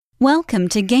Welcome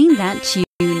to Game That Tune.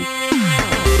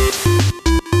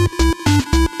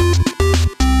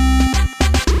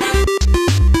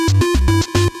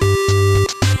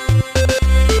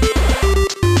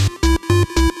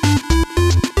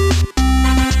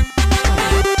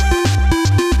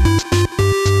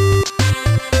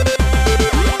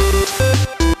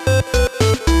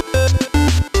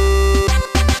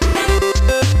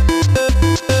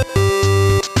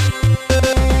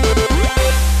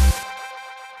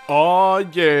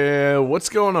 Yeah, what's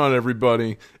going on,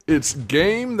 everybody? It's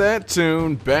Game That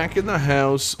Tune back in the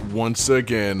house once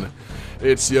again.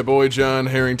 It's your boy John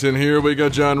Harrington here. We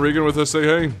got John Regan with us. Say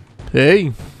hey.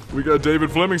 Hey. We got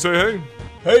David Fleming. Say hey.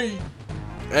 Hey.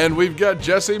 And we've got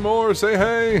Jesse Moore. Say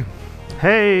hey.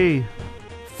 Hey.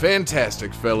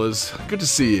 Fantastic, fellas. Good to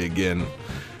see you again.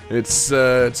 It's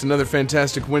another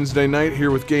fantastic Wednesday night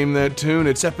here with Game That Tune.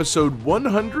 It's episode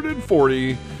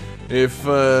 140.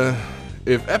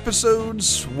 If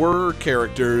episodes were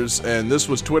characters and this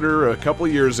was Twitter a couple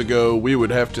years ago, we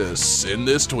would have to send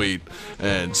this tweet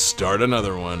and start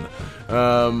another one.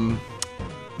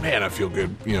 Man, I feel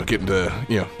good, getting to,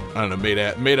 I don't know,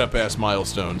 made up ass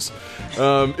milestones.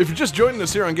 If you're just joining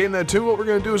us here on Game That Tune, what we're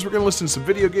going to do is we're going to listen to some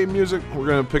video game music. We're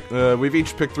going to pick, we've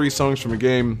each picked 3 songs from a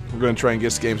game. We're going to try and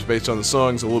guess games based on the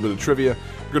songs, a little bit of trivia.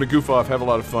 We're going to goof off, have a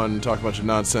lot of fun, talk a bunch of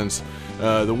nonsense.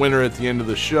 The winner at the end of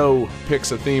the show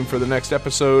picks a theme for the next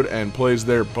episode and plays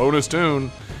their bonus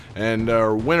tune. And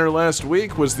our winner last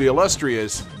week was the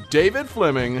illustrious David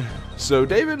Fleming. So,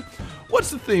 David, what's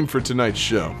the theme for tonight's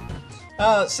show?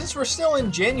 Since we're still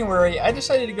in January, I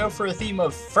decided to go for a theme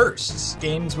of firsts.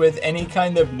 Games with any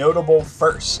kind of notable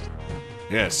first.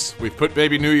 Yes, we've put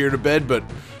Baby New Year to bed, but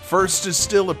first is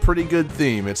still a pretty good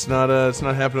theme. It's not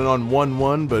happening on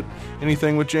 1/1, but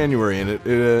anything with January in it,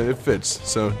 it fits.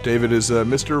 So David is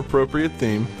Mr. Appropriate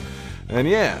Theme. And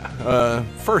yeah,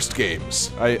 first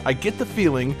games. I get the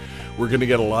feeling we're going to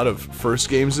get a lot of first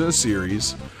games in a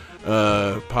series,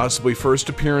 possibly first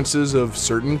appearances of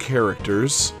certain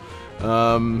characters,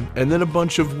 and then a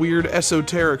bunch of weird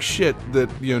esoteric shit that,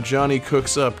 Johnny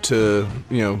cooks up to,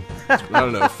 I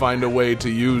don't know, find a way to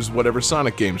use whatever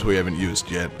Sonic games we haven't used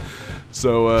yet.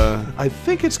 So, I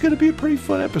think it's going to be a pretty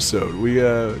fun episode. We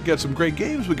got some great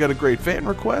games, we got a great fan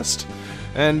request,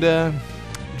 and,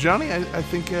 Johnny, I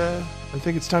think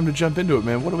it's time to jump into it,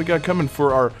 man. What do we got coming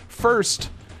for our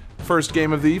first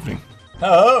game of the evening?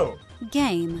 Oh!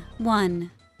 Game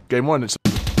 1. Game 1, it's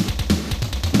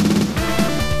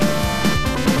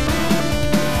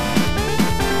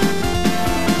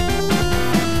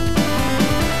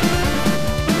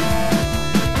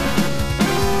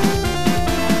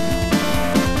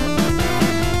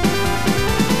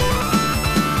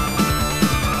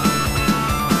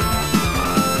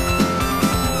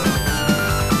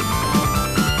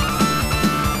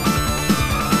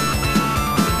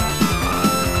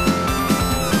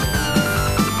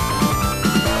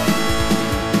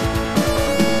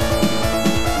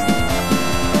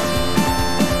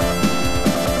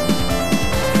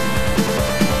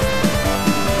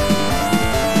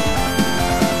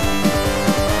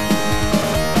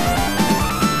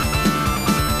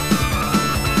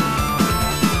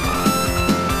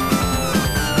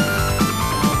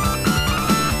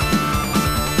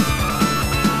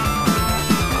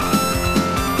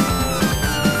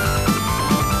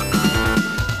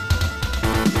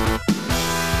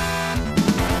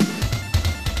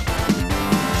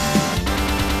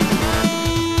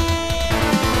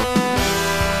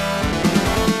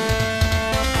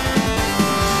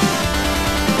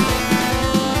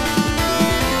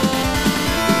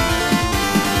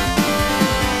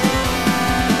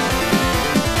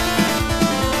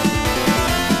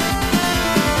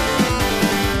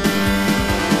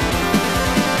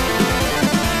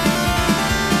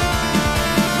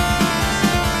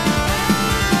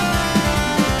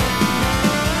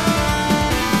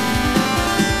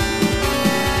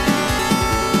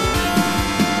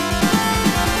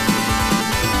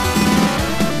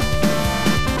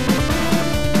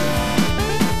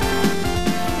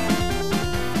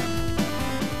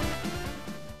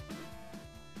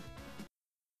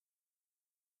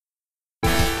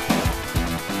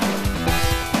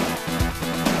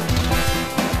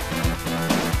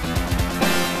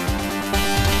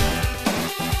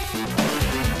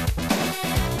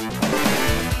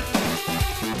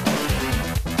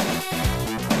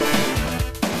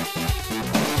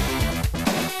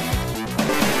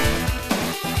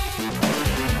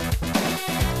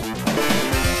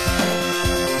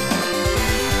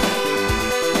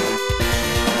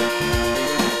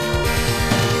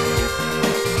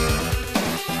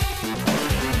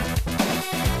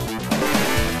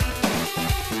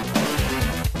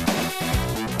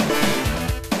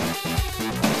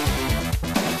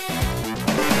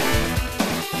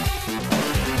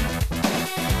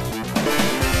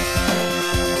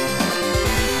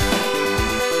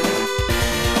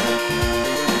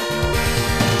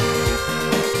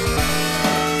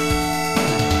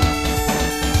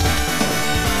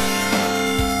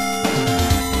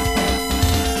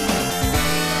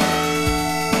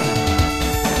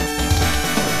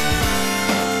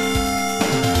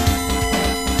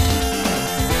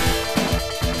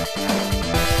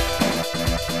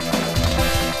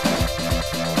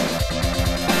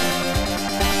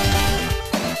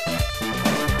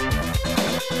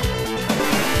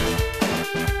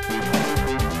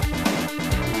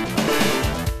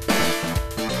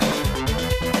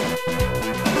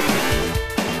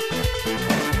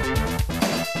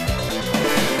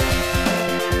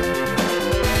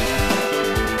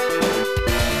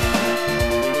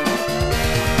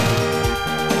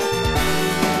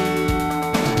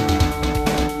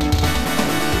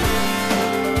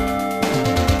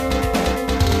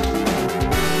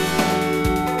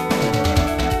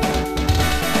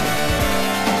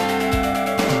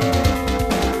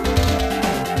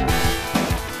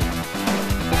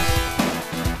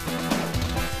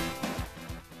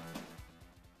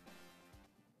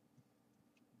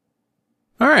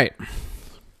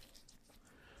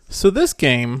So this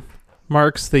game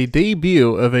marks the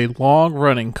debut of a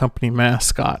long-running company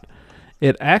mascot.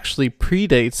 It actually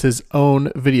predates his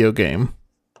own video game.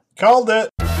 Called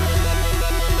it.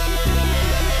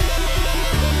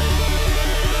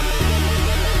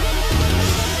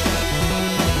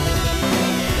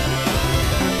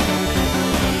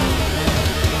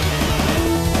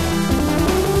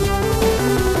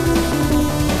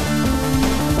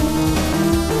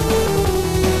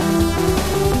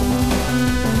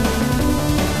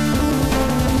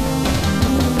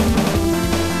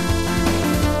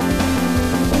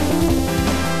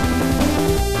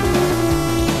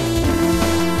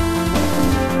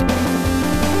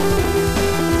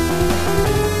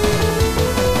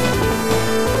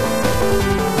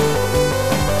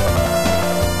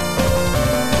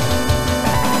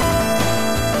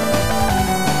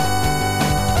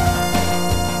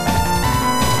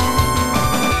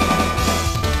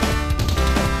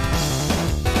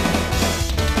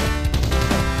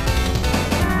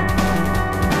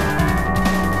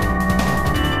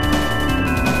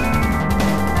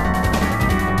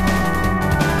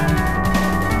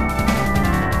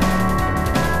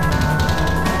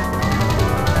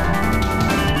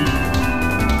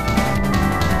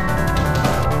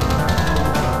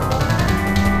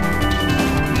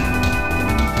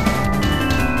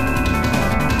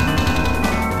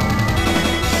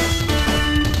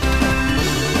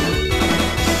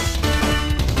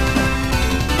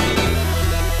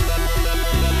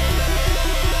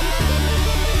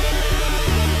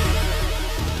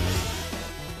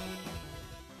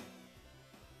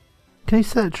 Can you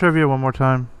say that trivia one more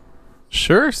time?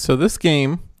 Sure. So this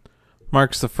game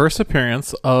marks the first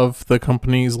appearance of the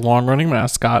company's long-running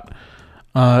mascot.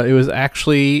 It was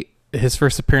actually his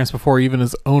first appearance before even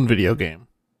his own video game.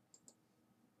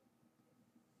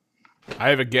 I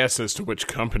have a guess as to which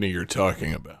company you're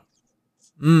talking about.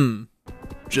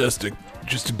 Just a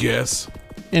guess.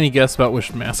 Any guess about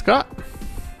which mascot?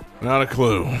 Not a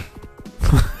clue.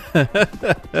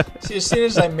 See, as soon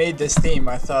as I made this theme,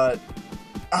 I thought,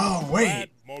 oh, wait,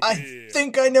 I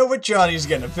think I know what Johnny's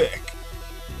gonna pick.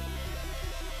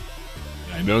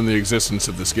 I know the existence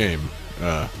of this game.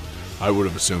 I would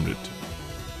have assumed it.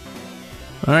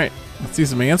 All right, let's see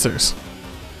some answers.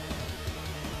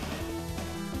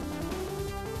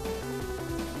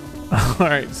 All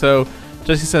right, so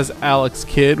Jesse says Alex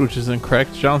Kidd, which is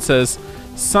incorrect. John says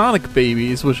Sonic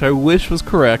Babies, which I wish was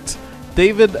correct.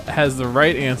 David has the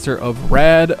right answer of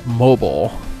Rad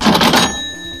Mobile.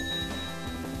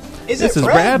 Is This it is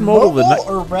Rad Rad Mobile, Mobile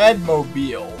the or Rad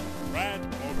Mobile?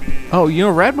 Oh, you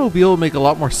know, Rad Mobile would make a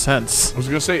lot more sense. I was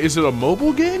gonna say, is it a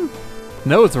mobile game?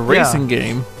 No, it's a racing Yeah.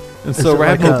 game. And Is so it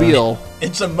like Rad Mobile.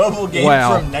 It's a mobile game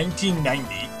Wow. from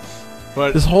 1990.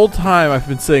 But This whole time I've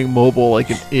been saying mobile like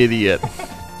an idiot.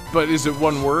 is it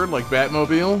one word like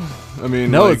Batmobile? I mean,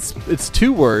 No, like, it's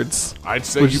two words. I'd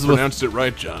say which you is what- pronounced it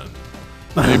right, John.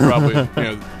 They probably,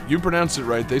 you pronounced it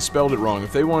right. They spelled it wrong.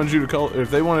 If they wanted to call it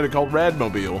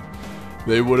Radmobile,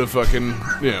 they would have fucking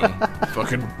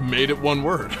made it one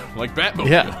word like Batmobile.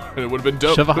 Yeah. And it would have been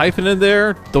dope. Shove a hyphen in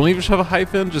there. Don't even shove a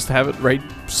hyphen. Just have it right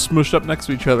smushed up next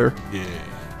to each other. Yeah,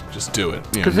 just do it.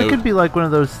 Because it could be like one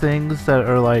of those things that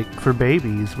are like for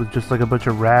babies with just like a bunch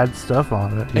of rad stuff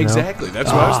on it. You know? Exactly. That's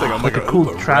what I was thinking. I'm Like like, a cool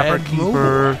ooh, trapper Rad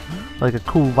keeper, like a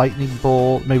cool lightning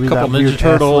bolt, maybe Couple that weird Ninja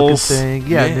Turtles. looking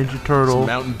thing. Yeah, Yeah. Ninja Turtle. Some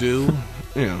Mountain Dew.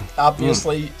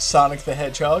 Obviously, Sonic the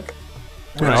Hedgehog.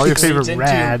 Yeah, all your Which favorite leads into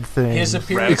rad things. His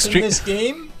appearance in this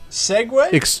game.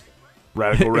 Segue.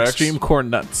 Radical Rex. Extreme Corn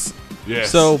Nuts. Yes.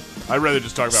 So- I'd rather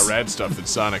just talk about rad stuff than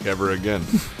Sonic ever again.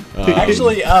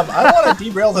 Actually, I want to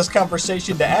derail this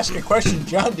conversation to ask a question.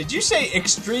 John, did you say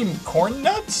extreme corn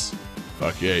nuts?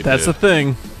 Fuck yeah, he That's did. the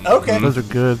thing. Okay. Those are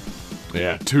good.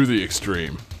 Yeah, to the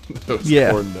extreme. Those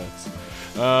Yeah. corn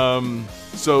nuts.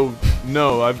 So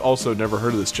no, I've also never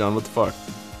heard of this, John. What the fuck?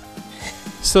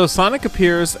 So Sonic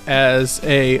appears as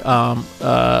a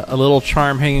little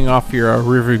charm hanging off your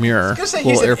rearview mirror. gonna say,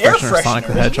 Little he's an air freshener, Sonic freshener,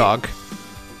 the isn't he? Hedgehog.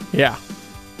 Yeah.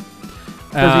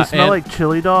 Does he smell and like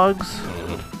chili dogs?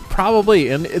 Probably.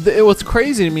 And what's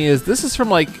crazy to me is this is from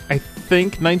like I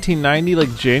think 1990,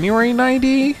 like January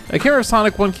 90. I can't remember if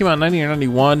Sonic 1 came out in 90 or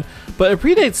 91, but it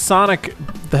predates Sonic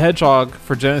the Hedgehog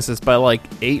for Genesis by like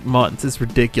 8 months. It's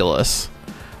ridiculous.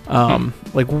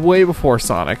 Like way before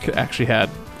Sonic actually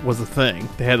was a thing.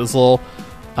 They had this little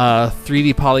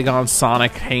 3D polygon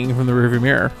Sonic hanging from the rearview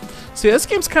mirror. So yeah, this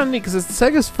game's kind of neat because it's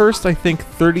Sega's first, I think,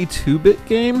 32-bit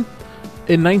game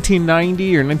in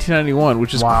 1990 or 1991,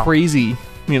 which is Wow. crazy,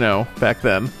 back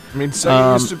then. I mean,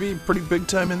 Sega used to be pretty big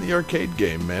time in the arcade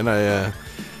game, man.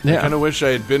 I kind of wish I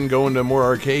had been going to more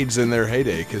arcades in their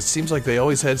heyday, because it seems like they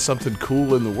always had something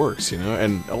cool in the works,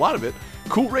 and a lot of it,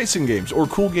 cool racing games, or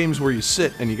cool games where you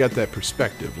sit and you got that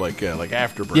perspective, like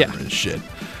Afterburner and shit.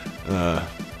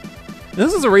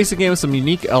 This is a racing game with some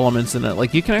unique elements in it.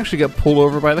 Like, you can actually get pulled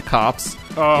over by the cops,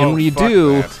 and when you fuck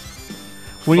do... that.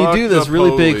 When you Fuck do, this the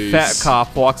really big police. fat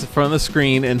cop walks in front of the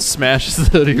screen and smashes the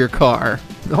hood of your car.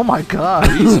 Oh my god.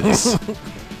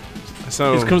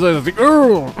 So He just comes out and is like,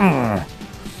 "Ugh, ugh."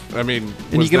 I mean,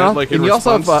 And was you can that al- like in and you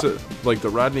also response have, to like the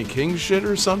Rodney King shit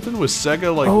or something? Was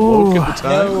Sega like Oh. woke at the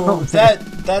time? No,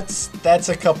 that's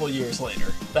a couple years later.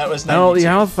 That was I don't, 92.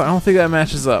 yeah, I don't think that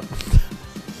matches up.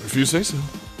 If you say so.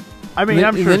 I mean, Then-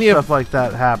 I'm sure then you have- stuff like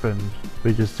that happened.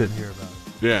 We just didn't hear about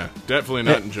it. Yeah, definitely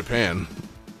not in Japan.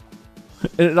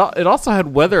 And it also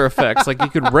had weather effects. Like, you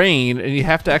could rain, and you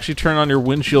have to actually turn on your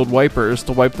windshield wipers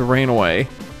to wipe the rain away.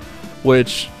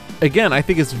 Which, again, I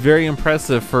think is very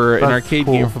impressive for an That's arcade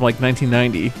cool. game from like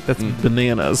 1990. That's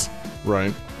bananas.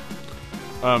 Right.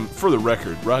 For the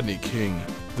record, Rodney King,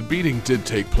 the beating did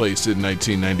take place in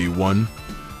 1991.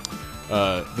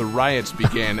 The riots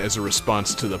began as a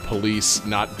response to the police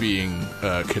not being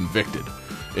convicted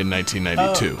in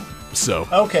 1992. So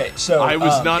Okay, so I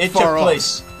was not it far took off.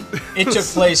 place. It took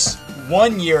place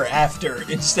 1 year after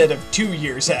instead of 2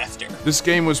 years after. this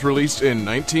game was released in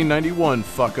 1991,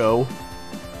 fucko.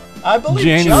 I believe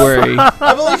January.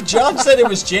 I believe John said it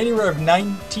was January of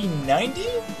 1990.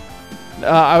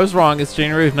 I was wrong. It's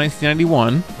January of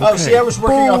 1991. Oh, see, I was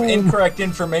working off incorrect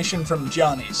information from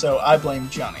Johnny, so I blame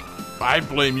Johnny. I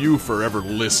blame you for ever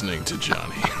listening to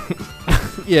Johnny.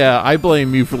 Yeah, I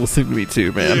blame you for listening to me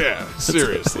too, man. Yeah,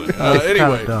 seriously. That's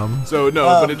Anyway, kinda dumb. so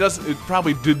no, but it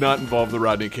probably did not involve the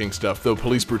Rodney King stuff, though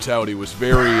police brutality was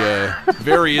very,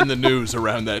 very in the news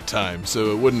around that time,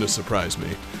 so it wouldn't have surprised me.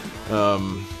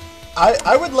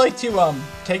 I would like to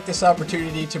take this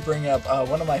opportunity to bring up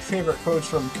one of my favorite quotes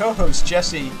from co-host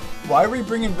Jesse. Why are we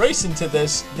bringing race into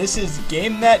this? This is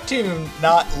Game That Tune,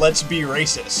 not Let's Be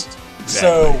Racist.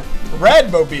 So,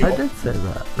 Radmobile. I did say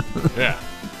that. Yeah.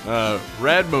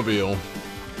 Radmobile,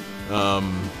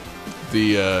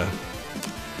 the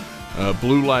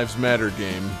Blue Lives Matter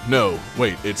game. No,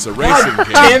 wait, it's a racing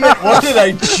game. Damn it, what did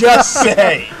I just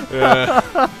say?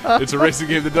 It's a racing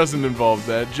game that doesn't involve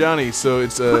that. Johnny, so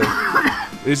it's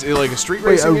is it like a street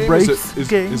Wait, racing a game? race Is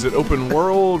game? it open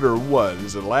world or what?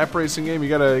 Is it a lap racing game? You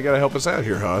gotta help us out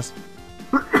here, Haas.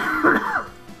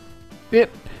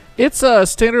 It's a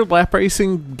standard lap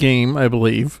racing game, I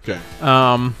believe. Okay.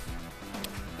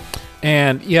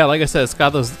 And yeah, like I said, it's got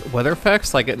those weather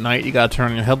effects. Like at night, you gotta turn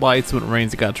on your headlights. When it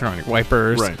rains, you gotta turn on your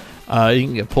wipers. Right. You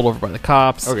can get pulled over by the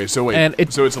cops. Okay, so wait.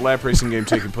 And so it's a lap racing game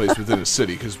taking place within a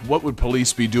city. Because what would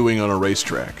police be doing on a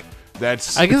racetrack?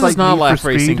 That's I guess it's like not a Need lap for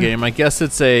racing Speed? game. I guess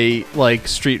it's a like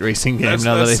street racing game.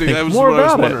 Now that I think that was more what I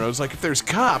was about wondering. I it. was like, if there's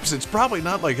cops, it's probably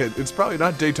not it's probably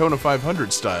not Daytona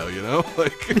 500 style, you know?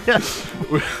 Like, it'd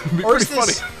be Or pretty is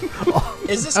funny.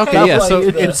 this kind Okay, of yeah. like So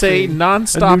the, it's a A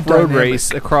non-stop new road dynamic.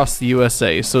 race across the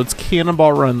USA. So it's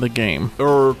Cannonball Run, the game,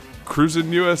 Or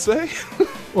Cruising USA?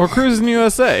 or Cruising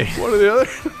USA. One or the other?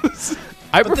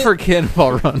 I prefer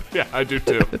Cannonball Run. Yeah, I do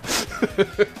too.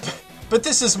 But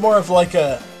this is more of like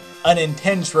an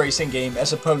intense racing game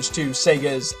as opposed to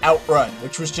Sega's Outrun,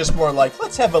 which was just more like,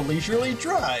 let's have a leisurely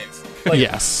drive. Like,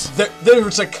 Yes.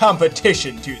 There's a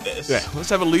competition to this. Yeah, let's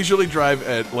have a leisurely drive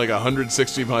at like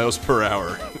 160 miles per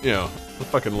hour. You know, I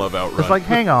fucking love Outrun. It's like,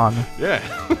 hang on. yeah.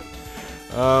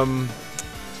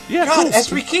 Yeah, God, cool.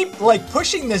 as we keep like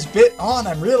pushing this bit on,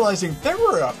 I'm realizing there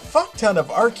were a fuck ton of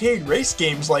arcade race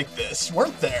games like this,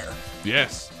 weren't there?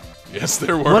 Yes. Yes,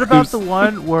 there were. What about the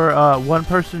one where one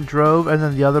person drove and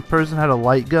then the other person had a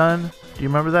light gun? Do you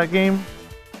remember that game?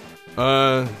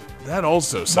 That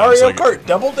also sounds Mario like Kart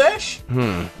Double Dash?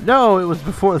 No, it was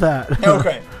before that.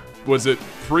 Okay. Was it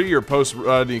pre or post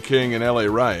Rodney King and LA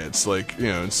riots? Like, you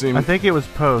know, it seemed. I think it was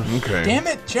post. Okay. Damn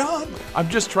it, John. I'm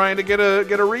just trying to get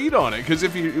a read on it because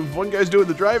if one guy's doing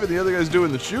the driving, the other guy's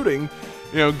doing the shooting.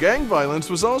 You know, gang violence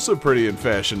was also pretty in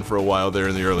fashion for a while there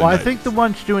in the early. Well, I 90s. think the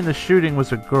one doing the shooting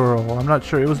was a girl. I'm not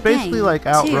sure. It was basically Dang, like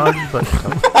two. Outrun, but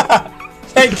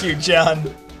Thank you,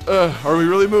 John. Are we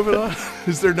really moving on?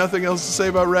 Is there nothing else to say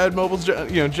about Rad Mobile's?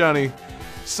 Johnny.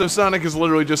 So Sonic is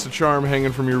literally just a charm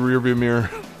hanging from your rearview mirror.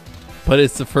 But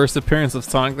it's the first appearance of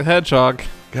Sonic the Hedgehog.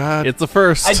 God, It's the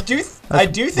first. I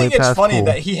do think way it's past funny cool.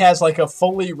 that he has like a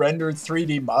fully rendered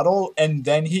 3D model and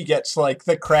then he gets like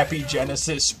the crappy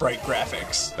Genesis sprite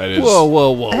graphics. that is. Whoa,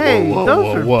 whoa, whoa, hey, whoa, whoa,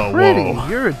 those whoa, are whoa, pretty. whoa.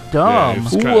 You're Yeah, dumb.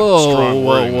 it's kind of Whoa, strong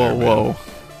whoa, wording whoa, there, man. whoa.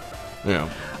 Yeah.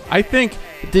 I think,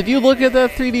 did you look at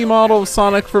that 3D model of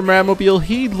Sonic from Radmobile?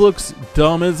 He looks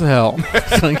dumb as hell.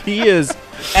 Like, he is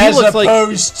as looks like-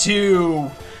 opposed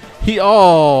to. Can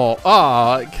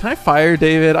I fire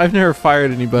David? I've never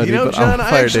fired anybody, You know, but John, I'll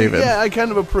fire David. yeah, I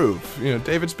kind of approve. You know,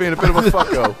 David's being a bit of a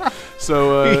fucko.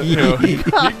 So, you know, you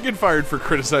can get fired for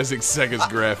criticizing Sega's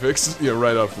graphics, you know,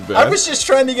 right off the bat. I was just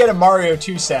trying to get a Mario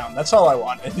 2 sound. That's all I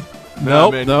wanted.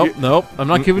 Nope, man, nope. I'm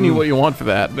not giving you what you want for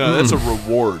that. No, that's a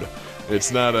reward.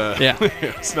 It's not a Yeah.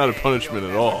 it's not a punishment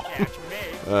at all.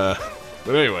 But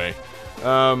anyway,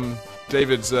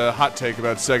 David's hot take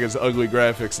about Sega's ugly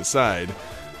graphics aside,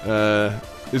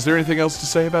 is there anything else to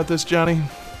say about this, Johnny?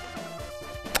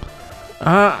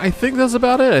 I think that's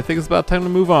about it. I think it's about time to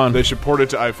move on. They should port it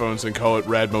to iPhones and call it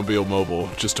Radmobile Mobile,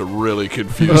 just to really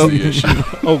confuse the issue.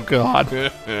 Oh, God.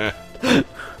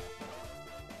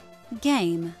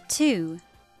 Game 2.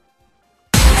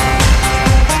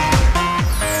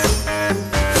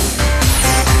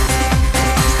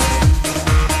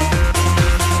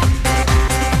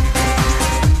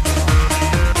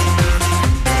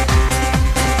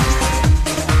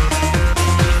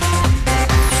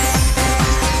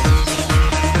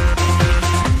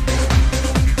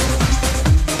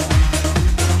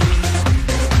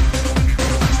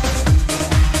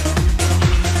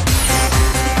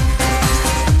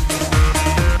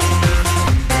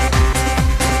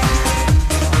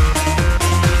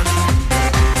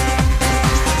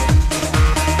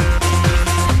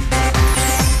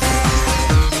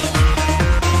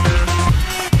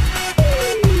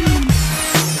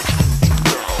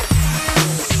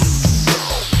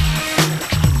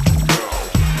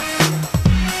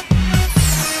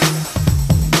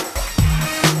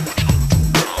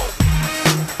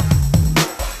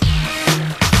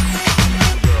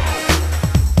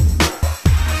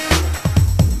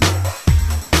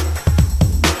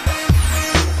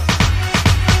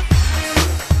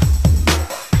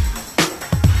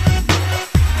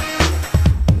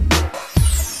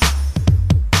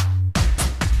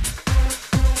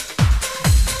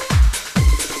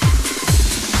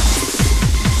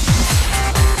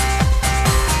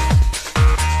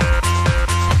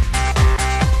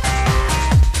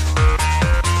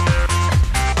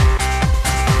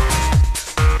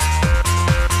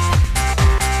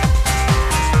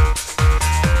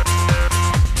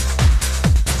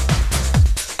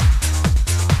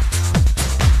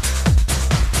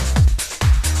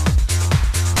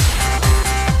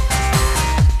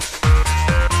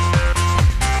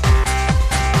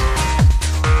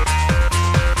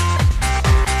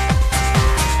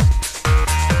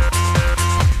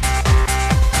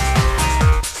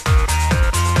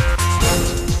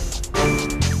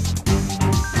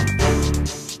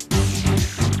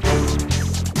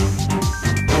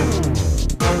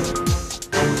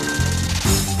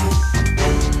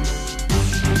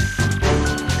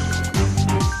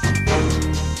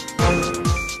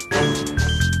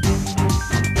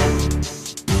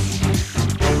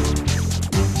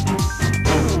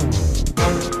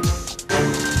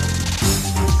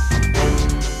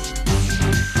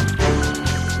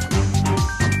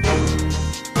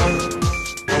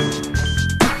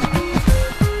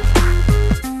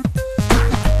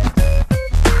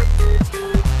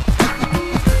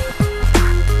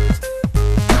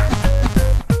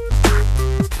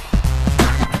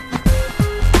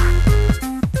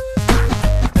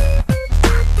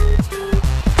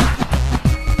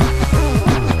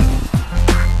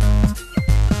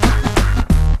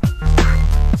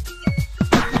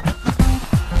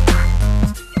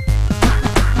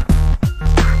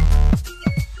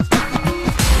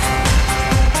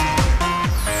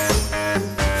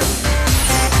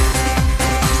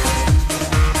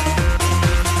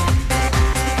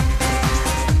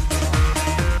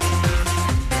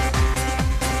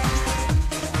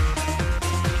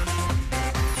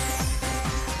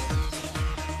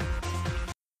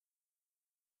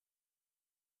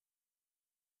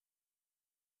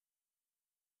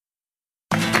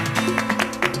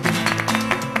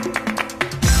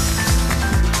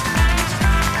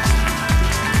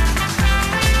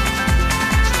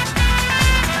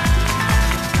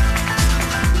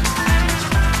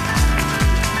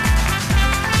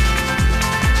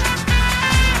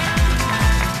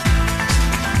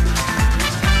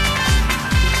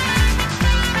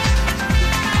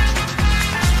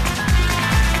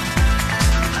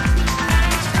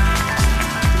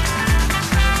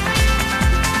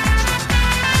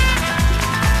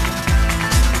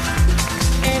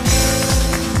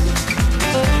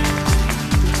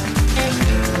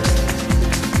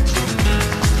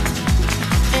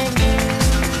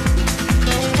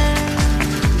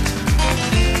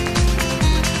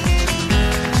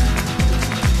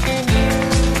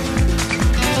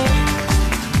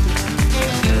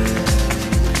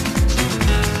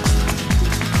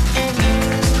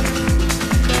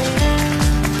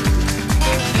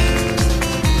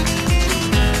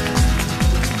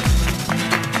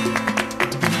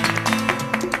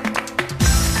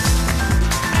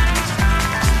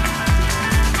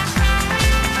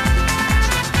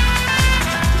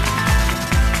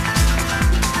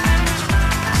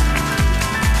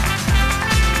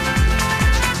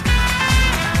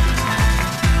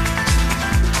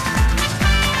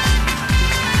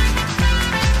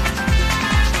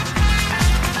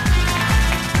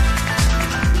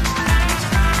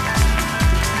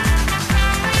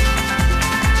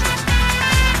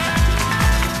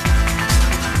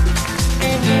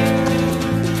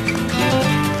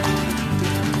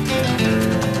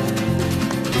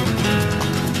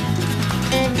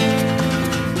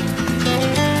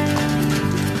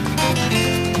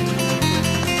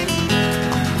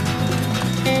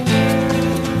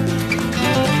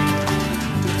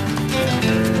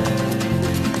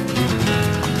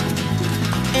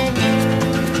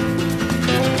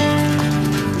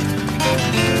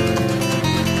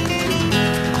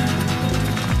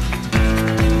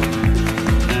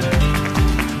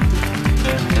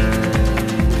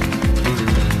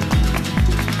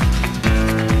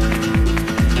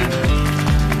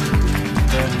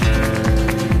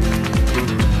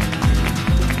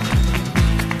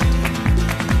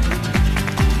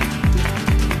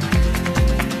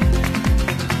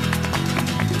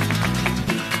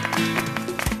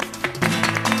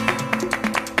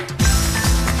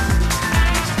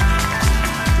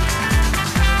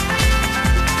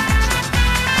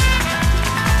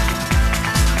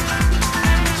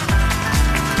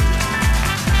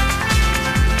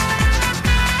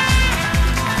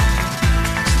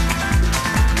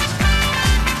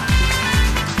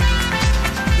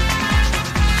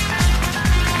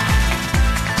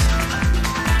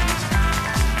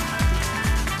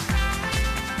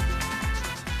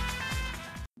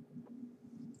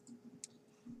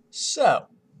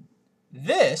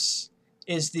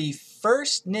 is the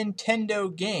first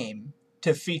Nintendo game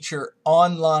to feature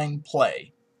online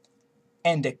play?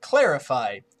 And to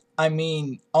clarify, I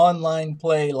mean online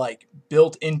play like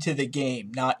built into the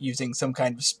game, not using some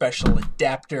kind of special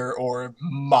adapter or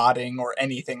modding or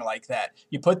anything like that.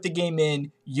 You put the game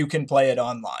in, you can play it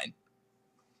online.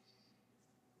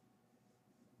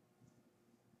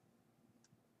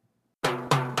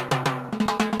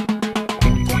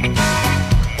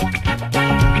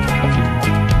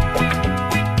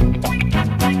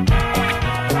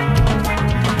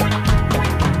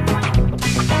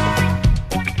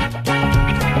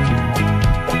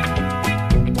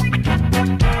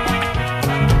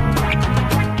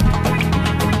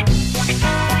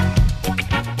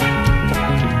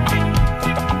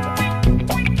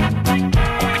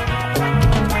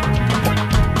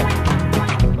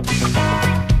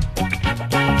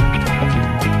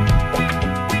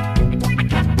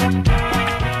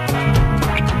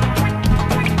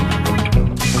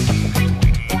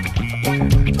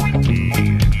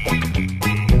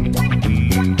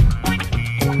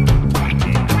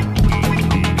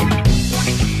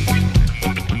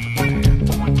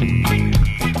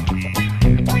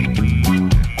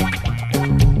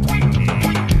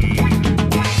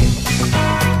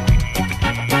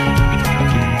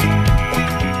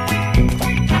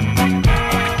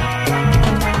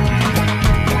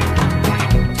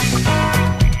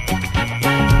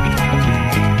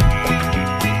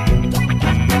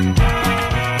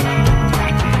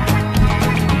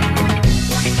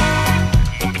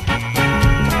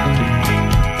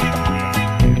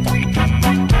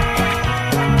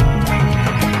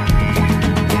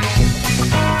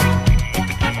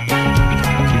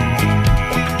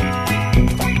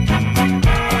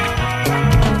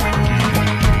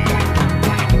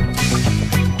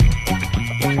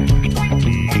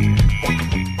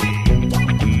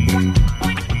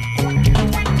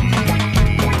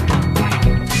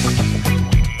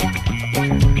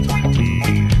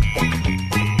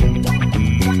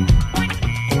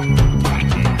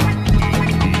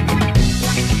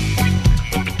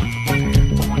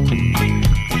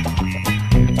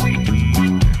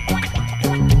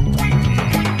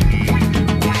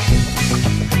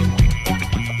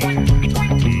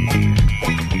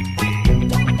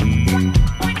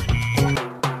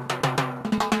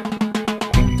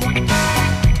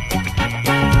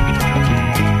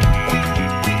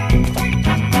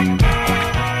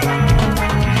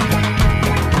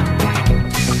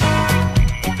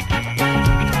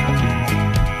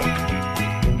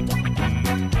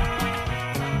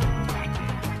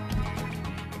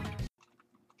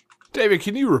 David,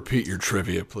 can you repeat your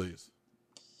trivia, please?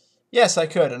 Yes, I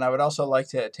could, and I would also like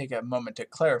to take a moment to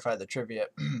clarify the trivia.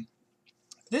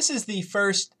 This is the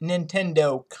first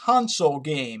Nintendo console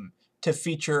game to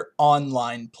feature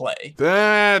online play.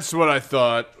 That's what I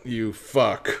thought, you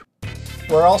fuck.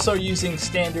 We're also using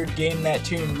standard Game That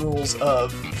Tune rules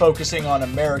of focusing on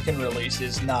American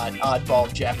releases, not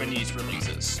oddball Japanese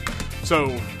releases.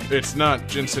 So, it's not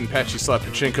Jensen Pachi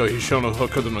Slapachenko Hishono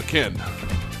Hokuto no Ken.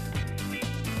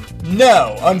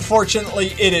 No,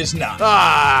 unfortunately, it is not.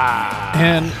 Ah!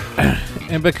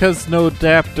 And because no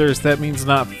adapters, that means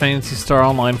not Phantasy Star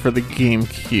Online for the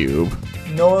GameCube.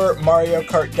 Nor Mario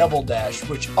Kart Double Dash,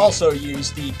 which also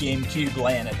used the GameCube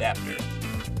LAN adapter.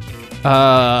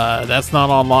 That's not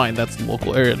online. That's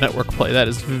local area network play. That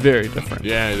is very different.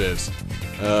 Yeah, it is.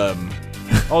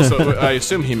 Also, I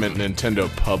assume he meant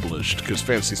Nintendo published, because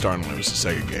Phantasy Star Online was the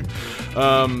Sega game.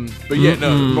 But yeah,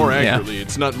 no, more accurately,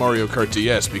 It's not Mario Kart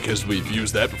DS, because we've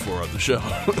used that before on the show.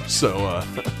 So,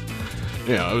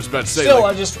 yeah, I was about to say, Still,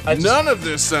 like, none of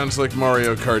this sounds like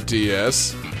Mario Kart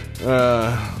DS.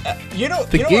 You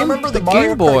don't remember the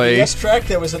Mario Kart DS track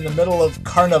that was in the middle of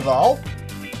Carnival?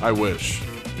 I wish.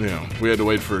 You know, we had to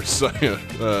wait for Sonic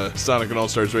and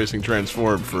All-Stars Racing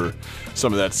Transformed for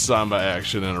some of that samba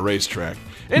action on a racetrack.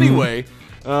 Anyway,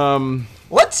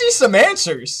 let's see some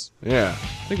answers. Yeah,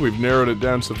 I think we've narrowed it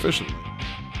down sufficiently.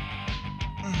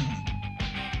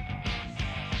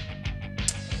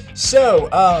 So,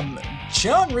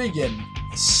 John Regan,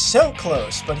 so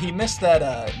close, but he missed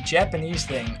that Japanese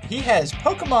thing. He has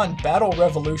Pokemon Battle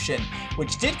Revolution,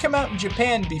 which did come out in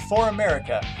Japan before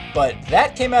America, but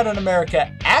that came out in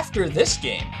America after this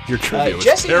game. Your trivia was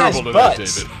Jesse terrible has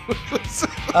today, butts.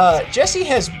 David. Jesse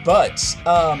has butts.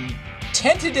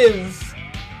 Tentative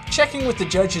checking with the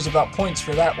judges about points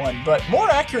for that one, but more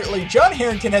accurately, John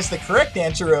Harrington has the correct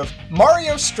answer of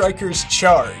Mario Strikers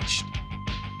Charged.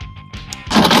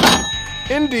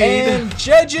 Indeed. And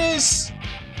judges,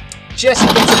 Jesse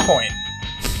gets a point.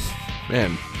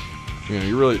 Man, you know,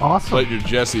 you really Awesome. let your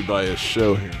Jesse buy a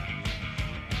show here.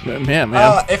 Man.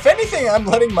 If anything, I'm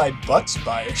letting my butts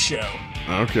buy a show.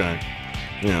 Okay.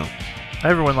 Yeah.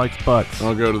 Everyone likes butts.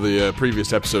 I'll go to the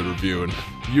previous episode review, and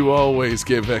you always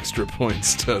give extra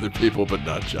points to other people, but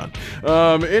not John.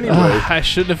 Anyway. I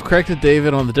shouldn't have corrected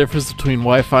David on the difference between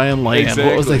Wi-Fi and LAN. Exactly.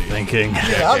 What was I thinking?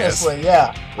 Yeah, honestly,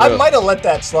 yeah. I might have let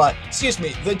that slide. Excuse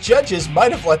me, the judges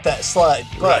might have let that slide,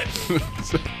 but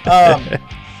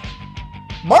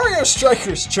Mario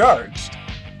Strikers Charged.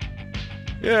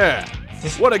 Yeah.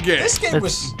 What a game. This game It's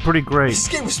was pretty great. This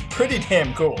game was pretty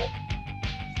damn cool.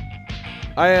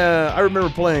 I remember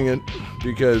playing it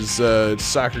because it's a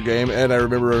soccer game, and I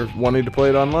remember wanting to play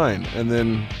it online, and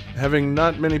then having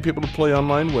not many people to play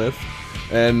online with,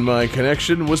 and my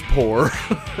connection was poor,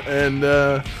 and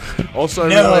also I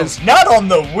realized... not on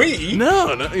the Wii!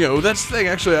 No, that's the thing.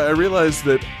 Actually, I realized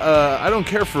that I don't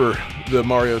care for the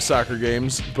Mario soccer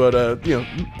games, but,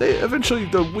 eventually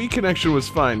the Wii connection was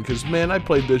fine, because, man, I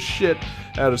played this shit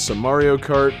out of some Mario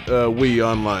Kart Wii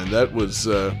online. That was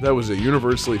a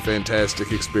universally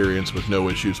fantastic experience with no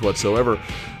issues whatsoever.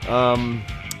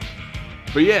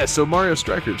 But yeah, so Mario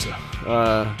Strikers.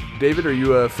 David, are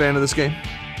you a fan of this game?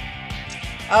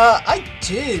 I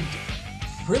did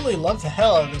really love the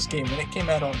hell out of this game when it came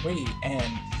out on Wii,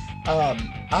 and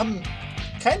I'm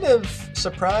kind of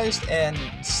surprised and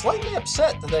slightly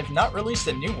upset that they've not released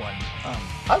a new one.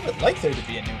 I would like there to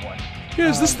be a new one. Yeah,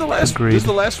 is this the last? Agreed. This is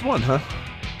the last one, huh?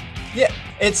 Yeah,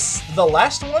 it's the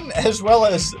last one as well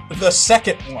as the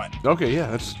second one. Okay, yeah.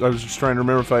 I was just trying to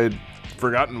remember if I had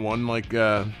forgotten one. Like,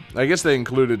 I guess they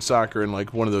included soccer in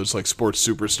like one of those like Sports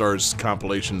Superstars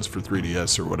compilations for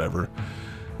 3DS or whatever.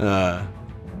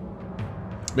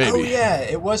 Maybe. Oh yeah,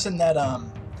 it was in that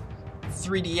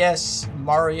 3DS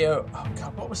Mario. Oh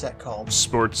god, what was that called?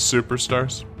 Sports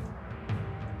Superstars.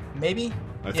 Maybe.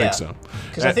 I think so.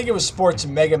 Because I think it was Sports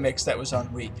Mega Mix that was on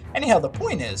Wii. Anyhow, the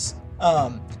point is,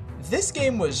 this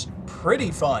game was pretty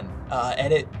fun,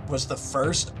 and it was the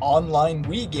first online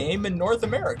Wii game in North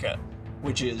America,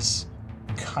 which is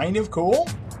kind of cool.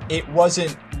 It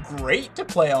wasn't great to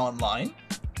play online,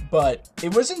 but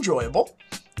it was enjoyable.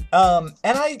 And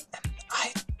I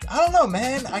don't know,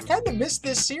 man. I kind of missed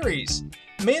this series,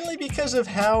 mainly because of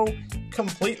how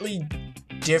completely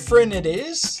different it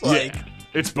is. Like, yeah,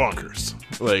 it's bonkers.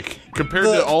 Like, compared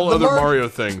to all other Mario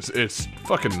things, it's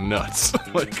fucking nuts.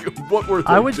 Like, what were they doing?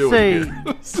 I would say here?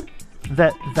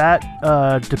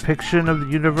 that depiction of the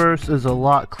universe is a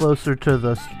lot closer to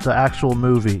the actual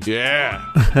movie. Yeah,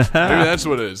 maybe that's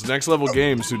what it is. Next Level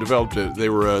Games, who developed it, they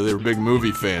were big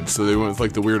movie fans, so they went with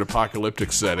like the weird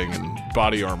apocalyptic setting and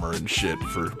body armor and shit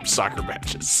for soccer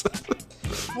matches.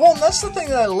 Well, that's the thing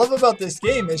that I love about this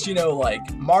game is,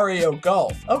 like Mario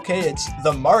Golf. Okay, it's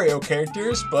the Mario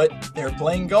characters, but they're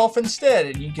playing golf instead,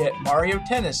 and you get Mario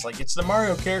Tennis. Like, it's the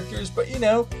Mario characters, but,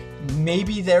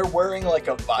 maybe they're wearing like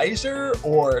a visor,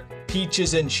 or Peach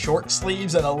is in short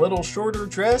sleeves and a little shorter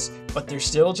dress, but they're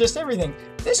still just everything.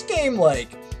 This game,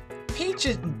 like, Peach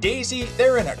and Daisy,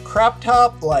 they're in a crop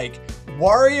top, like,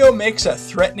 Wario makes a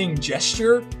threatening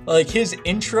gesture, like his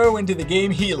intro into the game,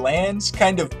 he lands,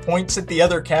 kind of points at the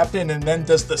other captain, and then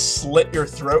does the slit your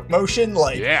throat motion.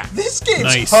 Like, yeah. This game's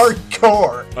Nice.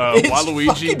 hardcore. It's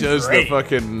Waluigi does great.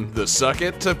 the suck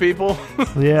it to people.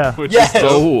 Yeah. Which Yes. is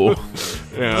dope. Oh,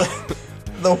 Yeah.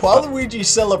 The Waluigi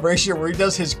celebration where he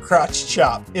does his crotch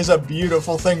chop is a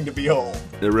beautiful thing to behold.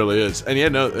 It really is. And yeah,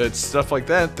 no, it's stuff like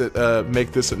that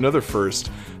make this another first.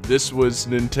 This was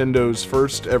Nintendo's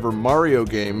first ever Mario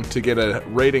game to get a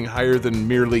rating higher than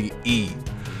merely E.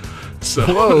 So,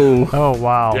 whoa. Oh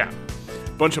wow. yeah.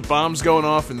 Bunch of bombs going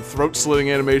off and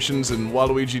throat-slitting animations and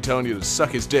Waluigi telling you to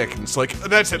suck his dick. And it's like,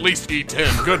 that's at least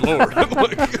E10. Good lord.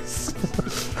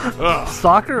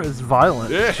 Soccer is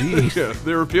violent. Yeah, Jeez. yeah,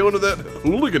 they're appealing to that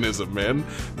hooliganism, man.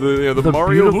 The The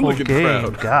Mario beautiful hooligan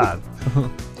game. crowd. God.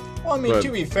 Well, I mean, But- to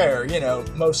be fair,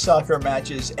 most soccer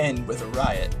matches end with a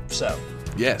riot, so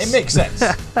Yes, it makes sense.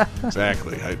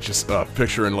 exactly. I just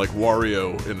picturing like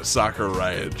Wario in a soccer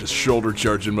riot, just shoulder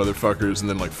charging motherfuckers and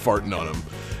then like farting on them.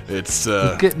 It's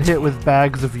Getting hit with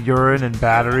bags of urine and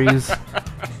batteries.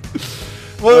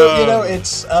 Well,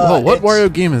 it's... Whoa, what it's- Wario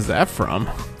game is that from?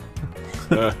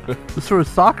 This sort of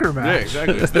soccer yeah, match.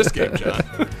 exactly. It's this game, John.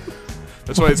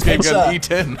 That's why this game It's, got an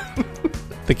E10.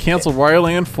 The canceled Wario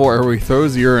Land 4 where he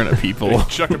throws urine at people.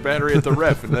 Chuck a battery at the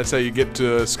ref, and that's how you get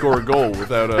to score a goal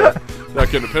without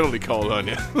getting a penalty called on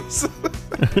you.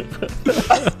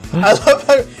 I love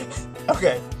how...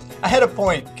 Okay, I had a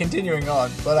point continuing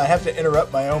on, but I have to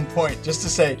interrupt my own point just to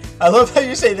say, I love how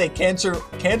you say they canceled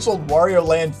Wario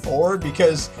Land 4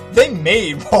 because they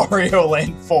made Wario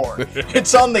Land 4.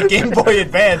 It's on the Game Boy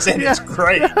Advance, and it's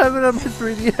great. I have it on my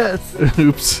 3DS.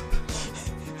 Oops.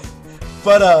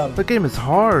 But That game is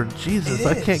hard. Jesus,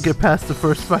 I can't get past the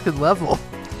first fucking level.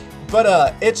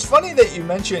 But it's funny that you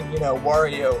mentioned,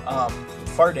 Wario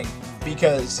farting,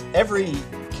 because every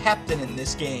captain in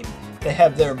this game, they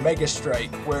have their Mega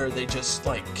Strike where they just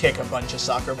like kick a bunch of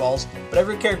soccer balls, but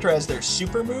every character has their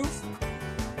super move.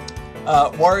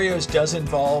 Wario's does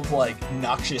involve like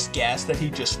noxious gas that he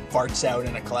just farts out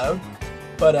in a cloud.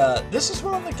 But this is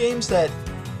one of the games that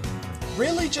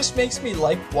really just makes me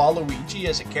like Waluigi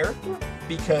as a character,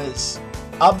 because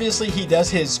obviously he does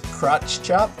his crotch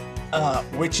chop,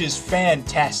 which is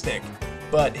fantastic,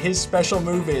 but his special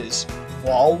move is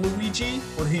Waluigi,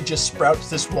 where he just sprouts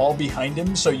this wall behind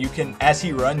him so you can, as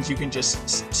he runs, you can just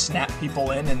snap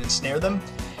people in and ensnare them.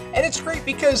 And it's great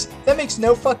because that makes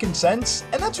no fucking sense,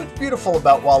 and that's what's beautiful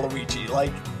about Waluigi.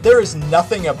 Like, there is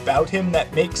nothing about him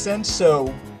that makes sense,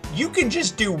 so you can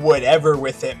just do whatever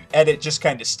with him, and it just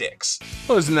kind of sticks.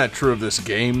 Well, isn't that true of this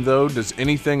game, though? Does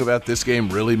anything about this game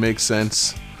really make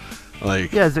sense?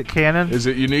 Like, Yeah, is it canon? is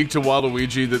it unique to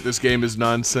Waluigi that this game is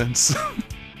nonsense?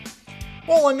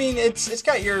 Well, I mean, it's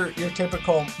got your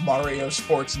typical Mario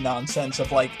sports nonsense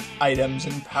of, like, items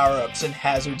and power-ups and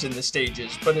hazards in the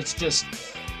stages, but it's just...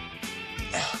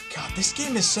 Oh, God, this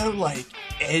game is so, like,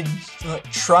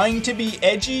 trying to be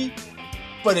edgy,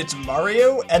 but it's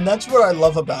Mario, and that's what I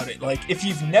love about it. Like, if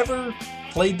you've never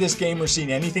played this game or seen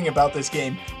anything about this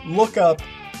game, look up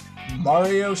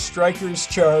Mario Strikers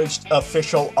Charged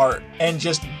official art and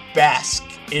just bask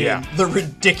in the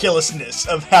ridiculousness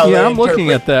of how they I'm looking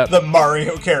interpret at that. the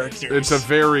Mario characters. It's a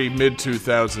very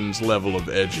mid-2000s level of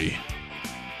edgy.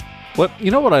 What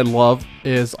I love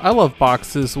is I love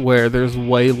boxes where there's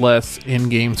way less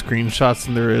in-game screenshots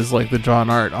than there is like the drawn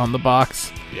art on the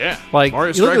box. Yeah. Like,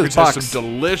 Mario you look at Strikers this has box- some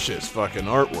delicious fucking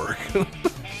artwork.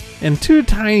 And two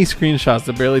tiny screenshots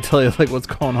that barely tell you like what's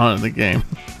going on in the game.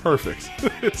 Perfect.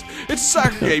 It's a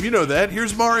soccer game, you know that.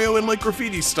 Here's Mario in like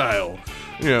graffiti style.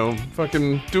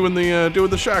 Fucking doing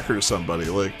the shocker to somebody.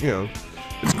 Like,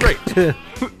 it's great.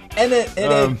 And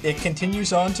it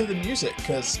continues on to the music,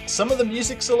 because some of the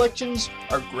music selections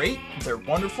are great. They're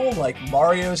wonderful. Like,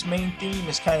 Mario's main theme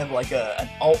is kind of like an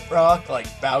alt-rock. Like,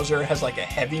 Bowser has like a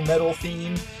heavy metal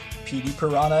theme. Petey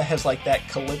Piranha has like that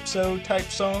Calypso-type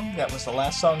song. That was the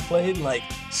last song played. Like,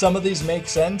 some of these make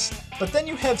sense. But then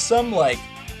you have some, like,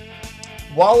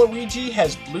 Waluigi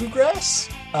has bluegrass.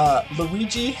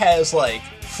 Luigi has, like,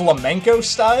 flamenco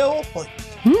style. Like,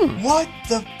 what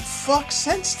the fuck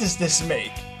sense does this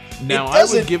make? Now, It I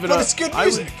doesn't, would give it but up. it's good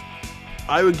music.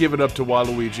 I would give it up to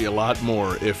Waluigi a lot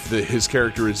more if his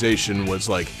characterization was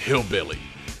like hillbilly.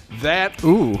 That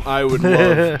I would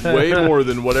love way more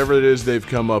than whatever it is they've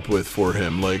come up with for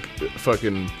him. Like,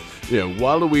 fucking,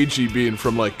 Waluigi being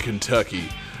from like Kentucky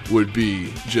would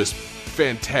be just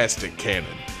fantastic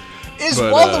canon. Is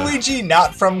But, Waluigi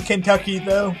not from Kentucky,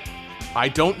 though? I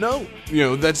don't know.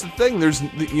 That's the thing. There's,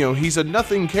 he's a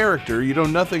nothing character. You know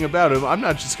nothing about him. I'm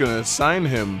not just gonna assign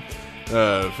him,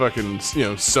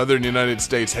 Southern United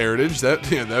States heritage. That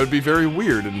would be very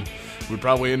weird, and would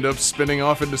probably end up spinning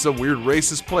off into some weird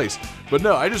racist place. But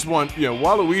no, I just want,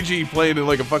 Waluigi playing in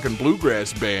like a fucking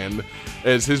bluegrass band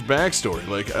as his backstory.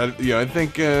 Like, I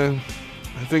think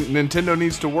Nintendo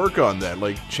needs to work on that.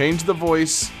 Like, change the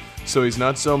voice so he's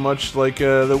not so much like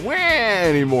the wah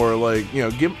anymore. Like,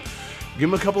 give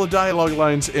him a couple of dialogue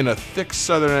lines in a thick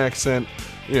Southern accent.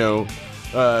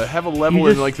 Have a level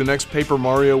in like the next Paper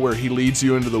Mario where he leads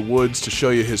you into the woods to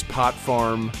show you his pot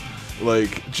farm.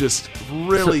 Like, just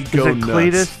really go is it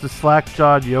Cletus, nuts. the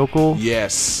slack-jawed yokel?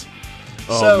 Yes.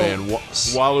 Oh So- man,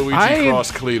 Waluigi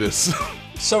cross Cletus.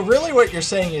 So really what you're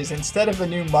saying is, instead of a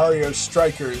new Mario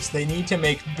Strikers, they need to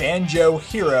make Banjo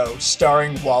Hero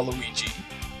starring Waluigi.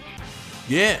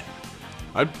 Yeah,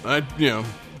 I'd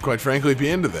quite frankly be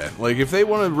into that. Like, if they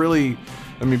want to really,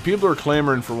 people are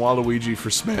clamoring for Waluigi for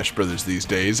Smash Brothers these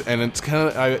days, and it's kind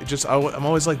of, I'm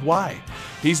always like, why?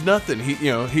 He's nothing.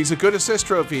 He's a good assist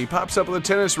trophy. He pops up with a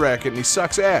tennis racket and he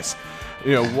sucks ass.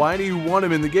 Why do you want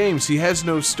him in the games? He has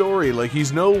no story. Like,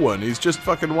 he's no one. He's just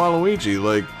fucking Waluigi.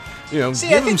 Like, See,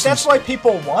 give I him think some that's why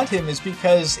people want him, is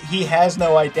because he has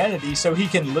no identity, so he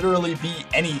can literally be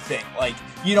anything. Like,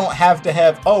 you don't have to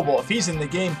have, if he's in the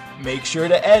game, make sure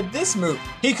to add this move.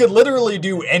 He could literally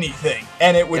do anything,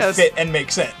 and it would fit and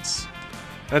make sense.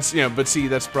 That's, but see,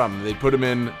 that's the problem. They put him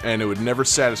in, and it would never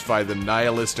satisfy the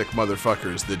nihilistic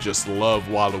motherfuckers that just love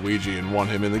Waluigi and want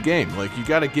him in the game. Like, you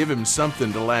gotta give him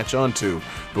something to latch onto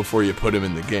before you put him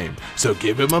in the game. So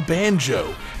give him a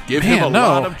banjo. Give him a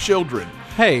lot of children.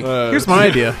 Hey, here's my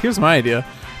idea.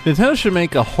 Nintendo should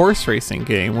make a horse racing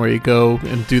game where you go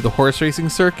and do the horse racing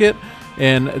circuit,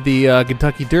 and the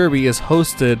Kentucky Derby is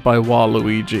hosted by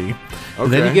Waluigi.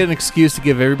 And then you Okay. get an excuse to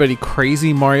give everybody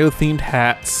crazy Mario-themed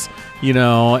hats,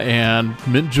 and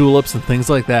mint juleps and things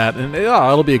like that, and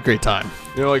it'll be a great time.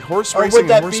 Like horse Or would racing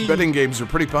that and horse be- betting games are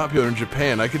pretty popular in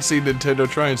Japan. I could see Nintendo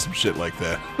trying some shit like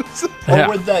that. Or Yeah.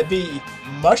 would that be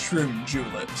mushroom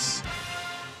juleps?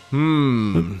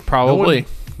 Probably.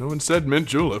 No one said mint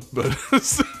julep, but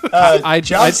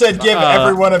John said give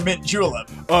everyone a mint julep.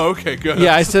 oh, okay, good.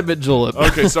 Yeah, I said mint julep.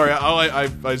 Okay, sorry.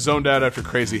 I zoned out after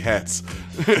crazy hats.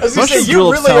 I was gonna say, Mushroom you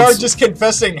julep really sounds- are just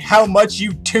confessing how much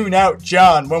you tune out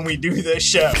John when we do this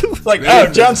show. Like, oh,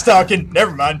 John's talking.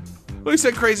 Never mind. Well, he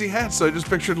said crazy hats, so I just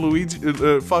pictured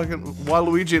fucking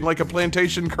Waluigi in like a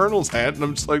plantation colonel's hat, and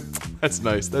I'm just like, that's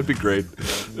nice. That'd be great.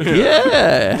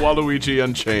 Yeah. Waluigi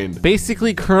Unchained.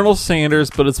 Basically Colonel Sanders,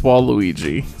 but it's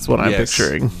Waluigi. That's what I'm Yes.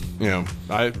 picturing.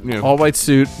 All All white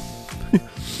suit.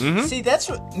 See, that's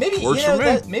what maybe Works for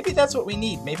me. maybe that's what we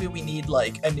need. Maybe we need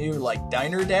like a new like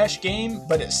Diner Dash game,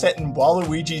 but it's set in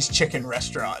Waluigi's chicken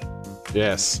restaurant.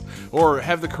 Yes. Or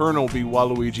have the Colonel be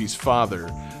Waluigi's father,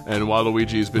 and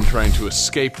Waluigi's been trying to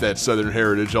escape that Southern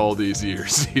heritage all these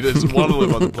years. He doesn't want to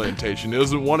live on the plantation. He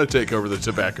doesn't want to take over the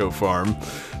tobacco farm.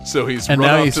 So he's And run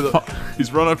now off he's to the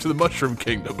he's run off to the Mushroom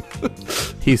Kingdom.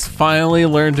 He's finally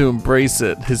learned to embrace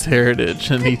it, his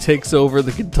heritage, and he takes over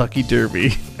the Kentucky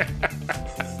Derby.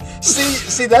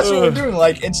 See, that's what we're doing.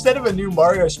 Like, instead of a new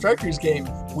Mario Strikers game,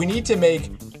 we need to make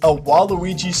a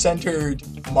Waluigi-centered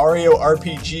Mario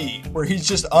RPG where he's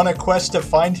just on a quest to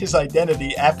find his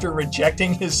identity after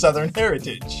rejecting his Southern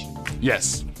heritage.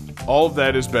 Yes. All of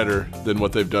that is better than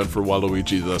what they've done for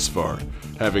Waluigi thus far.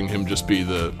 Having him just be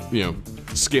the,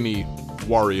 skinny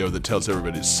Wario that tells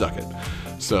everybody to suck it.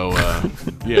 So,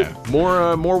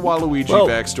 more Waluigi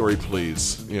backstory,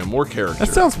 please. More character.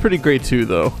 That sounds pretty great too,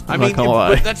 though. I'm not gonna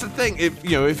lie. But that's the thing.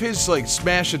 If his like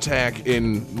smash attack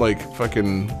in like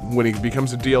fucking when he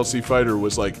becomes a DLC fighter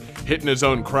was like hitting his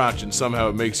own crotch and somehow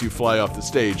it makes you fly off the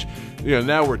stage,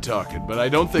 now we're talking. But I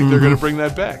don't think they're gonna bring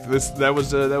that back. That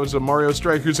was a Mario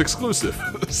Strikers exclusive.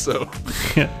 So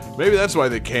maybe that's why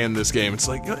they canned this game. It's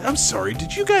like, I'm sorry,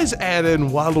 did you guys add in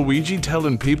Waluigi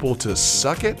telling people to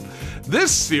suck it?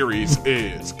 This series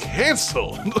is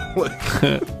canceled.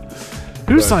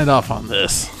 Who signed off on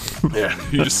this? Yeah,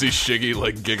 you just see Shiggy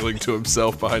like giggling to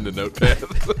himself behind the notepad.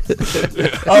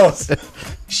 Oh,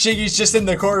 Shiggy's just in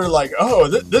the corner like, oh,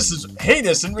 this is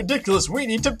heinous and ridiculous. We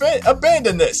need to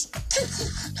abandon this.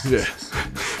 Yeah,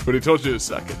 but he told you to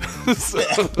suck it. So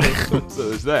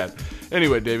there's that.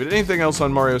 Anyway, David, anything else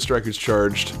on Mario Strikers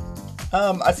Charged?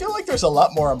 I feel like there's a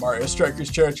lot more on Mario Strikers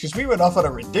Charge because we went off on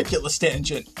a ridiculous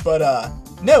tangent. But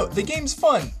no, the game's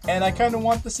fun, and I kind of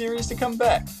want the series to come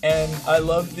back. And I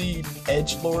love the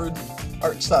edgelord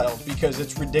art style because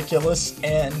it's ridiculous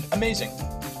and amazing.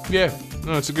 Yeah,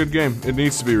 no, it's a good game. It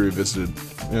needs to be revisited.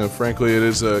 Frankly, it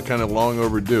is kind of long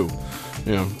overdue.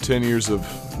 10 years of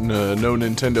no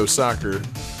Nintendo soccer,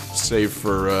 save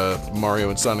for Mario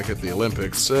and Sonic at the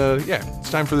Olympics. It's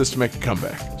time for this to make a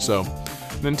comeback. So,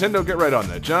 Nintendo, get right on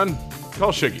that. John,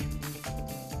 call Shiggy.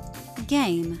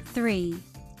 Game 3.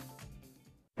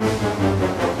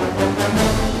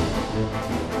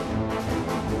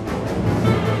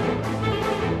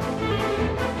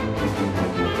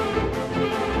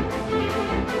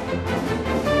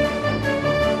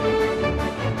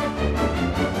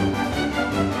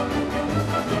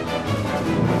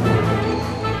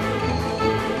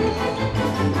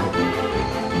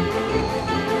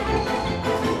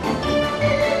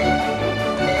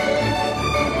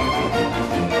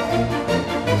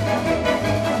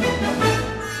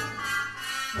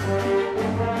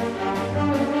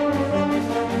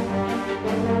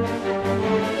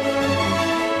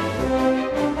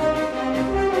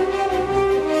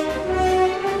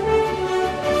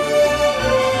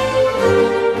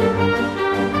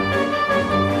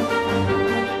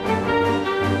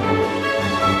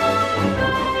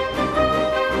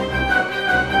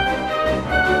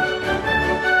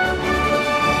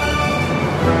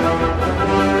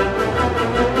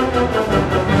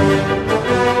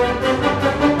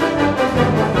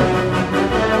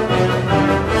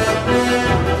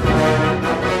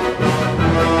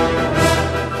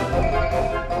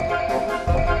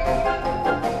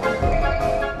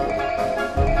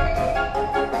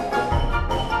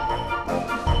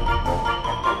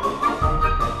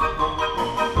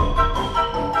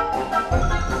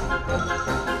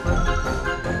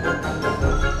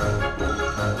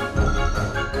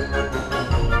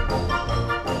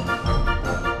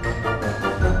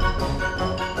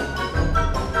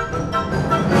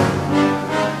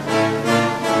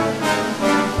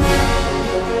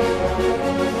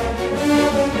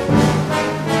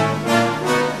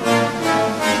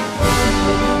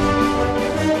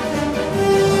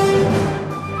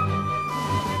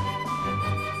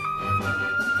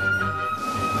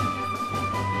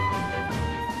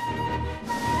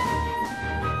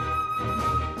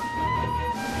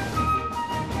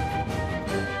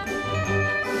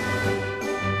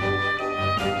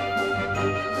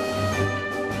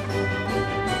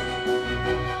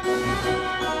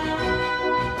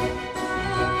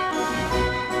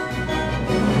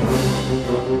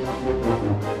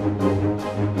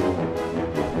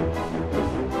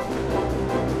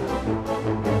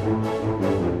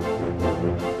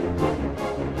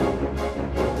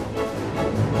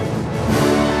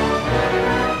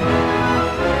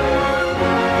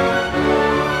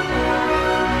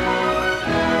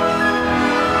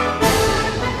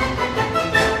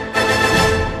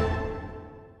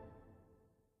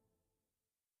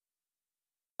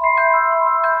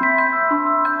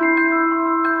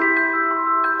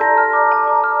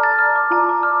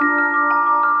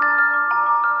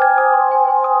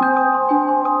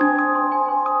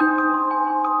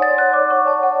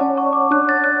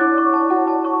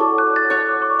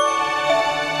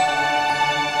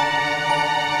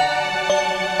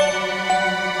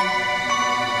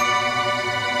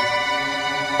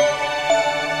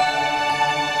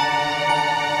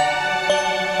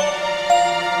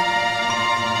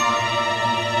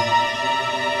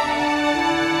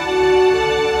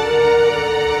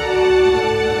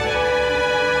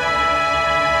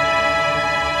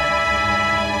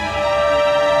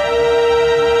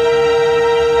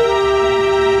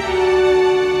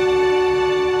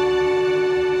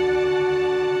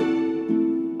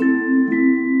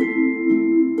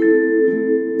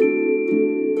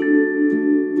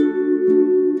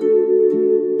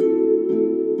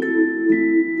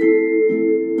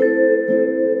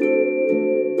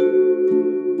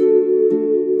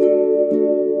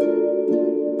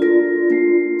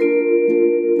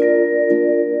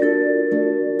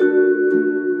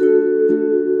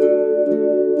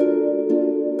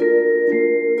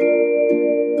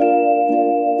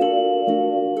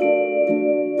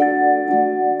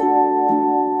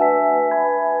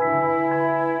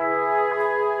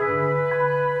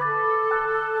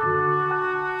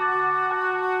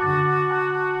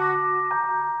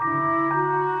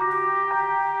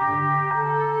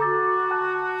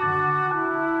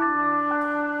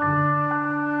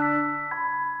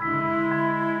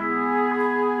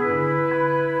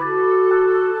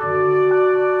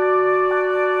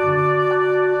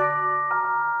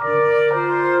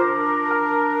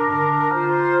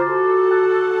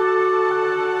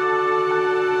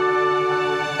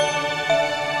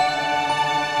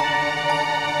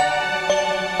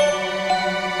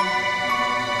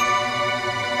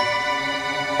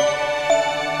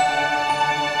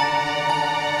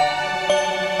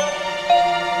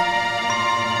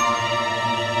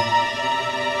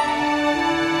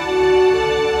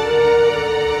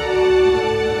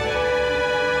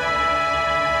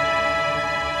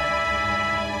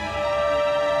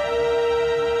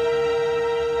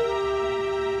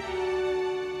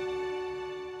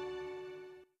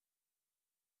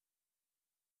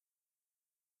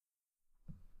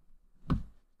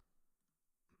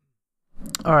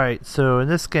 Alright, so in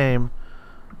this game,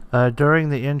 during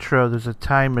the intro, there's a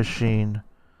time machine,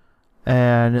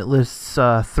 and it lists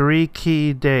 3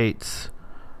 key dates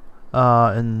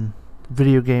in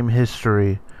video game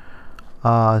history.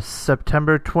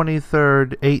 September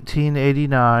 23rd,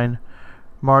 1889,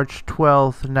 March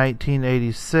 12th,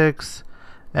 1986,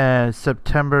 and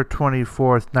September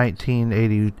 24th,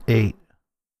 1988.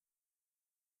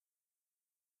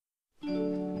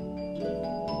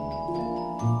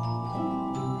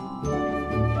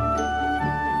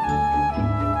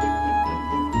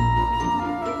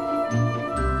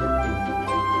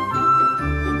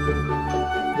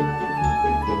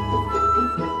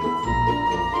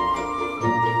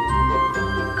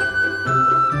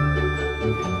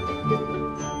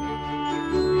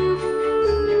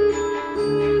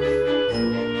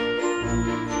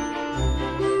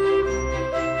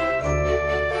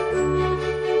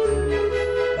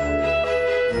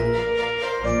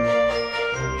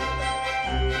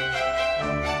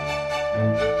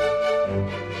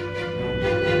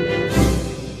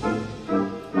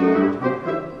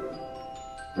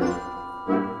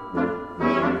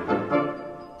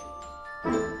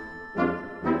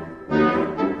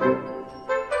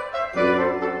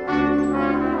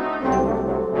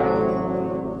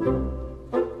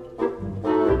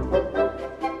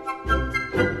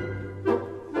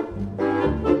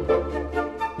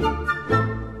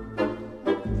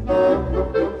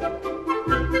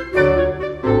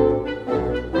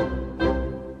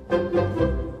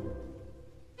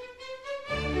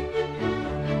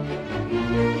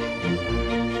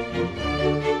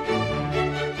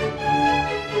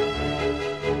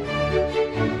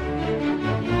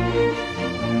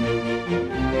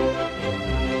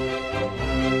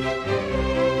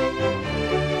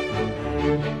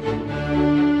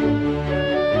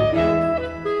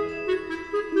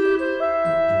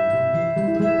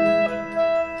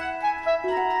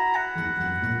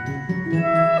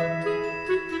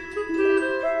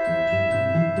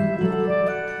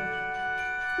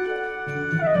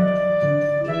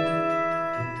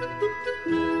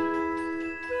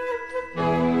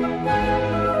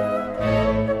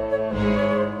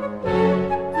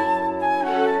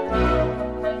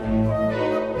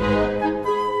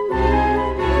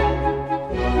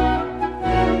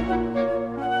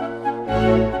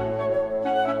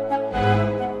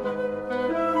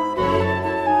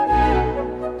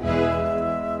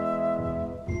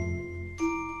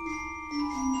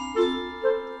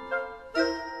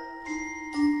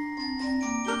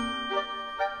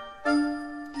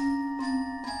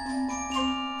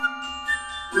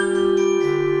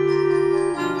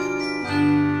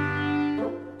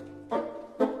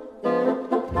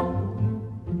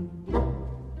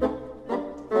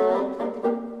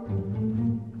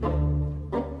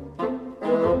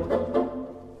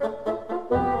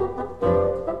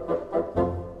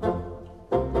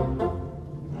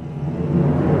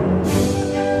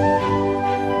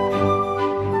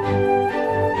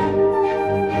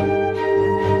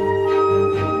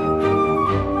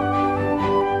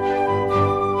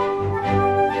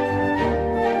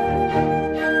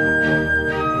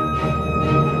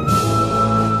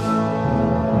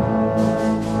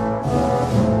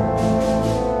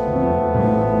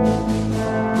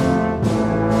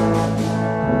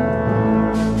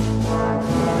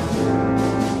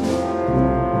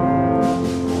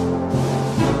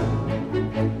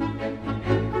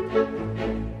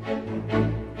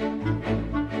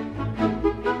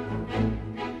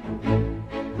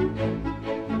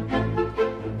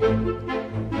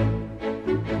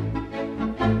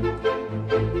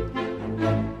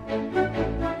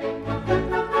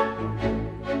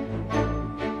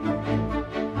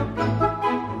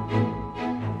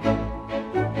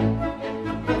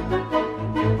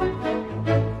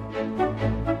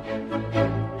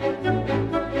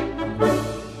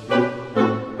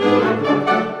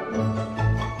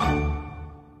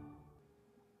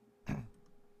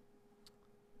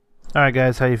 All right,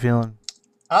 guys, how you feeling?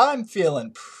 I'm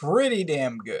feeling pretty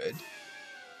damn good.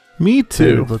 Me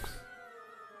too. Looks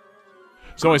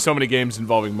There's only so many games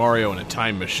involving Mario and a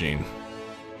time machine.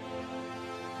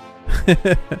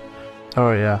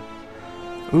 Oh yeah.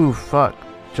 Ooh, fuck.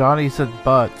 Johnny said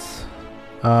butts.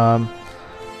 And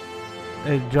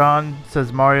John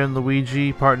says Mario and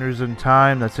Luigi partners in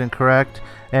time. That's incorrect.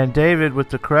 And David with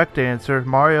the correct answer: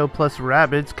 Mario plus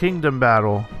Rabbids Kingdom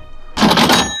Battle.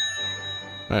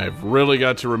 I've really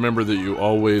got to remember that you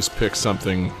always pick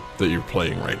something that you're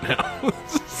playing right now.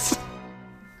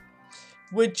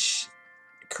 Which,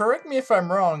 correct me if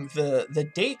I'm wrong, the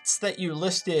dates that you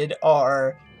listed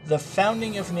are the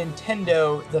founding of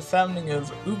Nintendo, the founding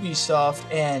of Ubisoft,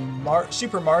 and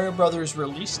Super Mario Brothers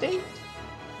release date?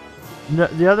 No,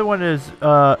 the other one is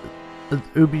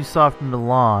Ubisoft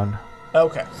Milan.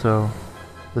 Okay. So,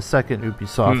 the second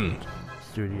Ubisoft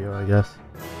studio, I guess.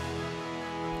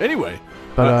 Anyway.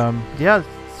 But, yeah,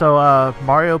 so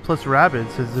Mario plus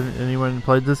Rabbids. Has anyone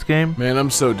played this game? Man, I'm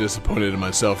so disappointed in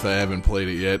myself that I haven't played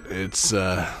it yet. It's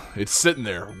sitting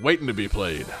there, waiting to be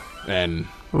played. And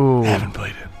Ooh. I haven't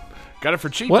played it. Got it for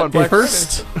cheap What on Black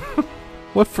first? Friday.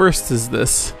 What first is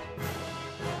this?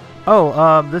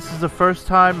 Oh, this is the first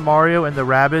time Mario and the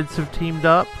Rabbids have teamed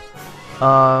up.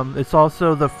 It's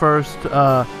also the first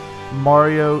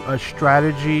Mario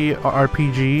strategy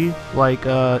RPG, like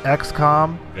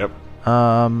XCOM. Yep.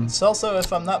 It's also,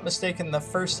 if I'm not mistaken, the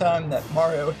first time that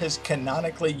Mario has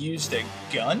canonically used a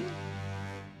gun?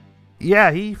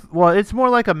 Yeah, it's more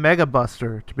like a Mega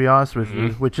Buster, to be honest with you,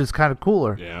 which is kind of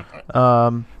cooler. Yeah.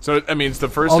 So, I mean, it's the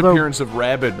first appearance of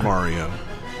Rabbid Mario.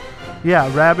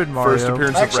 Yeah, Rabbid Mario. First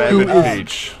appearance Actually, of Rabbid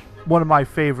Peach. One of my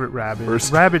favorite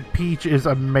Rabbids. Rabbid Peach is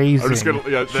amazing. I'm just gonna,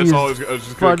 that's all I was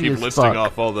just gonna keep listing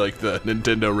off all the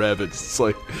Nintendo Rabbids. It's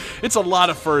like, it's a lot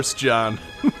of firsts, John.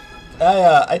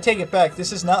 I take it back.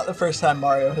 This is not the first time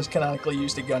Mario has canonically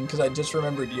used a gun, because I just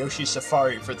remembered Yoshi's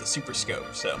Safari for the Super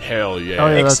Scope. So hell yeah, oh,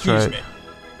 yeah, that's excuse right. me.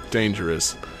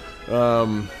 Dangerous.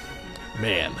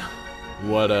 Man,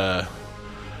 what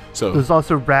So there's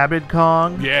also Rabbid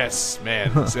Kong. Yes,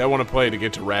 man. See, I want to play to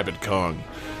get to Rabbid Kong.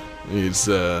 It's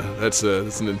that's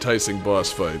an enticing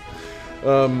boss fight.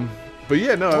 But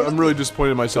yeah, no, I'm really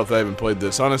disappointed in myself that I haven't played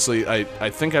this. Honestly, I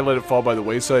think I let it fall by the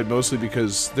wayside mostly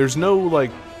because there's no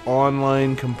like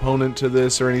online component to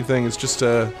this or anything. It's just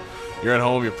you're at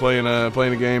home, you're playing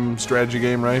a game, strategy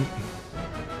game, right?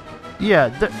 Yeah,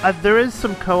 there is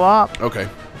some co-op. Okay.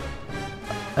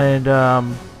 And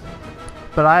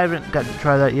but I haven't gotten to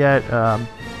try that yet.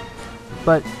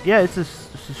 But yeah, it's a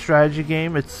strategy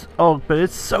game. But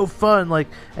it's so fun. Like,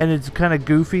 and it's kind of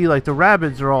goofy. Like the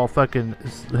Rabbids are all fucking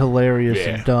hilarious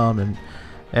and dumb,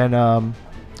 and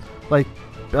like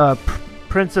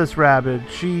Princess Rabbid,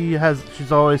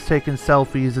 she's always taking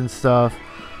selfies and stuff,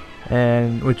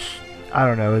 and which I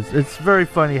don't know. It's very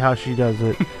funny how she does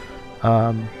it.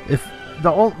 If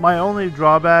my only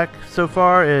drawback so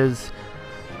far is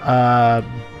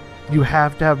you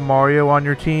have to have Mario on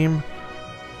your team.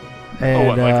 And,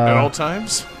 like at all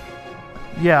times?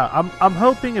 Yeah, I'm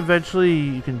hoping eventually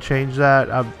you can change that.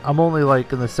 I'm only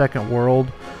like in the second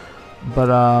world, but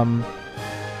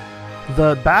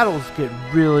the battles get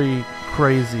really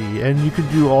crazy, and you can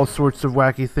do all sorts of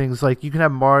wacky things. Like you can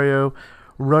have Mario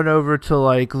run over to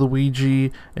like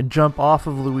Luigi and jump off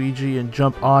of Luigi and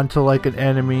jump onto like an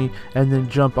enemy, and then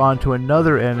jump onto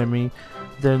another enemy,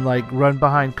 then like run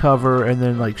behind cover and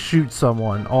then like shoot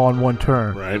someone all in one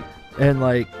turn. Right. And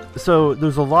like, so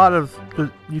there's a lot of,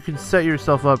 you can set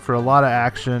yourself up for a lot of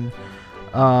action.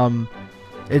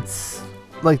 It's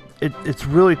like, it's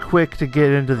really quick to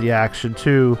get into the action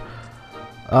too.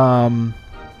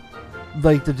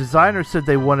 Like the designer said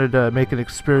they wanted to make an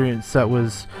experience that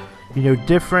was,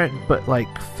 different, but like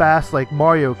fast, like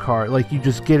Mario Kart, like you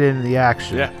just get into the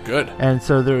action. Yeah, good. And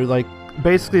so they're like,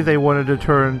 basically they wanted to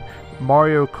turn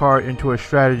Mario Kart into a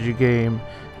strategy game.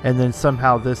 And then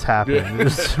somehow this happened. Yeah. It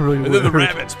was really and weird. then the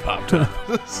rabbits popped up.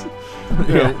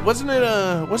 Yeah. Wasn't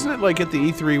it like at the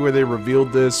E3 where they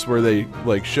revealed this, where they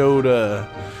like showed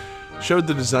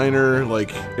the designer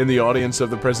like in the audience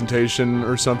of the presentation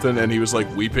or something, and he was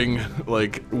like weeping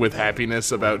like with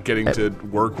happiness about getting to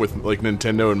work with like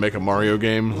Nintendo and make a Mario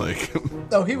game. Like,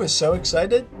 Oh, he was so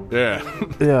excited. yeah,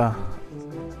 Yeah.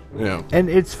 yeah. And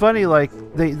it's funny, like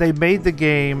they made the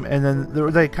game, and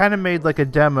then they kind of made like a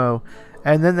demo.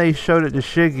 And then they showed it to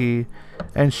Shiggy,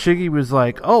 and Shiggy was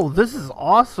like, "Oh, this is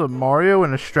awesome, Mario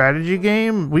in a strategy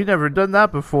game. We've never done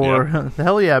that before. Yep.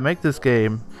 Hell yeah, make this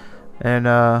game." And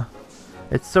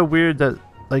it's so weird that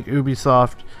like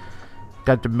Ubisoft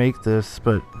got to make this,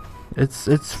 but it's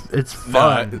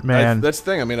fun, man. That's the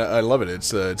thing. I mean, I love it.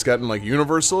 It's gotten like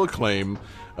universal acclaim.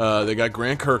 They got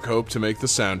Grant Kirkhope to make the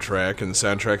soundtrack, and the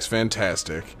soundtrack's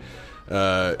fantastic.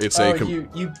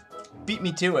 You beat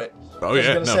me to it. Oh, I was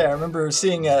yeah, gonna say, I remember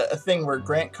seeing a thing where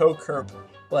Grant Kirkhope,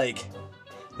 like,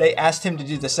 they asked him to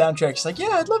do the soundtrack. He's like,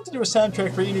 yeah, I'd love to do a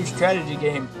soundtrack for your new strategy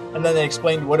game. And then they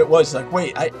explained what it was. Like,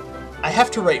 wait, I have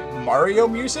to write Mario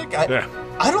music?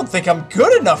 I don't think I'm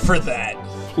good enough for that.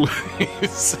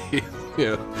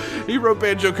 Yeah, he wrote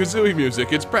Banjo-Kazooie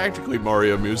music. It's practically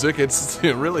Mario music. It's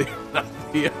really not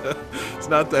it's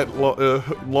not that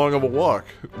long of a walk.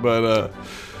 But,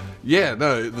 yeah,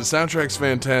 no, the soundtrack's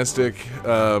fantastic.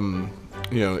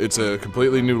 it's a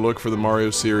completely new look for the Mario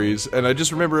series, and I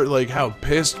just remember like how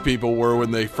pissed people were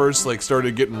when they first like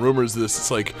started getting rumors of this.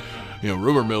 It's like,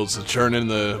 rumor mills to churn in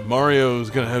the Mario's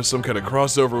gonna have some kind of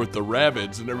crossover with the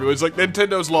Rabbids, and everybody's like,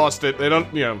 Nintendo's lost it. They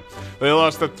don't, they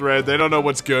lost the thread. They don't know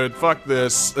what's good. Fuck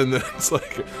this. And then it's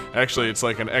like, actually, it's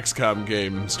like an XCOM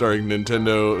game starring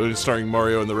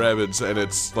Mario and the Rabbids, and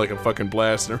it's like a fucking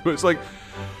blast. And everybody's like,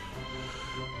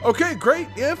 okay, great,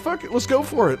 yeah, fuck it, let's go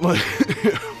for it. Like,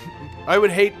 I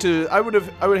would hate to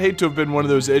have been one of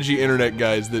those edgy internet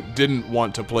guys that didn't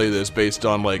want to play this based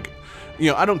on like,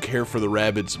 I don't care for the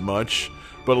Rabbids much,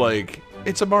 but like,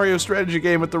 it's a Mario strategy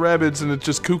game with the Rabbids, and it's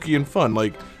just kooky and fun.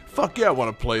 Like, fuck yeah, I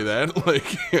want to play that.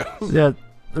 Like, yeah, the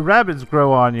Rabbids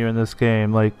grow on you in this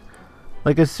game. Like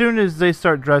as soon as they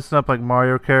start dressing up like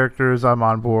Mario characters, I'm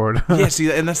on board. Yeah,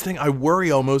 see, and that's the thing. I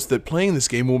worry almost that playing this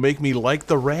game will make me like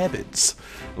the Rabbids.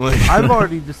 Like, I've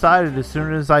already decided as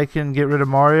soon as I can get rid of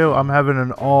Mario, I'm having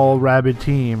an all Rabbid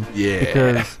team. Yeah.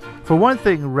 Because, for one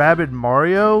thing, Rabbid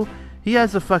Mario, he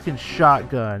has a fucking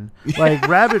shotgun. Like,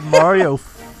 Rabbid Mario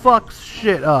fucks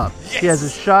shit up. Yes. He has a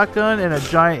shotgun and a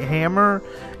giant hammer,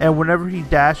 and whenever he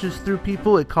dashes through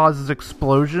people, it causes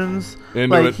explosions.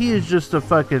 He is just a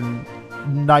fucking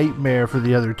nightmare for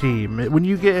the other team. When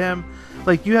you get him,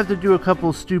 like, you have to do a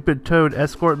couple stupid Toad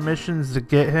escort missions to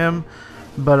get him,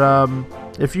 but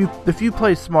if you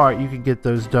play smart, you can get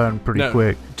those done pretty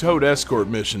quick. Toad escort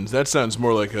missions, that sounds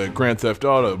more like a Grand Theft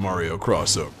Auto Mario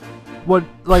crossover. What,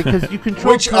 like, because you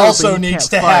control which Toad, also but you needs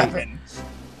can't to fight. happen.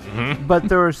 Mm-hmm. But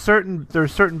there are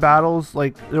certain battles,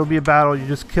 like there'll be a battle you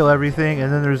just kill everything,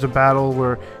 and then there's a battle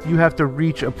where you have to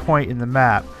reach a point in the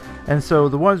map. And so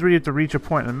the ones where you have to reach a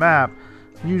point in the map,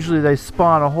 usually they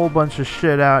spawn a whole bunch of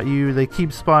shit at you. They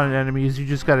keep spawning enemies. You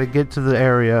just got to get to the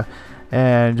area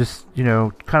and just,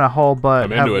 kind of haul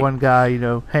butt, have one guy,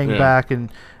 hang back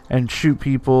and shoot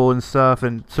people and stuff.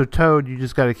 And so Toad, you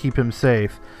just got to keep him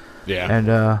safe. Yeah.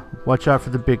 And watch out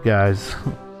for the big guys.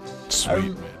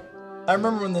 Sweet, man. I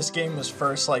remember when this game was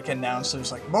first announced, it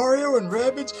was like, Mario and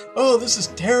Rabbids? Oh, this is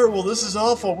terrible, this is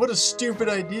awful, what a stupid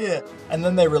idea. And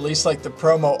then they released the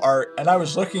promo art, and I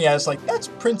was looking at it, it's like, that's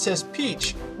Princess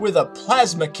Peach with a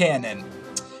plasma cannon.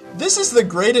 This is the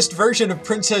greatest version of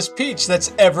Princess Peach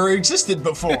that's ever existed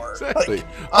before. Exactly.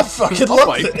 I fucking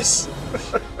love this.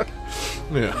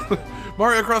 Yeah.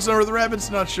 Mario crossing over the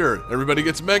Rabbids? Not sure. Everybody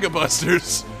gets Mega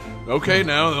Busters. Okay,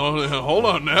 now, hold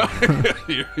on now.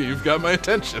 You've got my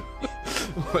attention.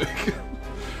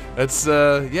 That's,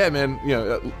 yeah, man,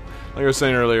 like I was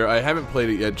saying earlier, I haven't played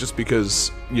it yet just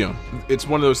because, it's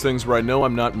one of those things where I know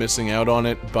I'm not missing out on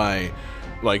it by,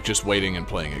 just waiting and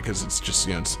playing it, because it's just,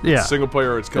 it's single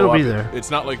player, it's co-op. It'll be there. It's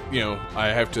not like, I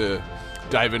have to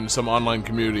dive into some online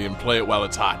community and play it while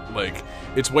it's hot.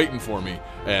 It's waiting for me,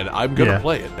 and I'm gonna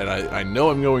play it, and I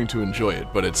know I'm going to enjoy it,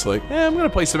 but it's like, I'm gonna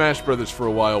play Smash Brothers for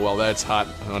a while that's hot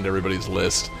on everybody's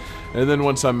list, and then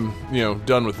once I'm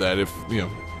done with that, if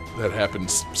that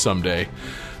happens someday,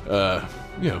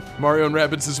 Mario and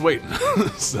Rabbids is waiting.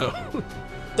 So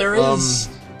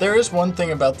there is one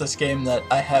thing about this game that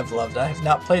I have loved. I have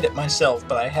not played it myself,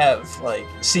 but I have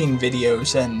seen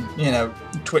videos and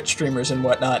Twitch streamers and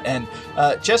whatnot. And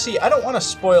Jesse, I don't want to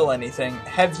spoil anything.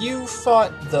 Have you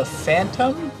fought the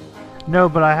Phantom? No,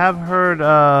 but I have heard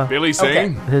Billy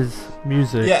sing his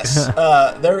music. Yes,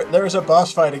 there's a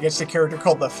boss fight against a character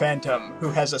called the Phantom who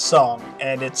has a song,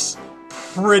 and it's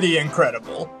pretty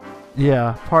incredible.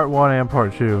 Yeah, part 1 and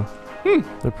part 2.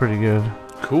 They're pretty good.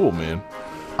 Cool, man.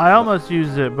 I almost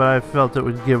used it, but I felt it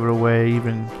would give it away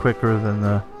even quicker than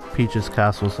the Peach's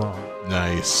Castle song.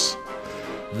 Nice.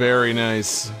 Very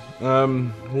nice.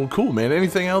 Well, cool, man.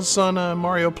 Anything else on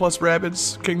Mario plus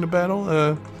Rabbids Kingdom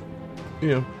Battle?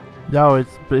 No,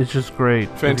 it's just great.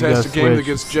 Fantastic game that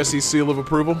gets Jesse's seal of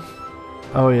approval.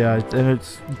 Oh yeah, and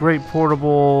it's great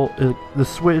portable. The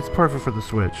Switch, it's perfect for the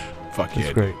Switch. Fuck yeah,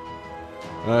 it's great.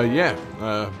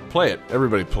 Play it.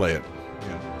 Everybody play it.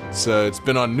 Yeah. It's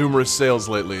been on numerous sales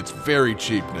lately. It's very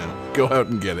cheap now. Go out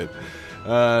and get it.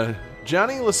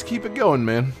 Johnny, let's keep it going,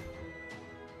 man.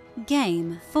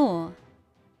 Game 4.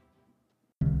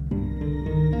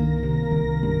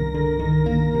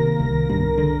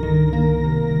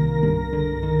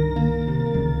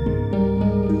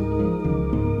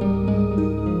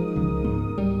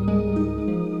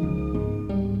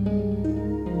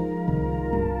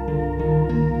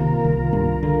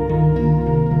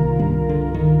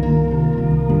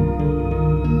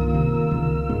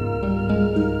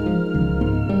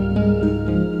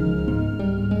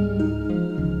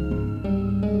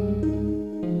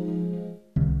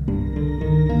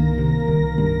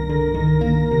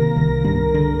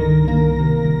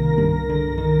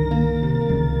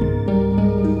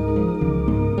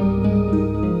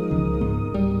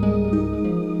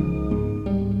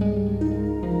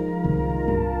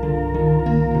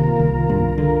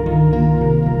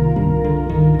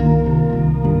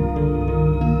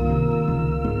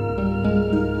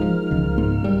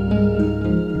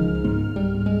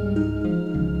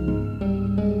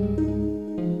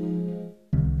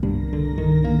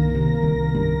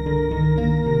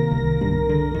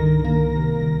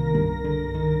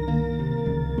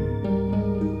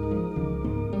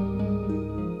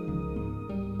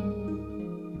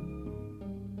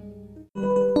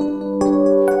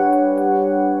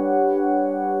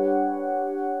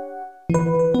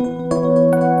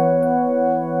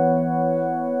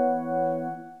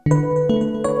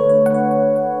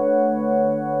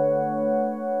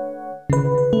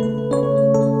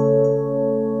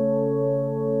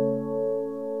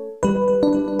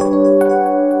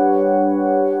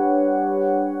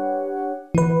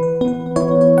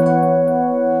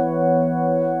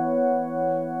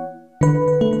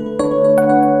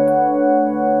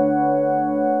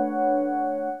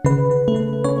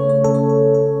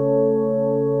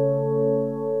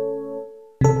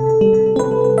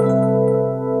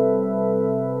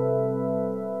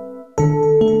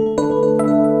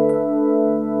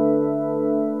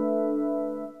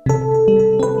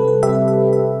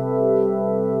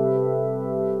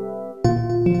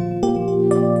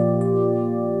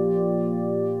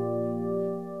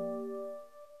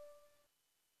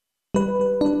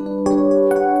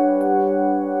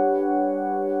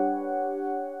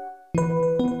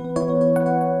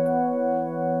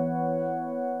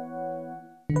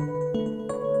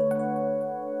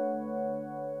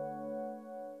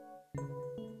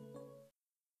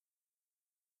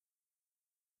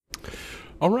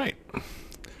 All right.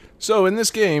 So in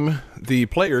this game, the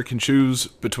player can choose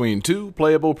between two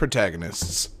playable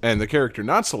protagonists, and the character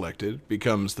not selected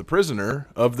becomes the prisoner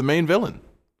of the main villain.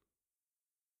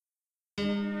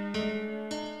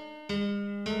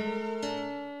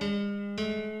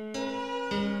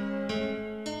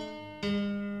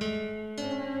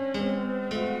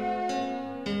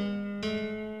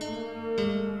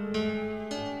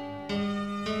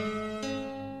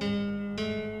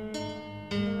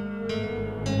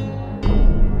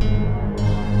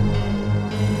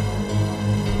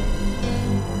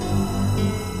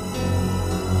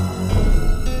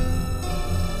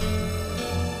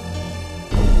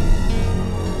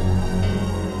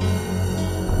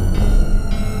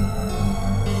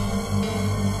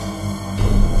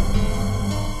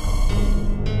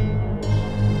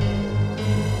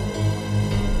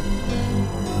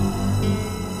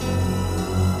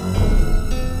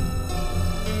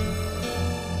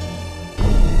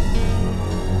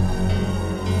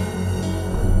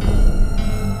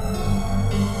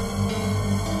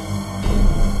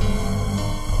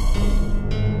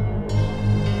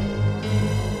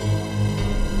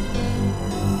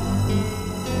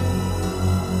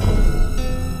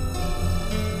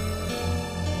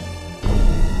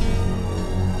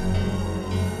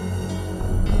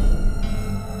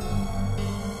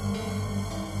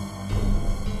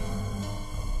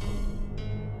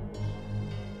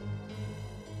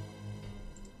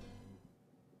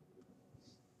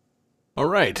 All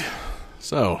right,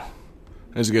 so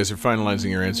as you guys are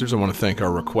finalizing your answers, I want to thank our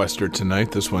requester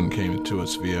tonight. This one came to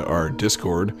us via our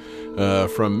Discord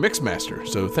from Mixmaster.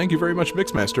 So thank you very much,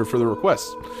 Mixmaster, for the request.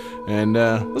 And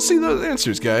let's see those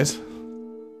answers, guys.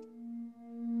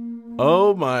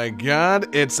 Oh my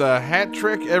god, it's a hat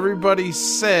trick. Everybody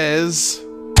says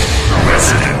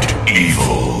Resident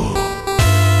Evil.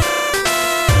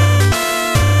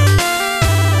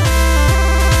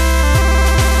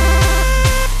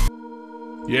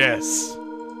 yes,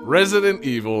 Resident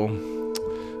Evil,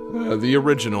 the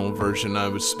original version. I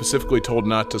was specifically told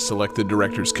not to select the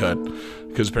director's cut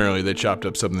because apparently they chopped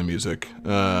up some of the music.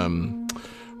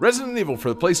 Resident Evil for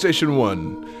the PlayStation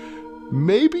 1.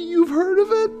 Maybe you've heard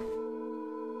of it?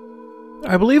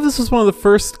 I believe this was one of the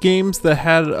first games that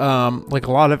had like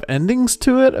a lot of endings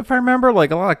to it, if I remember,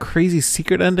 like a lot of crazy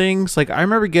secret endings. Like I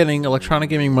remember getting Electronic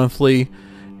Gaming Monthly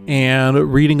and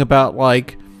reading about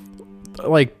like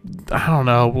I don't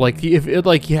know, like if it,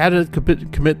 like you had to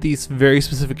commit these very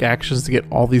specific actions to get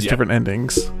all these different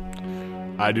endings.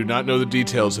 I do not know the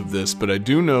details of this, but I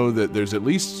do know that there's at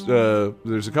least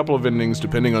there's a couple of endings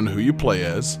depending on who you play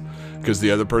as, because the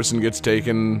other person gets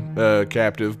taken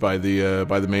captive by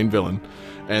the main villain,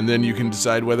 and then you can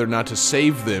decide whether or not to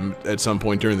save them at some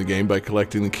point during the game by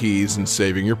collecting the keys and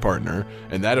saving your partner,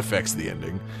 and that affects the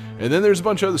ending. And then there's a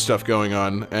bunch of other stuff going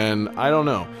on, and I don't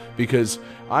know, because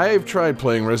I've tried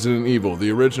playing Resident Evil,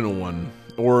 the original one,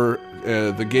 or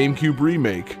the GameCube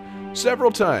remake,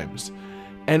 several times,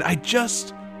 and I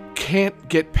just can't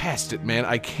get past it, man.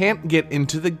 I can't get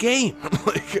into the game.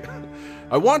 Like,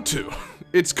 I want to.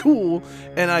 It's cool,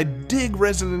 and I dig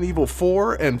Resident Evil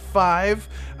 4 and 5.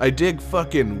 I dig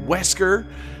fucking Wesker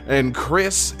and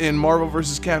Chris in Marvel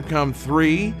vs. Capcom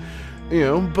 3, you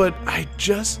know, but I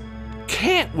just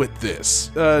can't with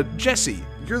this. Jesse,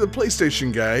 you're the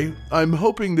PlayStation guy. I'm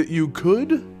hoping that you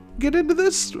could get into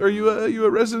this. Are you a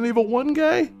Resident Evil 1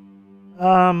 guy?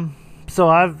 So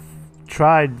I've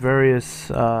tried various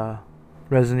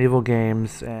Resident Evil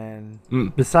games, and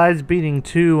besides beating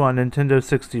 2 on Nintendo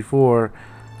 64,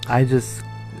 I just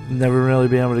never really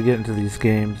been able to get into these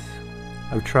games.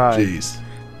 I've tried. Jeez.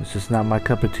 It's just not my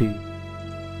cup of tea.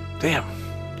 Damn.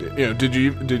 You know, did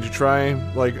you try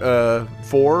like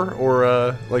 4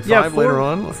 or like 5 later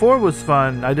on? 4 was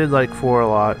fun. I did like 4 a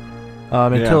lot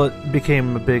until it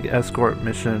became a big escort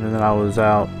mission, and then I was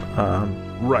out.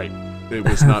 Right. it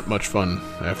was not much fun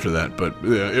after that. But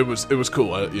yeah, it was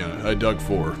cool. I dug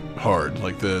 4 hard,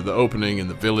 like the opening and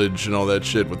the village and all that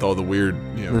shit with all the weird,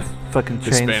 The fucking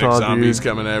Hispanic chainsaw zombies dude.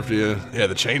 coming after you. Yeah,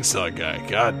 the chainsaw guy.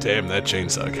 God damn that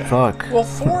chainsaw guy. Fuck. Well,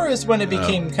 4 is when it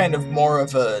became kind of more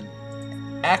of a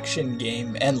action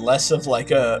game and less of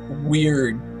like a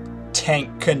weird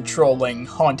tank controlling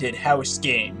haunted house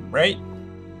game, right?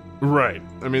 Right.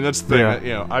 I mean, that's the thing.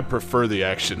 Yeah. I prefer the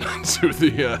action to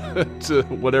the to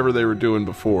whatever they were doing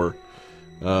before.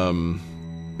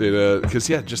 Because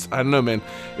just I don't know, man.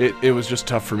 It was just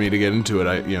tough for me to get into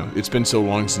it. It's been so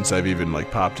long since I've even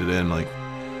like popped it in. Like,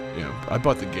 I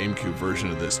bought the GameCube version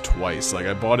of this twice. Like,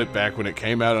 I bought it back when it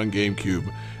came out on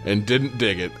GameCube and didn't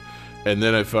dig it, and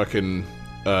then I fucking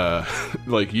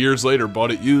like years later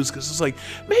bought it used because it's like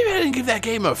maybe I didn't give that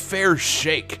game a fair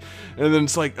shake, and then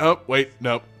it's like, oh wait,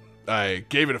 nope. I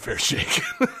gave it a fair shake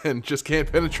and just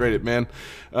can't penetrate it, man.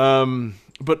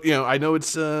 But I know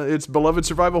it's beloved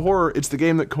survival horror. It's the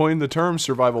game that coined the term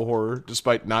survival horror,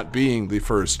 despite not being the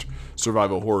first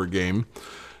survival horror game.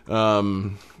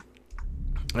 And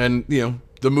the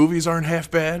movies aren't half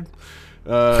bad.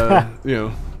 Some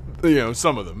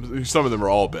of them are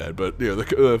all bad, but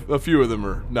a few of them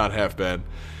are not half bad.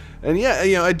 And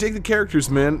I dig the characters,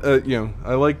 man.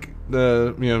 I like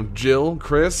Jill,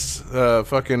 Chris,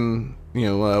 fucking,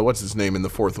 what's his name in the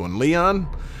 4th one? Leon.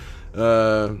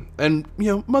 And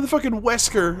motherfucking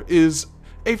Wesker is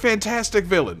a fantastic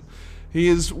villain. He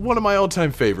is one of my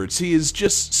all-time favorites. He is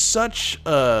just such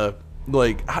I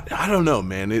don't know,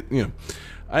 man.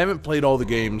 I haven't played all the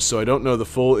games, so I don't know the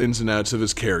full ins and outs of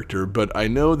his character, but I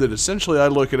know that essentially I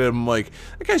look at him like,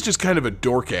 that guy's just kind of a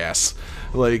dork ass.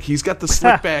 Like, he's got the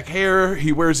slick back hair,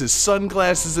 he wears his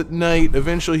sunglasses at night,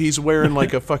 eventually he's wearing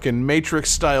like a fucking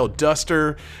Matrix-style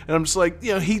duster, and I'm just like,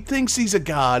 he thinks he's a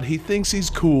god, he thinks he's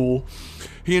cool,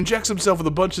 he injects himself with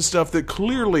a bunch of stuff that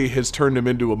clearly has turned him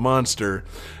into a monster.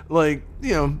 Like,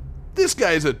 this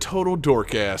guy's a total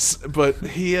dork ass, but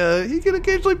he can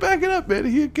occasionally back it up, man.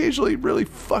 He occasionally really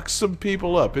fucks some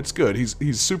people up. It's good.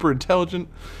 He's super intelligent,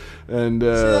 and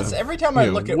that's every time I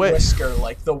look at Wesker,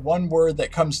 like the one word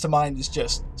that comes to mind is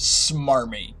just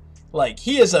smarmy. Like,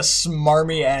 he is a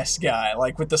smarmy ass guy,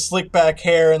 like with the slick back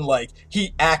hair, and like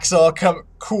he acts all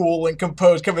cool and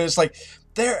composed. It's like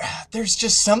there's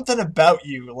just something about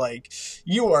you. Like,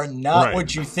 you are not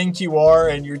what you think you are,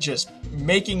 and you're just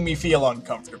making me feel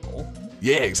uncomfortable.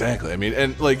 Yeah, exactly. I mean,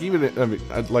 and like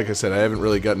like I said, I haven't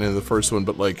really gotten into the first one,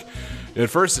 but like at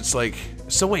first it's like,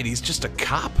 so wait, he's just a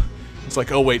cop? It's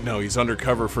like, oh wait, no, he's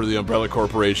undercover for the Umbrella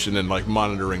Corporation and like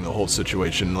monitoring the whole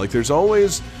situation. Like, there's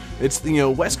always, it's,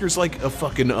 Wesker's like a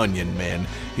fucking onion, man.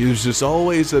 There's just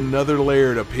always another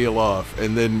layer to peel off,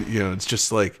 and then it's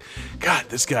just like, God,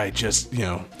 this guy just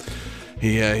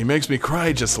he makes me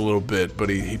cry just a little bit, but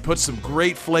he puts some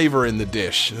great flavor in the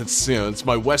dish. It's it's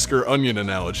my Wesker onion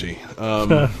analogy.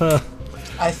 I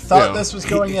thought this was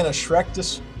going in a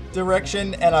Shrek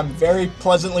direction, and I'm very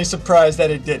pleasantly surprised that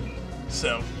it didn't.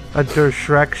 So. A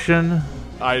direction?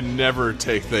 I never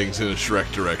take things in a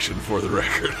Shrek direction, for the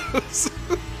record.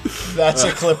 That's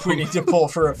a clip we need to pull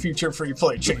for a future free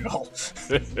play jingle.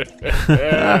 But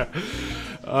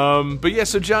yeah,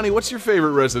 so Johnny, what's your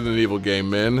favorite Resident Evil game,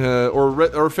 man?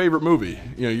 Or favorite movie?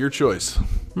 Your choice.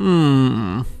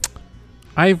 I've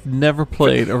never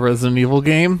played a Resident Evil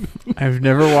game. I've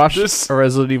never watched a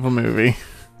Resident Evil movie.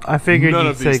 I figured None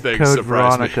you'd of these say things Code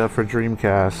surprise me. Veronica for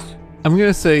Dreamcast. I'm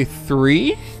gonna say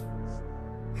 3.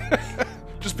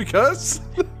 Just because?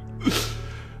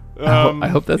 I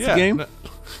hope that's the game.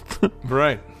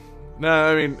 Right. No,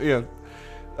 I mean,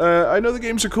 I know the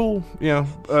games are cool.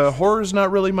 Horror's not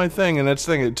really my thing, and that's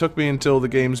the thing. It took me until the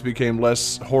games became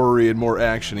less horror-y and more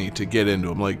action-y to get into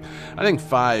them. Like, I think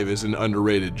 5 is an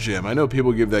underrated gem. I know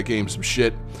people give that game some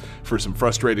shit for some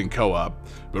frustrating co-op,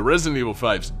 but Resident Evil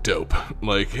 5's dope.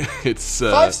 Like, it's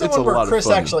 5's the it's one a where lot Chris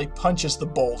of fun. actually punches the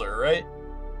boulder, right?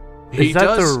 Is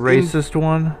that the racist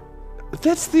one?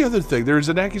 That's the other thing. There's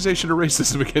an accusation of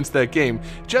racism against that game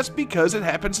just because it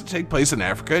happens to take place in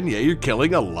Africa, and you're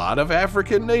killing a lot of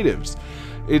African natives.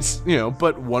 It's,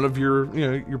 but one of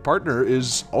your partner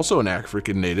is also an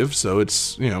African native, so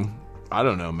it's, I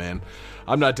don't know, man.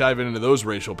 I'm not diving into those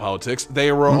racial politics.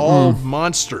 They were all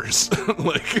monsters.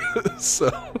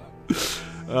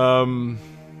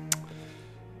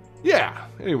 Yeah.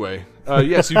 Anyway,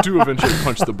 yes, you do eventually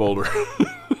punch the boulder.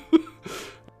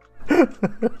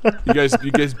 You guys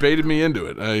baited me into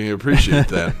it. I appreciate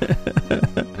that.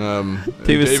 David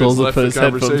David's Souls put his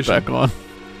headphones conversation back on.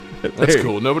 That's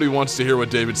cool. Nobody wants to hear what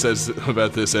David says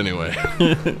about this anyway.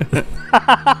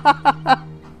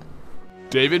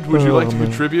 David, would you like to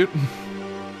contribute?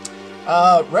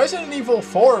 Resident Evil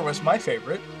 4 was my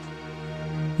favorite.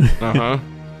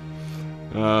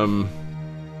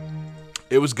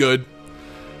 It was good.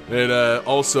 It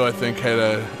also, I think, had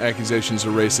accusations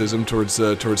of racism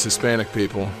towards Hispanic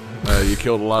people. You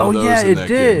killed a lot of those in that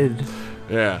game.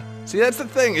 Yeah. See, that's the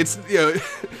thing. It's,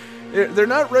 they're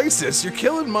not racist. You're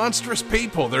killing monstrous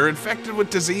people. They're infected with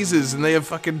diseases, and they have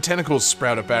fucking tentacles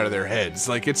sprout up out of their heads.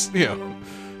 Like, it's,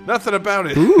 nothing about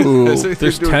it. Ooh,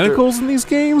 there's tentacles in these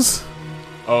games?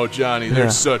 Oh, Johnny,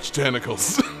 there's such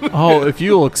tentacles. Oh, if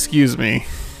you'll excuse me.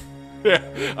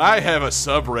 Yeah, I have a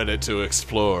subreddit to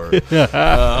explore.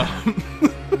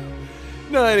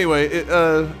 No, anyway,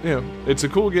 it's a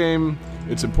cool game.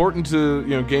 It's important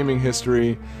to gaming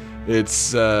history.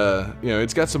 It's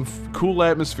it's got some cool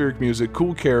atmospheric music,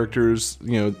 cool characters.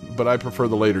 But I prefer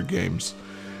the later games.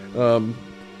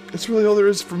 That's really all there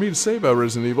is for me to say about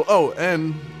Resident Evil. Oh,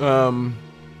 and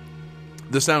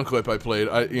the sound clip I played,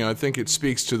 I think it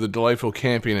speaks to the delightful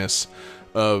campiness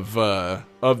of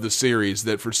the series,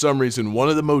 that for some reason one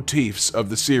of the motifs of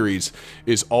the series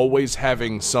is always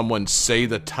having someone say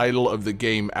the title of the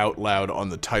game out loud on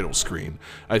the title screen.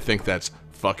 I think that's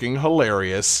fucking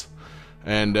hilarious.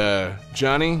 And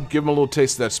Johnny, give him a little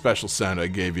taste of that special sound I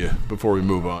gave you before we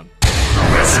move on.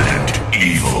 Resident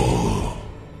Evil.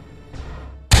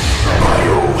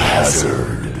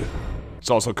 Biohazard. It's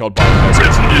also called Biohazard.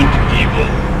 Resident Evil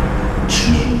 2.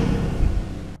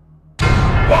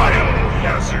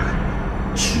 Biohazard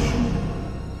 2.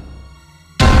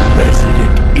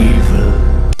 Resident Evil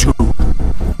 2.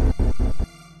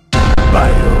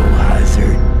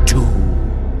 Biohazard 2.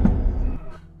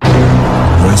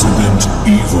 Resident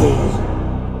Evil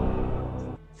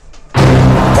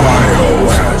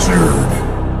Biohazard.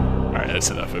 Alright, that's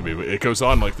enough. I mean, it goes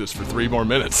on like this for 3 more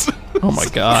minutes. Oh my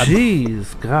god.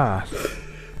 Jeez, gosh.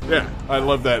 Yeah, I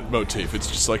love that motif. It's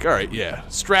just like, alright, yeah,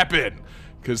 strap in.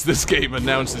 Because this game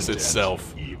announces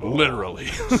itself, literally.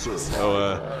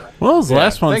 So, Well, those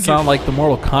last ones thank you. sound like the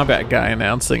Mortal Kombat guy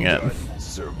announcing it.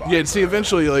 yeah, see,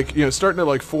 eventually, like, starting at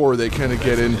like 4, they kind of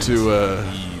get into,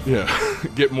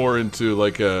 get more into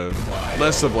like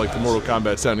less of like the Mortal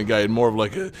Kombat sounding guy and more of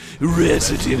like a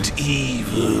Resident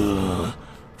Evil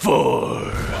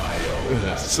 4.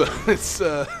 So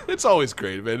it's always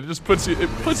great, man. It just puts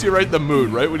you right in the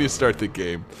mood right when you start the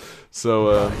game.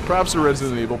 So props to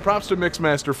Resident Evil, props to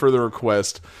Mixmaster for the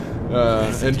request,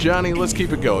 and Johnny, let's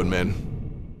keep it going, man.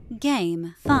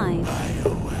 Game 5.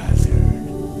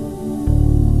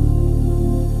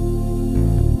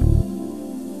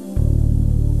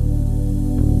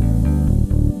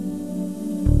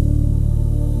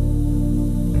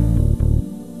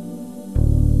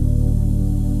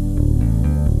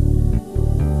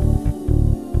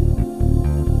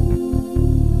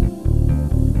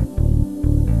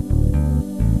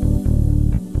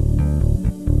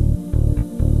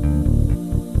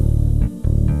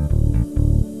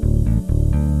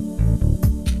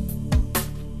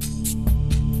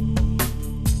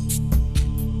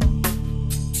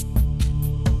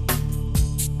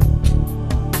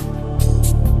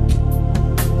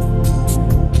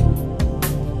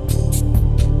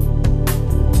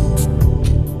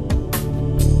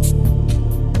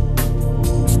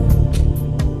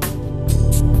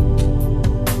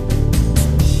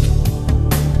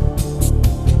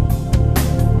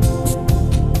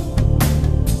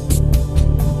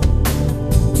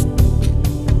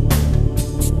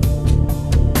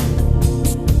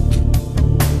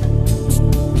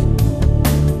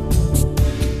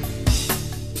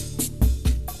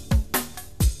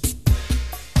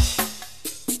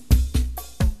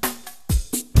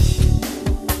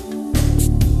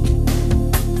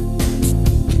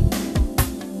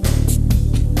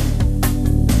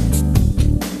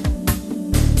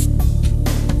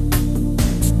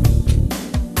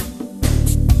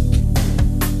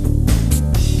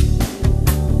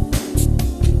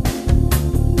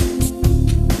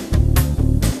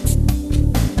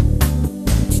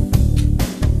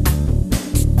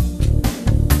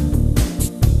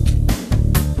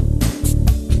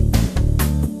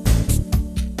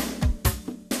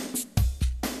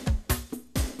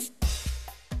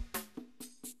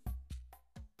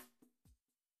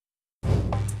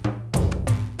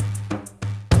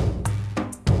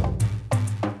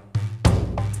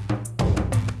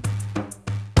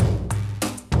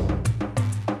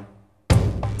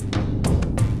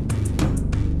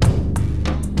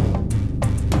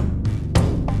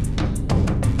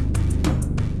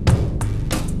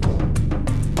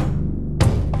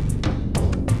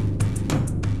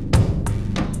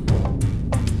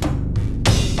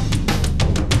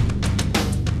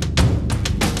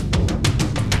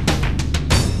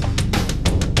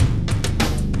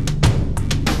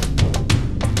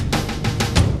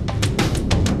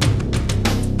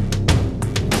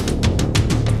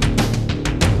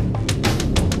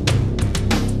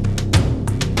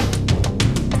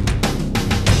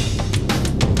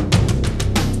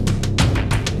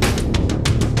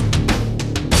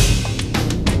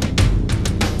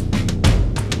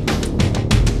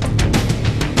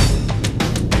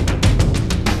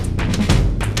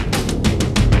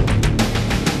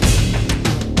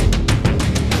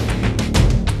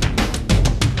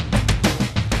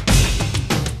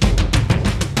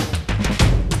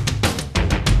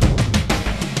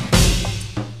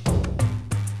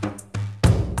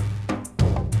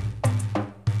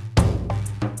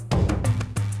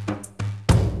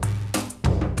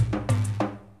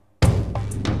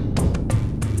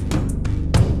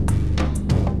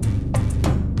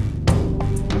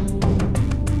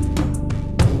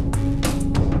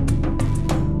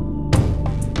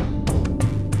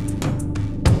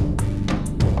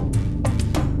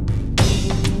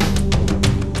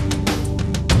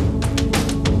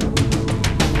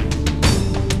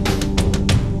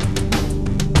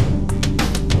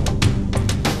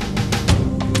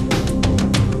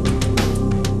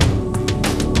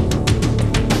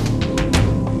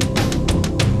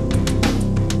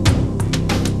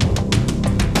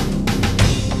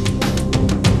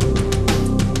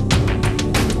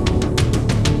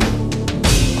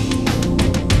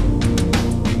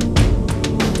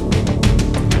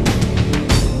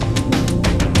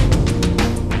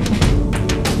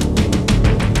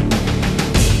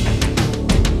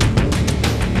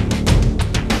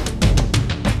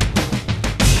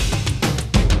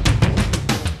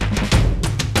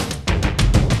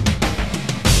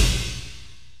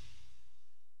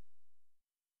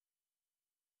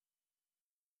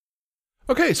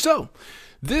 Okay, so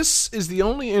this is the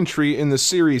only entry in the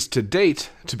series to date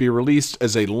to be released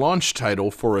as a launch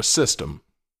title for a system.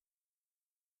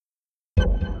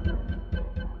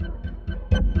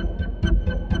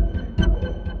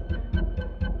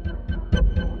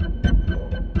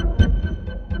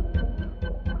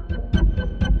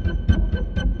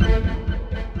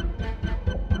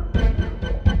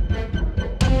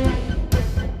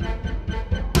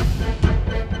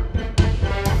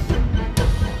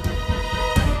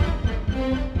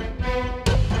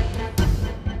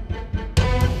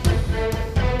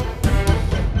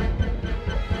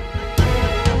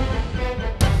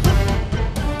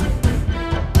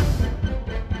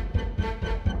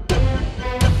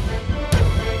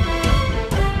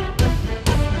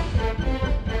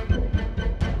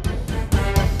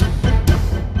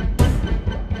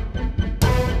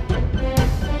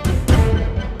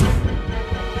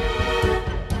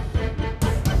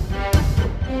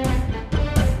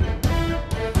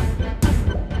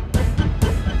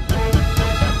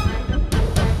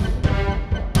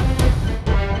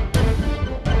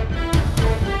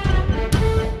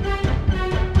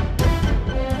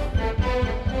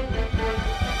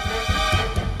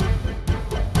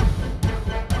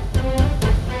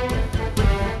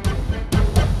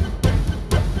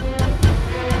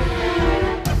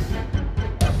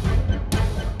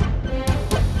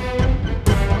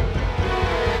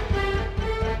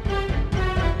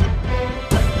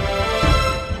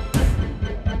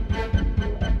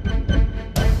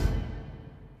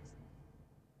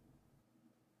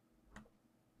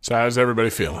 So how's everybody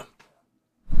feeling?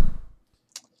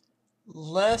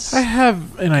 Less. I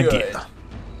have an good. idea.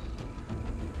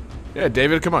 Yeah,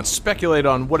 David, come on, speculate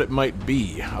on what it might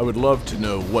be. I would love to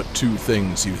know what two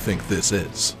things you think this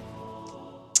is.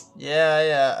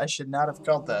 Yeah, I should not have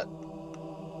called that.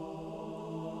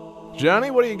 Johnny,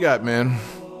 what do you got, man?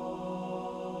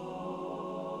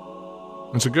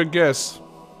 It's a good guess.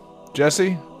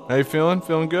 Jesse, how you feeling?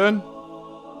 Feeling good?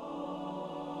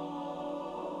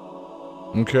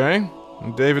 Okay,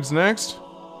 and David's next.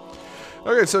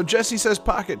 Okay, so Jesse says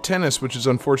pocket tennis, which is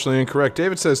unfortunately incorrect.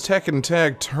 David says Tekken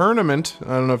Tag Tournament. I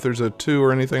don't know if there's a 2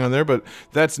 or anything on there, but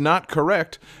that's not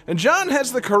correct. And John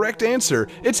has the correct answer.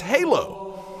 It's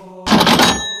Halo.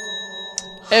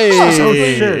 Hey! Oh,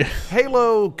 shit.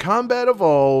 Halo Combat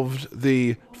Evolved,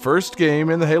 the first game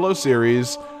in the Halo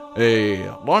series, a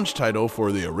launch title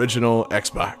for the original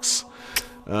Xbox.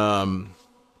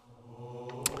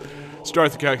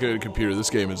 Start the calculated computer. This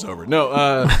game is over. No,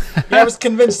 Yeah, I was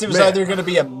convinced it was either going to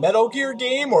be a Metal Gear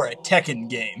game or a Tekken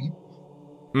game.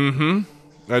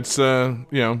 that's,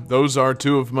 those are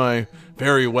two of my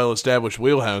very well-established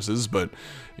wheelhouses, but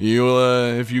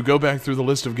if you go back through the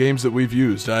list of games that we've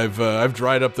used, I've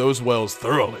dried up those wells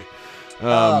thoroughly.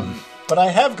 But I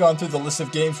have gone through the list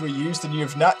of games we used, and you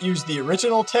have not used the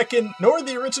original Tekken nor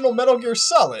the original Metal Gear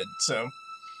Solid, so...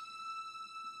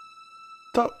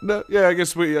 Yeah, I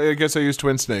guess I used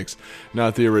Twin Snakes,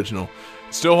 not the original.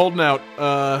 Still holding out.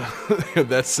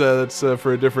 That's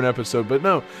for a different episode. But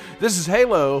no, this is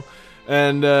Halo,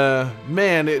 and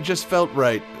man, it just felt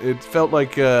right. It felt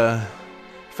like a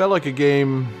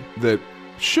game that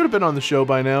should have been on the show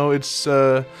by now. It's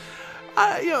a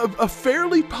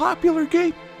fairly popular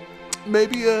game.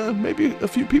 Maybe a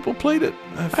few people played it.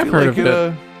 I've heard of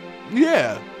it.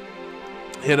 Yeah,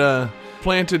 it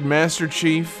planted Master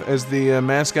Chief as the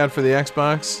mascot for the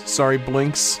Xbox. Sorry,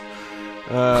 Blinks.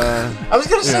 I was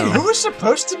going to say, who was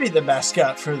supposed to be the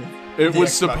mascot for the It was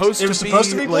Xbox? supposed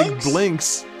to be Blinks? like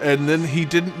Blinks, and then he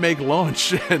didn't make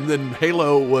launch, and then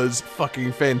Halo was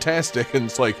fucking fantastic, and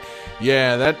it's like,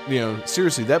 yeah, that,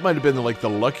 seriously, that might have been the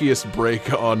luckiest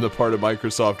break on the part of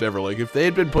Microsoft ever. Like, if they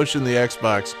had been pushing the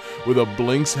Xbox with a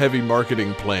Blinks-heavy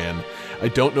marketing plan, I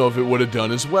don't know if it would have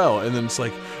done as well. And then it's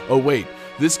like, oh wait,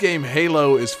 this game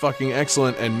Halo is fucking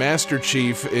excellent, and Master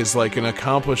Chief is like an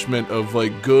accomplishment of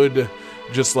good,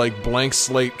 just blank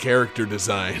slate character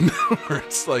design. Where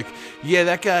it's like, yeah,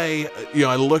 that guy,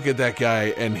 I look at that guy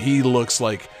and he looks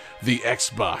like the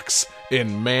Xbox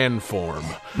in man form.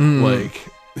 Like,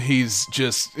 he's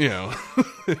just, it's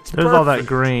There's perfect. all that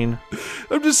green.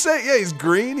 I'm just saying, yeah, he's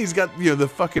green. He's got, the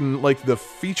fucking, the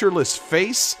featureless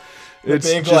face. It's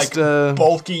big, just,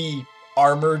 bulky,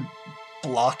 armored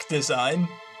block design.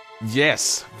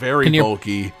 yes, very And you're-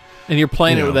 bulky. And you're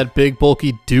playing it You with know. that big,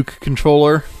 bulky Duke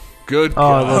Good Oh,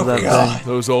 I God. love that God. thing.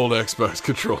 Those old Xbox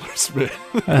controllers, man.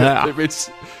 Yeah.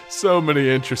 It's So many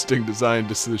interesting design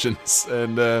decisions,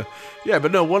 and yeah,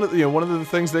 but no, one of the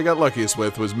things they got luckiest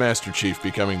with was Master Chief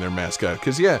becoming their mascot.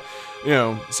 Because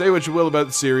say what you will about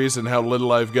the series and how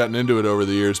little I've gotten into it over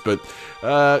the years, but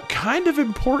kind of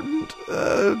important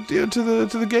to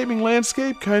the gaming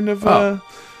landscape. Kind of,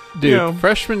 dude.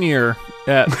 Freshman year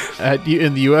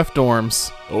in the UF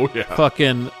dorms. Oh yeah,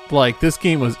 fucking like this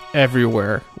game was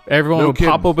everywhere. Everyone would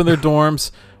kidding. pop open their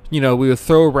dorms. We would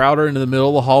throw a router into the middle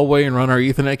of the hallway and run our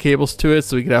Ethernet cables to it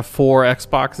so we could have 4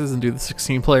 Xboxes and do the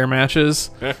 16-player matches.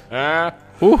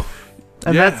 Ooh.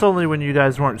 And that's only when you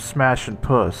guys weren't smashing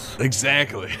puss.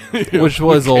 Exactly. Which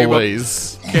was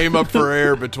always. Came up for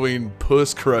air between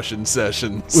puss crushing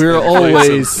sessions. We were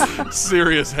always.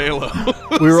 Serious Halo.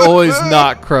 We were always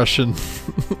not crushing.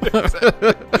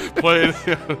 Played,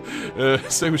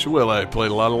 say what you will, I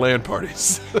played a lot of LAN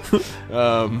parties.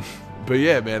 But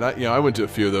yeah, man, I went to a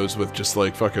few of those with just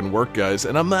like fucking work guys,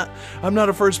 and I'm not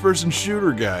a first person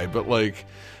shooter guy, but like,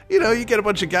 you get a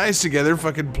bunch of guys together,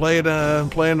 fucking playing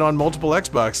on multiple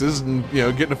Xboxes, and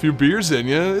getting a few beers in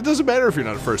you. It doesn't matter if you're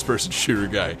not a first person shooter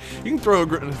guy. You can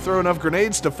throw enough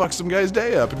grenades to fuck some guy's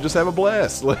day up and just have a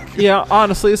blast. Like, yeah,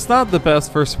 honestly, it's not the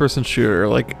best first person shooter.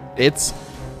 Like, it's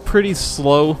pretty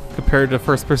slow compared to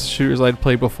first person shooters I'd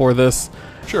played before this.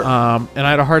 Sure. And I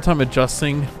had a hard time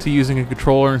adjusting to using a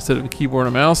controller instead of a keyboard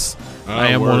and mouse. I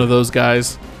am word. one of those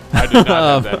guys. I did not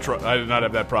have that. I did not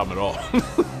have that problem at all.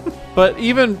 But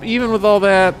even with all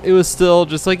that, it was still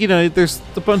just like, there's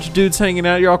a bunch of dudes hanging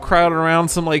out. You're all crowded around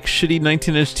some like shitty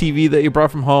 19-inch TV that you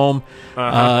brought from home,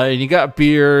 and you got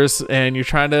beers, and you're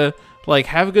trying to like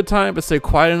have a good time, but stay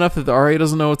quiet enough that the RA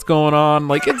doesn't know what's going on.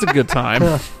 Like, it's a good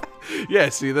time. Yeah,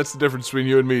 see, that's the difference between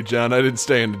you and me, John. I didn't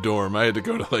stay in the dorm. I had to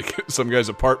go to like some guy's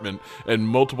apartment, and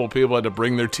multiple people had to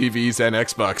bring their TVs and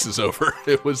Xboxes over.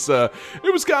 It was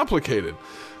complicated,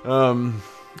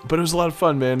 but it was a lot of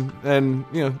fun, man. And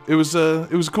it was a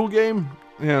cool game.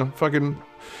 Fucking.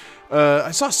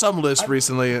 I saw some list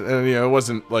recently, and it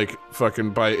wasn't like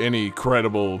fucking by any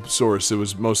credible source. It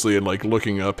was mostly in like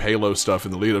looking up Halo stuff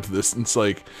in the lead up to this. And it's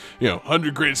like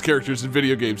 100 greatest characters in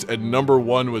video games, and number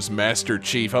 1 was Master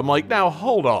Chief. I'm like, now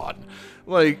hold on,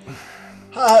 like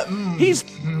he's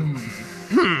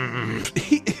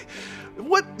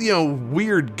what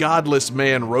weird godless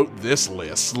man wrote this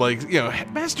list? Like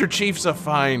Master Chief's a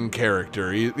fine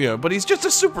character, but he's just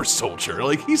a super soldier.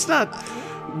 Like, he's not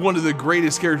one of the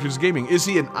greatest characters in gaming. Is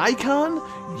he an icon?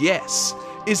 Yes.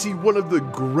 Is he one of the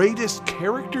greatest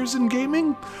characters in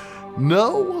gaming?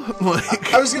 No.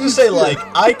 Like, I was gonna say, like,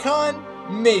 icon,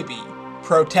 maybe.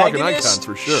 Protagonist, fucking icon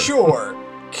for sure. Sure.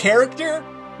 Character?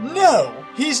 No.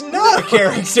 He's not a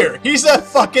character. He's a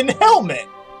fucking helmet.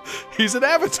 he's an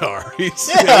avatar.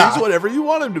 He's he's whatever you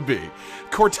want him to be.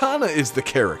 Cortana is the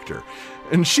character,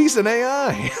 and she's an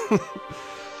AI.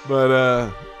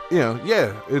 But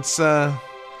it's the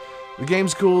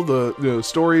game's cool. The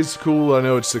story's cool. I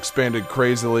know it's expanded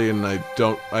crazily, and I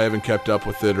haven't kept up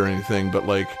with it or anything. But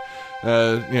like,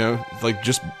 like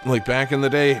just like back in the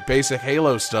day, basic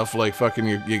Halo stuff. Like fucking,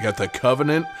 you got the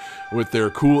Covenant with their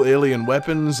cool alien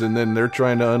weapons, and then they're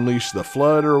trying to unleash the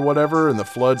Flood or whatever, and the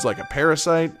Flood's like a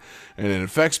parasite, and it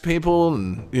infects people,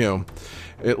 and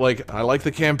it I like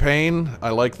the campaign, I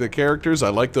like the characters, I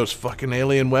like those fucking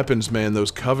alien weapons, man.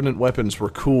 Those Covenant weapons were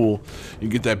cool. You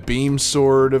get that beam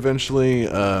sword eventually.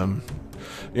 I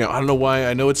don't know why.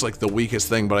 I know it's like the weakest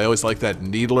thing, but I always like that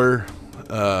Needler.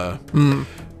 Yeah,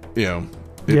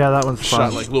 that one's shot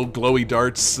fun. like little glowy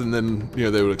darts, and then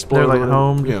they would explode. They're like or whatever.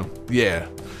 home. Yeah.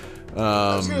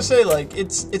 I was gonna say, like,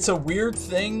 it's a weird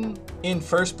thing in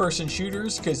first-person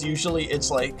shooters, because usually it's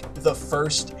like the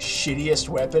first shittiest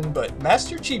weapon, but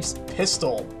Master Chief's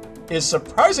pistol is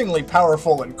surprisingly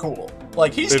powerful and cool.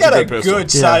 Like, he's got a good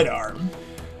sidearm.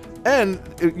 And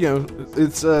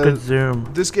it's Good zoom.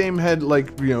 This game had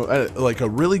like a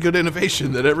really good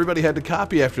innovation that everybody had to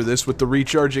copy after this with the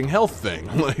recharging health thing,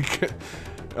 like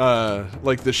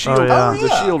the shield,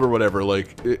 the shield or whatever.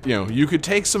 Like you could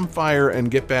take some fire and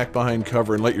get back behind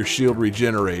cover and let your shield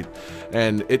regenerate,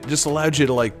 and it just allowed you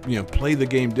to play the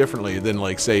game differently than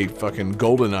like say fucking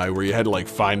GoldenEye, where you had to like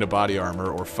find a body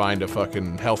armor or find a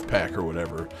fucking health pack or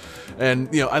whatever. And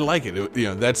I like it.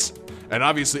 That's. And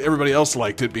obviously everybody else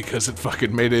liked it because it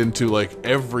fucking made it into like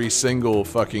every single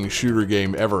fucking shooter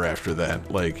game ever after that.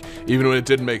 Like, even when it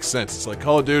didn't make sense, it's like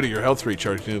Call of Duty, your health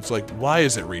recharging. It's like, why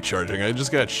is it recharging? I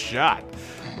just got shot.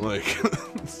 Like,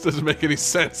 this doesn't make any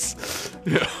sense.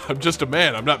 I'm just a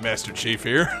man. I'm not Master Chief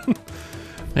here.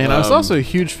 Hey, And I was also a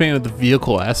huge fan of the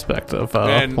vehicle aspect of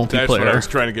And that's what I was multiplayer.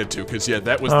 trying to get to, because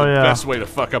that was Oh, the yeah. best way to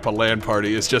fuck up a LAN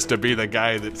party, is just to be the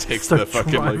guy that takes the Start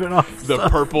fucking driving off the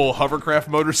stuff. purple hovercraft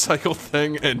motorcycle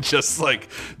thing and just like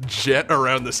jet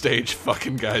around the stage,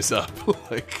 fucking guys up.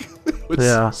 Like, it was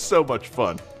Yeah. so much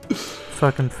fun.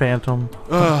 Fucking Phantom.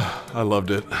 I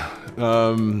loved it.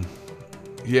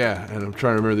 Yeah, and I'm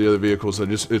trying to remember the other vehicles.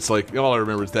 It's like, all I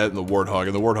remember is that and the Warthog,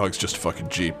 and the Warthog's just a fucking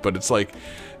Jeep. But it's like,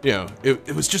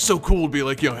 it was just so cool to be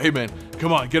like, hey man,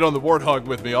 come on, get on the Warthog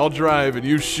with me. I'll drive and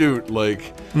you shoot.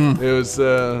 Like, it was,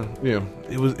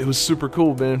 it was super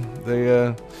cool, man. They,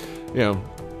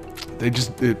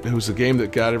 it was a game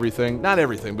that got everything, not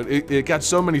everything, but it got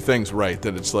so many things right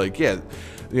that it's like,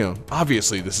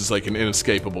 obviously this is like an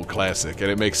inescapable classic,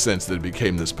 and it makes sense that it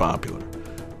became this popular.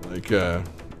 Like,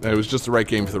 it was just the right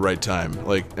game for the right time.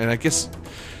 Like, and I guess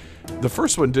the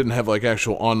first one didn't have like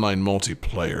actual online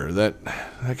multiplayer.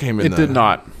 That came in. It did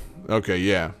not. Okay,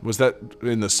 yeah. Was that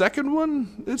in the second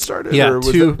one it started? Yeah, or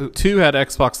was two had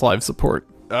Xbox Live support.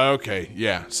 Okay,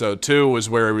 yeah. So 2 was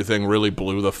where everything really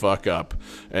blew the fuck up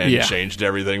and Yeah. changed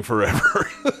everything forever.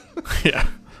 Yeah.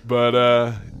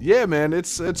 But yeah, man,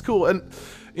 it's cool. And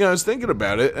I was thinking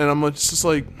about it, and I'm just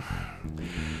like,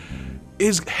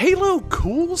 is Halo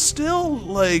cool still?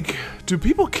 Like, do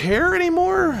people care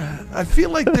anymore? I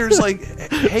feel like there's like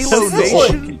Halo That's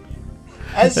Nation.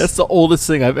 That's the oldest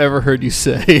thing I've ever heard you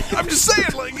say. I'm just saying,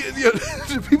 like,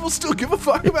 do people still give a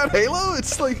fuck about Halo?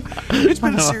 It's like, it's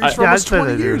been a series for Yeah, almost I'd say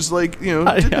 20 they do. years. Like,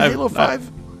 didn't Halo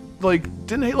 5,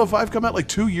 didn't Halo 5 come out like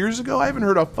 2 years ago? I haven't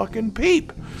heard a fucking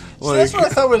peep. So that's what I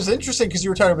thought was interesting, because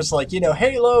you were talking about, it's like,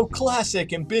 Halo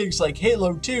Classic and Big's like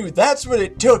Halo 2. That's when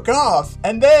it took off.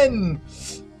 And then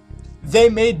they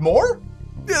made more?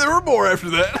 Yeah, there were more after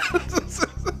that.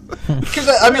 Because,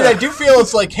 I do feel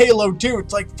it's like Halo 2.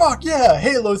 It's like, fuck yeah,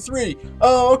 Halo 3.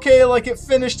 Oh, okay, like it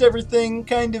finished everything,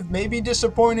 kind of maybe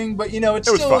disappointing, but, it's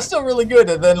was fine. still really good.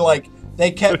 And then, like, they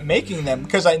kept making them,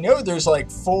 because I know there's, like,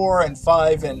 4 and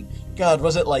 5 and... God,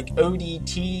 was it like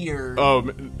ODT or...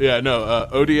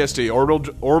 ODST,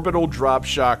 Orbital Drop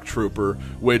Shock Trooper,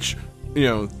 which,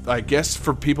 I guess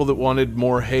for people that wanted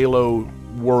more Halo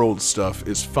world stuff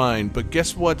is fine, but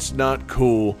guess what's not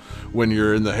cool when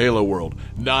you're in the Halo world?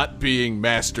 Not being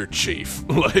Master Chief.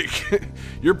 Like,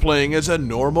 you're playing as a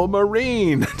normal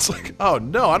Marine. It's like, oh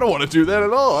no, I don't want to do that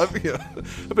at all. I've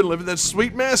been living that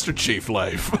sweet Master Chief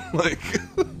life. Like,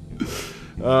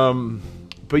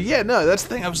 but yeah, no, that's the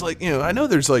thing. I was like, I know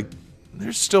there's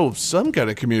still some kind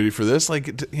of community for this. Like,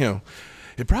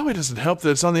 it probably doesn't help that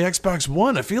it's on the Xbox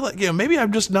One. I feel like, maybe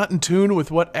I'm just not in tune with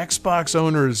what Xbox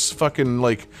owners fucking,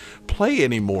 like, play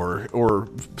anymore or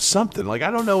something. Like,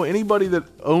 I don't know anybody that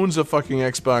owns a fucking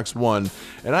Xbox One,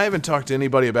 and I haven't talked to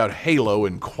anybody about Halo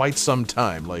in quite some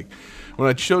time. Like, when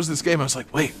I chose this game, I was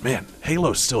like, wait, man,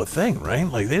 Halo's still a thing, right?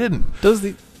 Like, they didn't... Does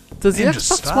the Man,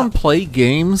 just Xbox stop. One play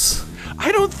games?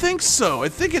 I don't think so. I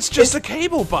think it's just a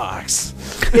cable box.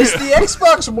 Is the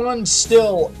Xbox One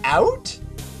still out?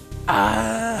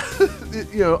 Last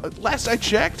I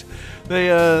checked, they,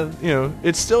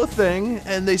 it's still a thing,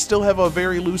 and they still have a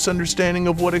very loose understanding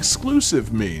of what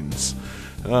exclusive means.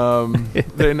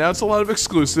 They announce a lot of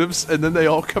exclusives, and then they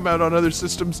all come out on other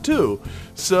systems too.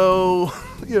 So,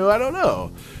 I don't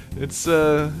know. It's,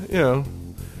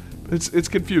 it's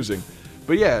confusing.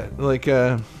 But yeah, like,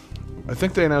 I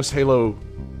think they announced Halo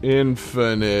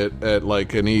Infinite at,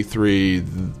 like, an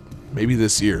E3 maybe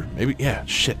this year. Maybe, yeah,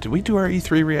 shit. Did we do our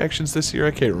E3 reactions this year?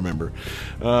 I can't remember.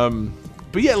 But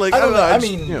yeah, like, I don't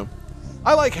know.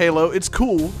 I like Halo. It's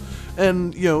cool.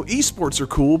 And, esports are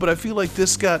cool, but I feel like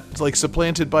this got, like,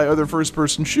 supplanted by other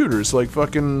first-person shooters. Like,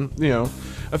 fucking,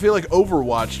 I feel like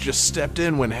Overwatch just stepped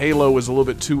in when Halo was a little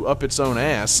bit too up its own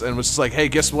ass and was just like, hey,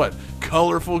 guess what?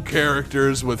 Colorful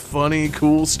characters with funny,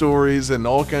 cool stories and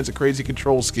all kinds of crazy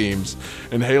control schemes.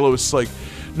 And Halo is like,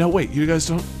 no, wait, you guys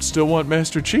don't still want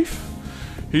Master Chief?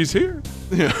 He's here.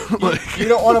 Like, You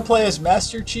don't want to play as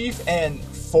Master Chief and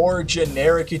 4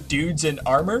 generic dudes in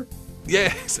armor?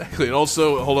 yeah, exactly. And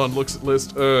also, hold on,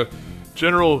 list.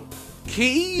 General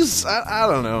Keys? I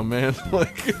don't know, man.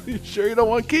 Like, you sure you don't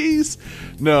want Keys?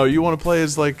 No, you want to play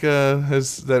as, like,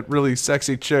 as that really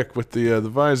sexy chick with the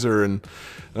visor and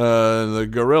the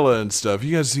gorilla and stuff.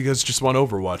 You guys just want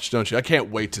Overwatch, don't you? I can't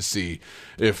wait to see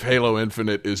if Halo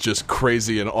Infinite is just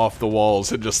crazy and off the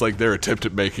walls and just like their attempt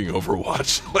at making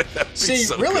Overwatch. Like, that'd be See,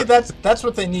 so really, good. that's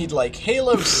what they need. Like,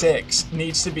 Halo 6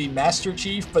 needs to be Master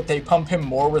Chief, but they pump him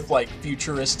more with, like,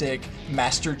 futuristic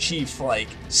Master Chief, like,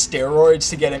 steroids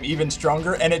to get him even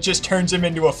stronger, and it just turns him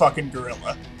into a fucking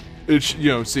gorilla.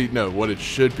 What it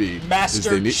should be is Master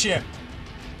they need, Chimp.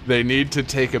 they need to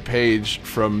take a page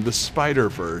from the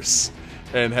Spider-Verse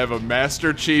and have a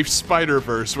Master Chief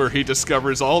Spider-Verse where he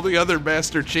discovers all the other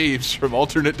Master Chiefs from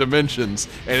alternate dimensions,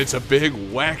 and it's a big,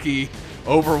 wacky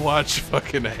Overwatch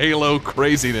fucking Halo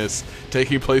craziness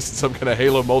taking place in some kind of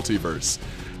Halo multiverse.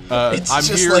 I'm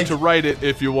here to write it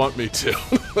if you want me to.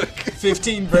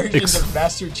 15 versions of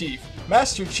Master Chief.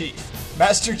 Master Chief.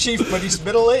 Master Chief, but he's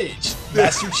middle-aged.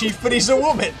 Master Chief, but he's a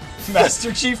woman.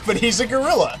 Master Chief, but he's a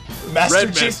gorilla. Master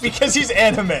Red Chief Master. because he's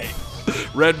anime.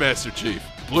 Red Master Chief.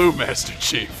 Blue Master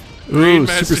Chief. Green Ooh,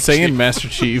 Master Super Saiyan Chief. Master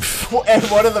Chief. And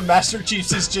one of the Master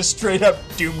Chiefs is just straight up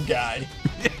Doom Guy.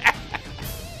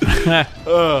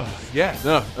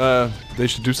 They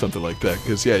should do something like that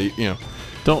because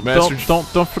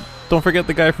Don't forget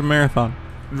the guy from Marathon.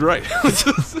 right.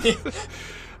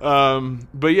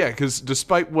 But yeah, because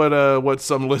despite what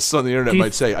some lists on the internet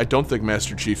might say, I don't think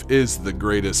Master Chief is the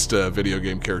greatest video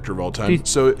game character of all time.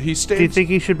 So he stands. Do you think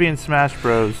he should be in Smash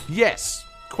Bros? Yes,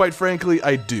 quite frankly,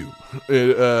 I do.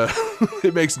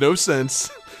 It makes no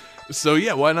sense. So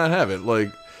yeah, why not have it?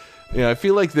 I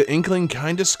feel like the Inkling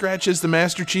kind of scratches the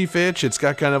Master Chief itch. It's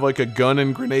got kind of like a gun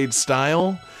and grenade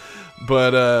style.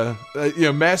 But,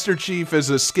 Master Chief as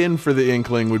a skin for the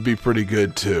Inkling would be pretty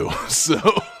good, too. So...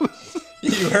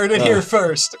 You heard it here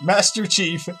first. Master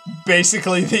Chief,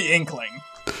 basically the Inkling.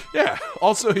 Yeah.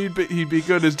 Also, he'd be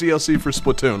good as DLC for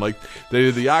Splatoon. Like, they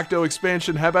did the Octo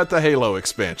expansion. How about the Halo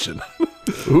expansion?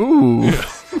 Ooh.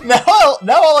 Now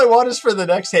all I want is for the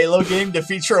next Halo game to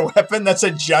feature a weapon that's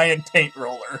a giant paint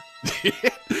roller.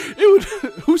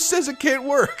 Who says it can't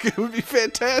work? It would be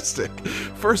fantastic.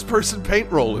 First-person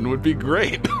paint rolling would be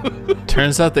great.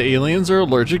 Turns out the aliens are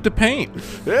allergic to paint.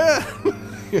 Yeah.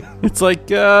 It's like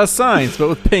science, but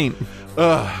with paint.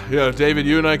 David,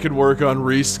 you and I could work on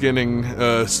reskinning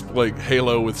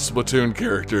Halo with Splatoon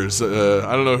characters.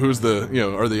 I don't know who's are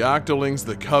the Octolings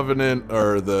the Covenant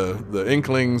or the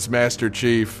Inklings Master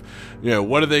Chief?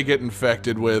 What do they get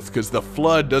infected with? Because the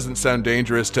Flood doesn't sound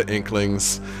dangerous to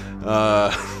Inklings.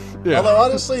 Yeah. Although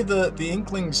honestly, the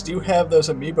Inklings do have those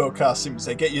amiibo costumes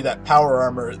that get you that power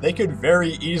armor. They could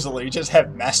very easily just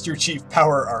have Master Chief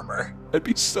power armor. That'd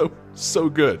be so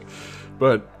good.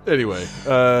 But anyway,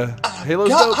 Halo's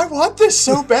God, dope. I want this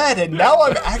so bad, and now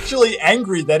I'm actually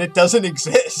angry that it doesn't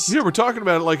exist. Yeah, we're talking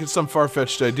about it like it's some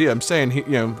far-fetched idea. I'm saying,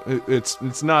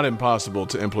 it's not impossible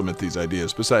to implement these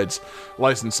ideas. Besides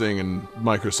licensing and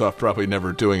Microsoft probably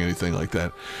never doing anything like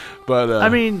that. But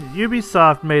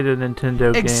Ubisoft made a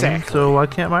Nintendo game, so why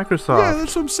can't Microsoft? Yeah,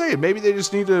 that's what I'm saying. Maybe they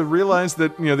just need to realize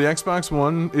that the Xbox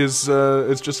One is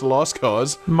it's just a lost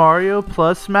cause. Mario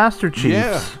plus Master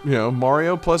Chiefs. Yeah,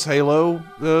 Mario plus Halo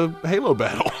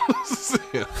battle.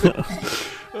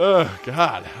 Oh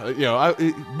God,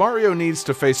 Mario needs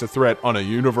to face a threat on a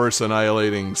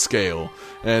universe-annihilating scale,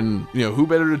 and who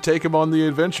better to take him on the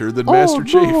adventure than Master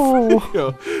Chief?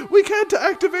 We can't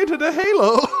activate a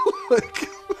Halo.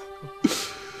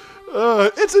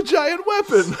 It's a giant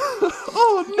weapon.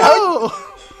 Oh no.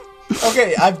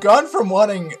 Okay, I've gone from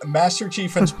wanting Master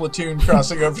Chief and Splatoon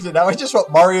crossing over to now I just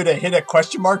want Mario to hit a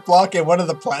question mark block and one of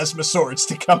the plasma swords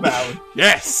to come out.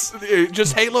 Yes,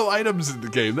 just Halo items in the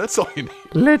game. That's all you need.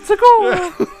 Let's go. Yeah.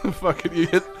 Fucking you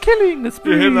hit Killing the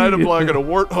spree. You hit an item block and a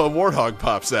warthog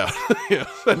pops out.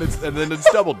 And then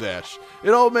it's double dash.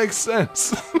 It all makes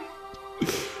sense.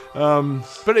 But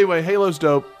anyway, Halo's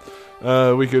dope.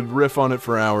 We could riff on it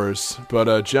for hours,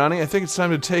 but Johnny, I think it's time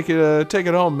to take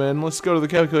it home, man. Let's go to the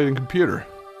calculating computer.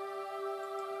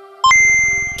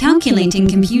 Calculating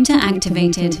computer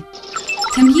activated.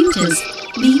 Computers,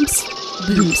 beeps,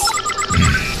 boops.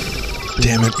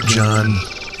 Damn it, John.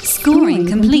 Scoring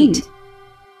complete.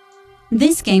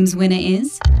 This game's winner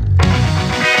is...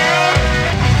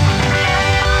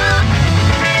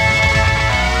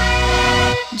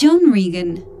 John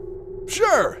Regan.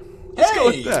 Sure. Let's go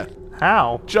with that.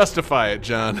 How? Justify it,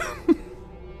 John.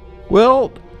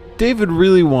 Well, David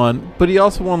really won, but he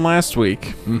also won last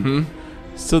week. Mm-hmm.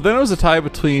 So then it was a tie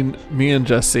between me and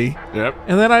Jesse. Yep.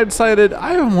 And then I decided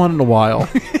I haven't won in a while.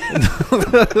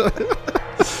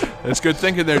 That's good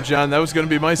thinking there, John. That was going to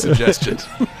be my suggestion.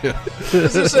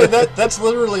 That's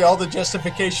literally all the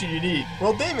justification you need.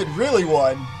 Well, David really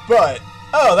won, but...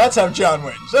 Oh, that's how John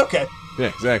wins. Okay. Yeah,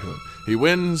 exactly. He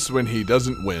wins when he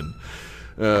doesn't win.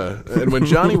 And when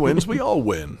Johnny wins, we all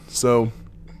win. So,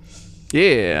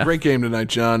 Yeah. great game tonight,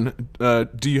 John.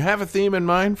 Do you have a theme in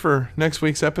mind for next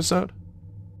week's episode?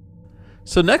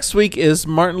 So next week is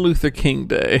Martin Luther King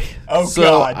Day. Oh, so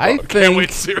God. I Can't think wait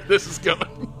to see where this is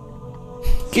going.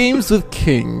 games with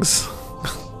kings.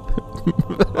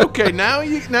 Okay, you're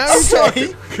Okay.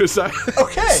 talking. 'Cause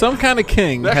Okay. Some kind of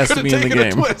king that has could to have be in the taken a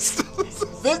game. twist.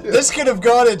 This could have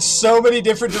gone in so many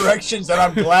different directions, and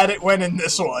I'm glad it went in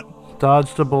this one.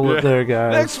 Dodged a bullet there,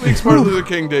 guys. Next week's Martin Luther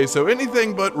King Day, so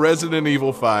anything but Resident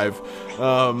Evil 5.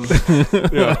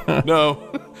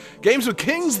 No. Games with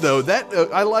Kings, though, that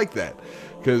I like that.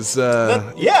 Because,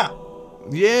 yeah.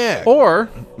 Or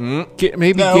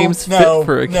maybe games fit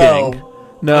for a king.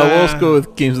 No, we'll just go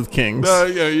with Games with Kings.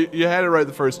 You had it right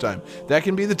the first time. That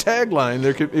can be the tagline.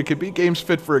 It could be games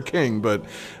fit for a king, but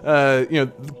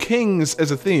Kings as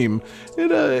a theme,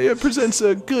 it presents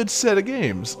a good set of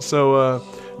games. So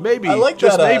maybe,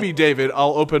 maybe, David,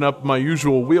 I'll open up my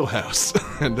usual wheelhouse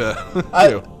and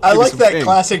I like that Kings.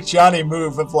 classic Johnny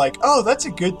move of like, oh, that's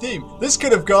a good theme. This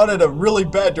could have gone in a really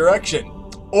bad direction.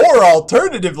 Or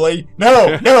alternatively,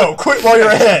 no, quit while you're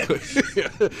ahead.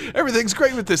 Everything's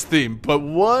great with this theme, but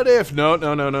what if? No.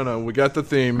 We got the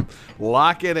theme.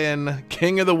 Lock it in.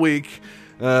 King of the week.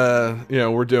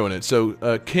 We're doing it.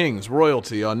 So, Kings,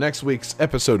 royalty on next week's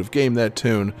episode of Game That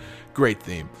Tune. Great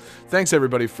theme. Thanks,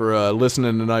 everybody, for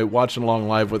listening tonight, watching along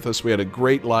live with us. We had a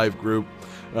great live group.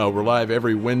 We're live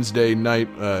every Wednesday night,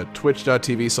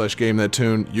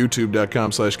 twitch.tv/GameThatTune,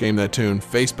 youtube.com/GameThatTune,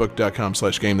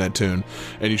 facebook.com/GameThatTune,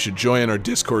 and you should join our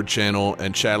Discord channel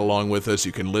and chat along with us.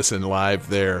 You can listen live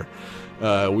there.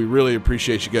 We really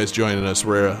appreciate you guys joining us.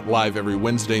 We're live every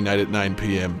Wednesday night at 9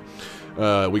 p.m.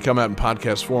 We come out in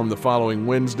podcast form the following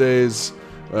Wednesdays.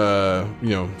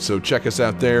 So check us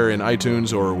out there in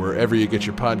iTunes or wherever you get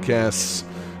your podcasts.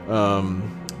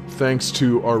 Thanks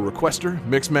to our requester,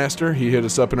 Mixmaster. He hit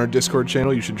us up in our Discord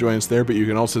channel. You should join us there, but you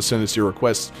can also send us your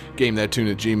requests,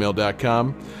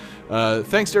 gamethattune@gmail.com.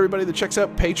 Thanks to everybody that checks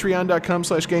out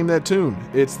patreon.com/gamethattune.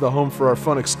 It's the home for our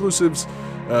fun exclusives.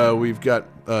 We've got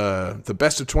the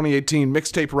best of 2018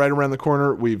 mixtape right around the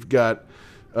corner. We've got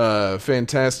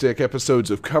fantastic episodes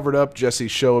of Covered Up,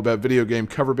 Jesse's show about video game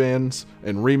cover bands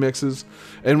and remixes.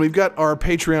 And we've got our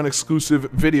Patreon exclusive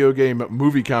video game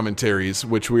movie commentaries,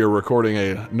 which we are recording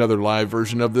another live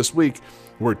version of this week.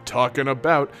 We're talking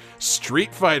about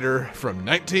Street Fighter from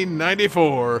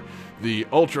 1994, the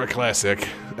ultra classic.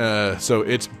 So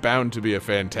it's bound to be a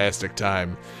fantastic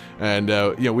time. And,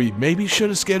 we maybe should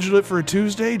have scheduled it for a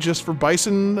Tuesday just for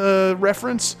Bison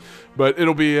reference, but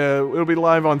it'll be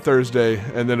live on Thursday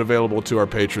and then available to our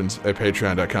patrons at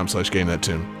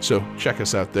patreon.com/GameThatTune. So check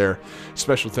us out there.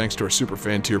 Special thanks to our super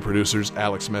fan tier producers,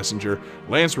 Alex Messenger,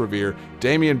 Lance Revere,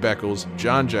 Damian Beckles,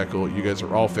 John Jekyll. You guys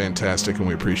are all fantastic and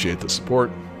we appreciate the support.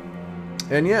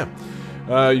 And you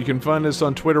can find us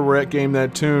on Twitter. We're at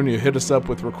GameThatTune. You hit us up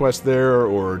with requests there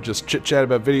or just chit-chat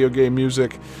about video game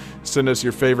music. Send us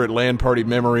your favorite LAN party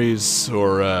memories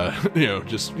or,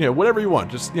 whatever you want.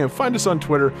 Just, find us on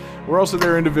Twitter. We're also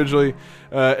there individually.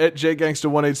 At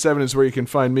JGangsta187 is where you can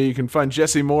find me. You can find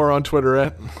Jesse Moore on Twitter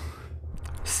at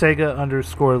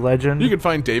Sega_legend. You can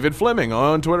find David Fleming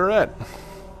on Twitter at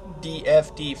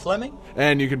DFD Fleming.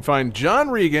 And you can find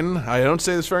John Regan, I don't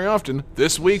say this very often,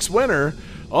 this week's winner,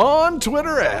 on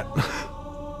Twitter at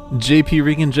JP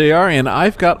Regan JR, and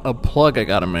I've got a plug I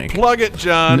gotta make. Plug it,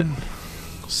 John.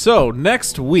 So,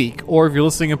 next week, or if you're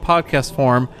listening in podcast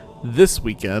form, this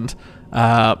weekend,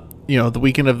 the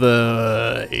weekend of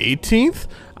the 18th,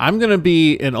 I'm going to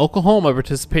be in Oklahoma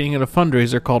participating in a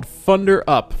fundraiser called Funder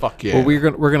Up. Fuck yeah. Where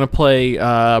we're going to play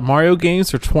Mario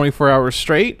games for 24 hours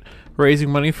straight, raising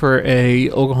money for a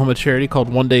Oklahoma charity called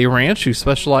One Day Ranch, who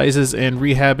specializes in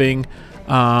rehabbing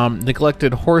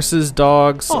neglected horses,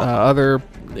 dogs, other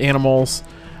animals.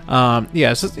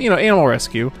 It's just, animal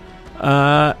rescue.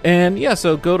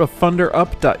 So go to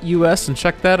funderup.us and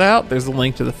check that out. There's a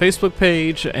link to the Facebook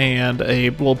page and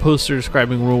a little poster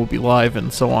describing when we'll be live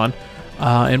and so on.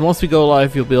 And once we go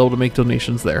live, you'll be able to make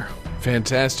donations there.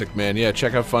 Fantastic, man. Yeah,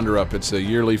 check out Funder Up. It's a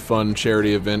yearly fun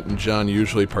charity event, and John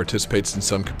usually participates in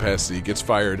some capacity. He gets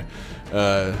fired.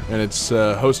 And it's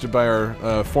hosted by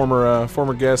our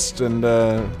former guest and,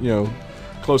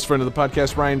 close friend of the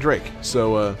podcast, Ryan Drake.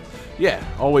 So,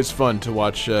 always fun to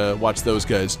watch those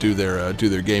guys do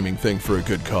their gaming thing for a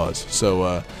good cause.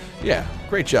 So,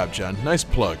 great job, John. Nice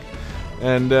plug.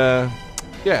 And,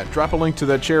 drop a link to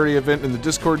that charity event in the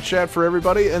Discord chat for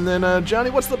everybody. And then,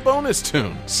 Johnny, what's the bonus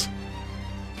tunes?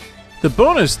 The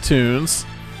bonus tunes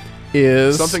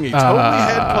is something he totally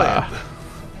had planned.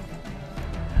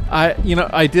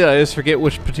 I did. I just forget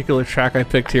which particular track I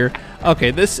picked here. Okay,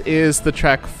 this is the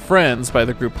track Friends by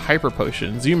the group Hyper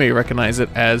Potions. You may recognize it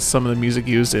as some of the music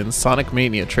used in Sonic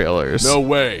Mania trailers. No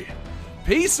way.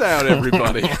 Peace out,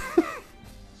 everybody.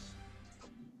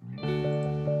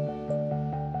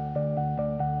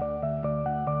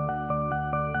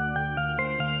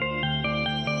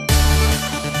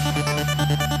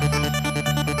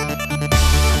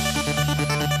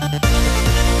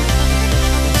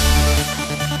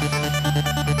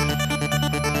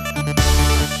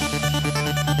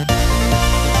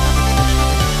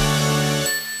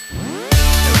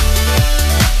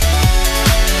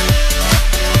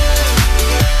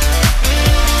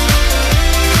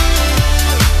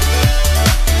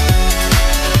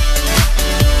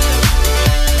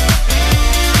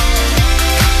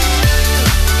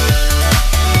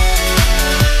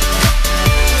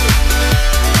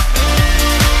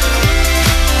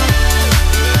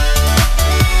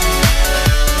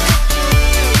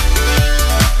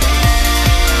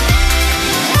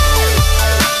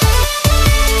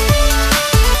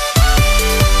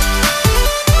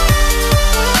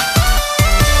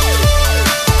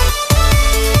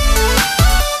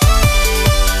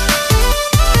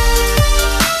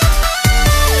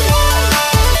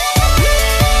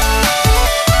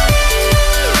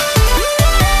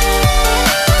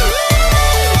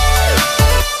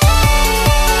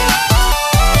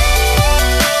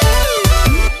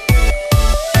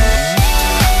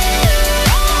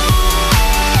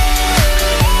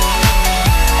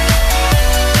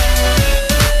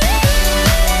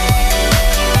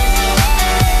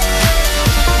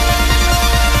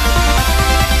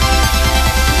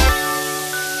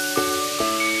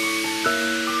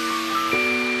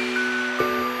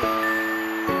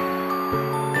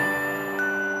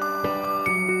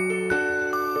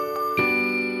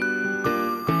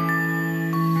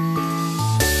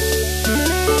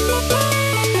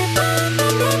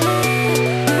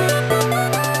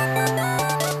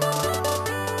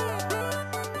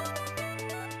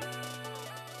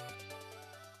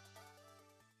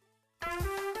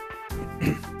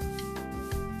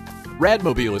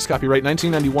 Radmobile is copyright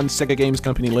 1991 Sega Games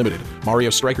Company Limited. Mario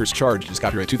Strikers Charged is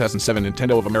copyright 2007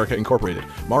 Nintendo of America Incorporated.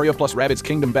 Mario plus Rabbids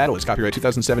Kingdom Battle is copyright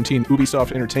 2017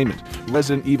 Ubisoft Entertainment.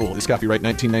 Resident Evil is copyright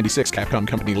 1996 Capcom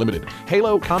Company Limited.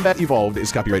 Halo Combat Evolved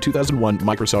is copyright 2001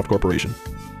 Microsoft Corporation.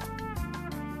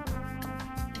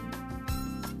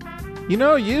 You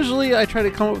know, usually I try to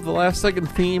come up with the last second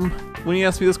theme when you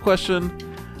ask me this question.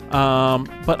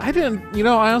 But I didn't,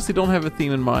 I honestly don't have a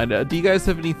theme in mind. Do you guys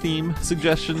have any theme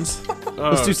suggestions?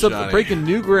 Let's do something, Johnny. breaking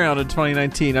new ground in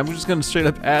 2019. I'm just going to straight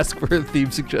up ask for a theme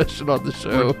suggestion on the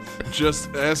show. Just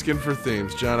asking for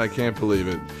themes, John. I can't believe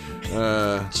it.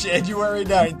 January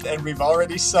 9th, and we've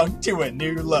already sunk to a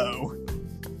new low.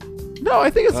 No, I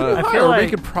think it's a I high. feel We're like-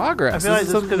 making progress. I feel like is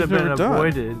this something could have we've been never done.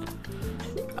 avoided.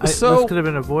 So- This could have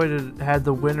been avoided had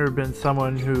the winner been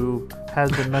someone who had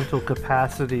the mental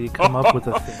capacity to come up with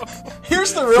a thing.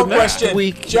 Here's the real next question.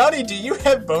 week- Johnny, do you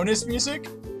have bonus music?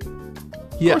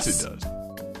 Yes. Of course it does.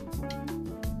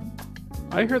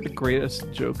 I heard the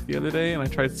greatest joke the other day, and I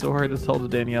tried so hard to tell to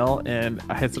Danielle, and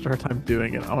I had such a hard time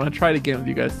doing it. I want to try it again with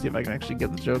you guys to see if I can actually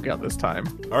get the joke out this time.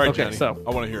 All right, okay, Johnny. so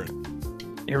I want to hear it.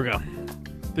 here we go.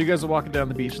 Three guys are walking down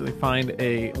the beach, and they find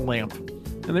a lamp,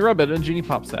 and they rub it, and a genie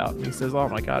pops out, and he says, "Oh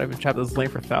my God, I've been trapped in this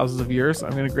lamp for thousands of years.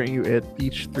 I'm going to grant you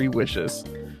each 3 wishes."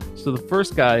 So the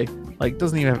first guy,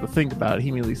 doesn't even have to think about it. He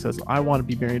immediately says, "I want to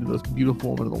be married to the most beautiful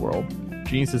woman in the world."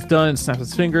 Genie says, "Done," and snaps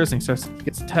his fingers, and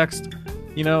gets a text,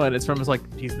 and it's from his,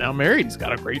 he's now married. He's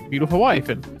got a great, beautiful wife,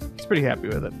 and he's pretty happy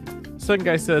with it. Second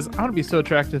guy says, "I want to be so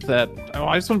attractive that,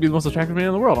 I just want to be the most attractive man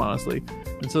in the world, honestly."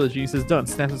 And so the genie says, "Done,"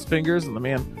 snaps his fingers, and the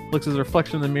man looks at his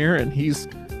reflection in the mirror, and he's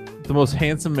the most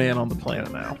handsome man on the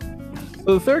planet now.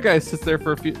 So the third guy sits there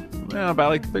for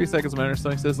about 30 seconds a minute or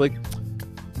so. He says, I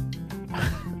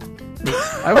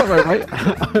want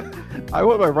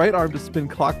my right arm to spin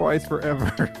clockwise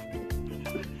forever.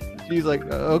 He's like,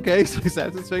 okay. So he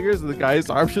snaps his fingers, and the guy's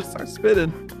arm just starts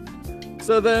spinning.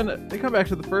 So then they come back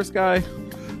to the first guy,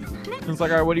 and it's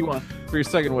like, all right, what do you want for your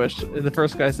second wish? And the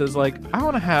first guy says, I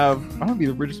want to be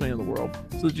the richest man in the world.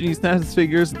 So the genie snaps his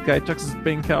fingers. The guy checks his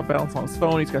bank account balance on his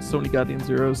phone. He's got so many goddamn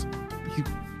zeros. He's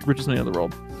the richest man in the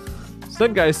world.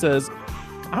 Second guy says,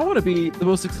 I want to be the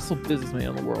most successful businessman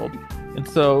in the world. And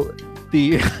so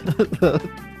the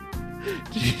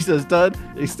genie says, done.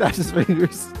 And he snaps his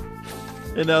fingers.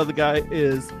 And now the guy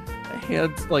is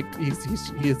hands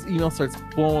his email starts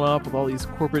blowing up with all these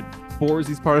corporate boards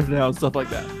he's part of now and stuff like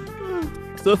that.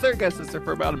 So the third guy sits there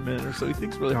for about a minute or so. He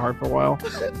thinks really hard for a while.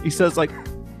 He says, I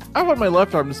want my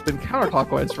left arm to spin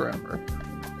counterclockwise forever.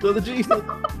 So the genie says,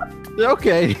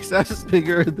 okay. He snaps his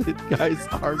finger, and the guy's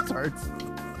arm starts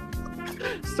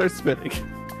spinning.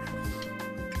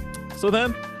 So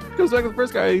then he goes back to the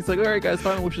first guy. He's like, all right, guys,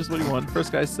 final wishes. What do you want?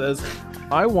 First guy says,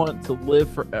 I want to live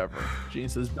forever. Genie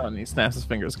says, done. And he snaps his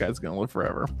fingers. Guy's gonna live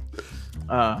forever.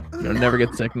 Never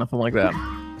get sick, nothing like that.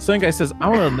 Second guy says, I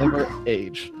want to never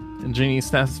age. And Genie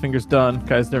snaps his fingers, done.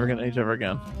 Guy's never gonna age ever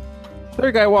again.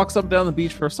 Third guy walks up and down the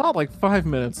beach for a solid 5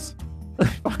 minutes.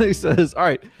 Finally says, all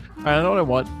right, I know what I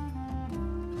want.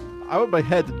 I want my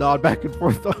head to nod back and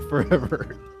forth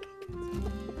forever.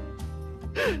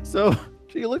 So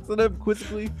she looks at him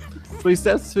quizzically, but he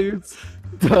snaps his fingers,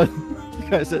 done. The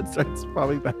guy's head starts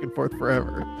bobbing back and forth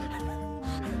forever.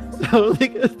 So they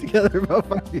get together about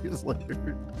 5 years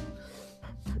later,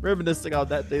 reminiscing on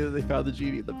that day that they found the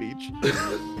genie at the beach.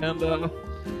 And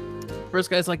first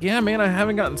guy's like, yeah, man, I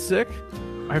haven't gotten sick.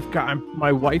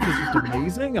 My wife is just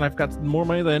amazing, and I've got more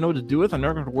money than I know what to do with. I'm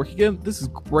never going to work again. This is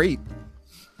great.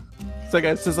 So the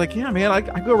guy says, yeah, man, I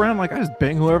go around, I just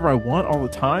bang whoever I want all the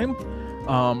time.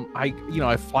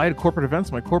 I fly to corporate events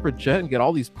in my corporate jet and get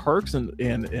all these perks, and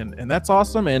that's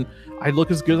awesome. And I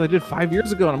look as good as I did 5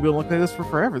 years ago, and I'm going to look like this for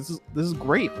forever. This is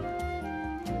great.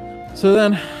 So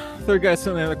then, third guy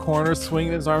sitting there in the corner,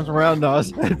 swinging his arms around, nods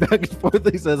his head back and forth.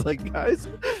 He says, guys,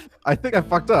 I think I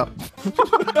fucked up.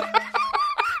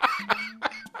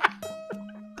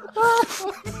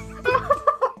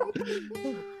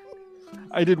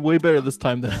 I did way better this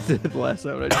time than I did the last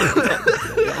time.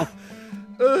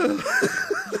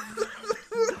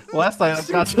 Last time I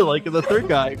got to the third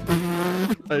guy.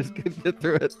 I just couldn't get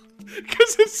through it.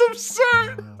 Because it's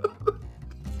absurd.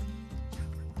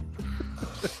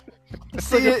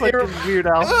 It's like a fucking Weird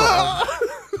Al song.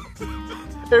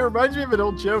 It reminds me of an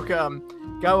old joke.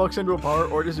 Guy walks into a bar,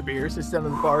 orders a beer, sits down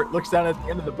at the bar, looks down at the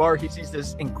end of the bar. He sees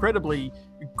this incredibly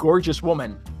gorgeous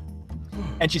woman,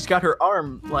 and she's got her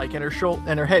arm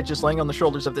and her head just laying on the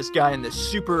shoulders of this guy in this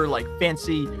super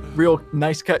fancy, real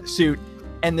nice cut suit.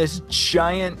 and this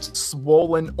giant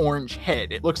swollen orange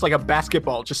head. It looks like a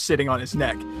basketball just sitting on his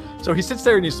neck. So he sits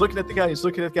there and he's looking at the guy,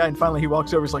 and finally he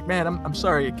walks over. He's like, man, I'm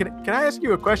sorry. Can I ask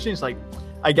you a question? He's like,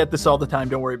 I get this all the time.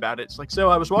 Don't worry about it. It's like,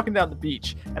 so I was walking down the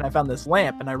beach and I found this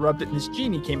lamp and I rubbed it and this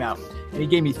genie came out and he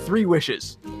gave me 3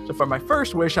 wishes. So for my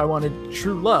first wish, I wanted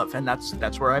true love, and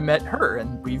that's where I met her,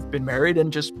 and we've been married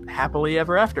and just happily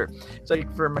ever after. So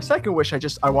like, for my second wish,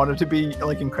 I wanted to be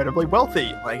like incredibly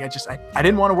wealthy. Like I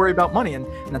didn't want to worry about money, and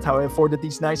that's how I afforded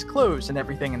these nice clothes and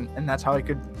everything, and that's how I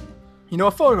could,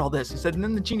 afford all this. He said, and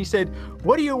then the genie said,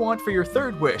 what do you want for your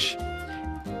third wish?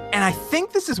 And I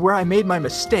think this is where I made my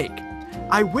mistake.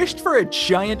 I wished for a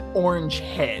giant orange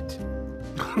head.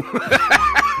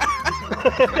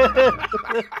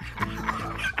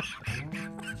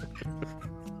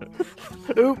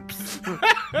 Oops.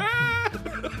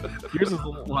 Yours is a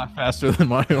lot faster than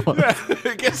mine was.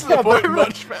 It gets to the point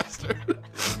much faster.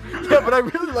 Yeah, but I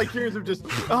really like yours of just,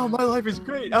 oh, my life is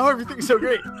great. Oh, everything's so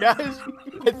great. Guys,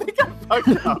 I think I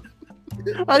fucked up.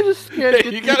 I just can't Hey,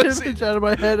 get you the gotta image out of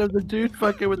my head of the dude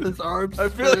fucking with his arms. I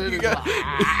feel like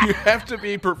you have to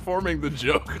be performing the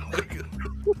joke.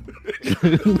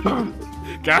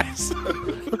 Guys,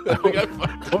 I think I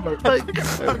fucked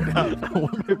up.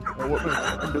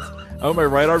 I want my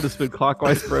right arm to spin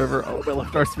clockwise forever. I want my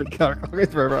left arm to spin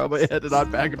counterclockwise forever. I want my head to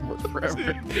nod back and forth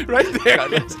forever. Right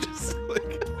there. It's just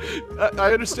like,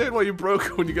 I understand why you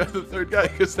broke when you got the third guy,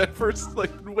 because that first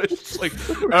wish,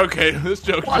 okay, this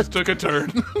joke just took a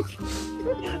turn.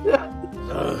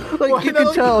 Like, you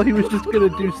could tell he was just gonna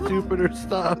do stupider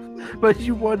stuff, but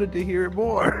you wanted to hear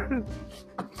more.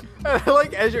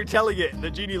 Like, as you're telling it,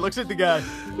 the genie looks at the guy.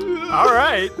 All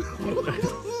right.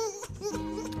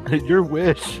 Your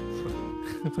wish.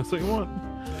 That's what you want.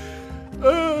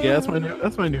 Yeah,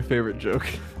 that's my new favorite joke.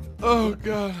 Oh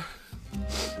god,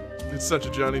 it's such a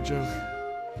Johnny joke.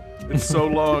 It's so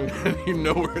long, and you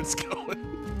know where it's going.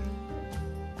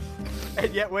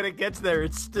 And yet when it gets there,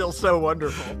 it's still so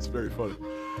wonderful. It's very funny.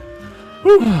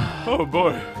 Whew. Oh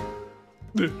boy.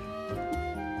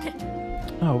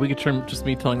 Oh, we could turn just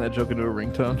me telling that joke into a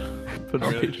ringtone. Put it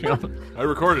on Patreon. I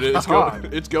recorded it.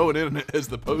 It's going in as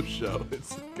the post show.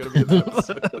 It's gonna be.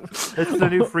 It's the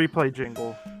new free play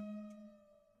jingle.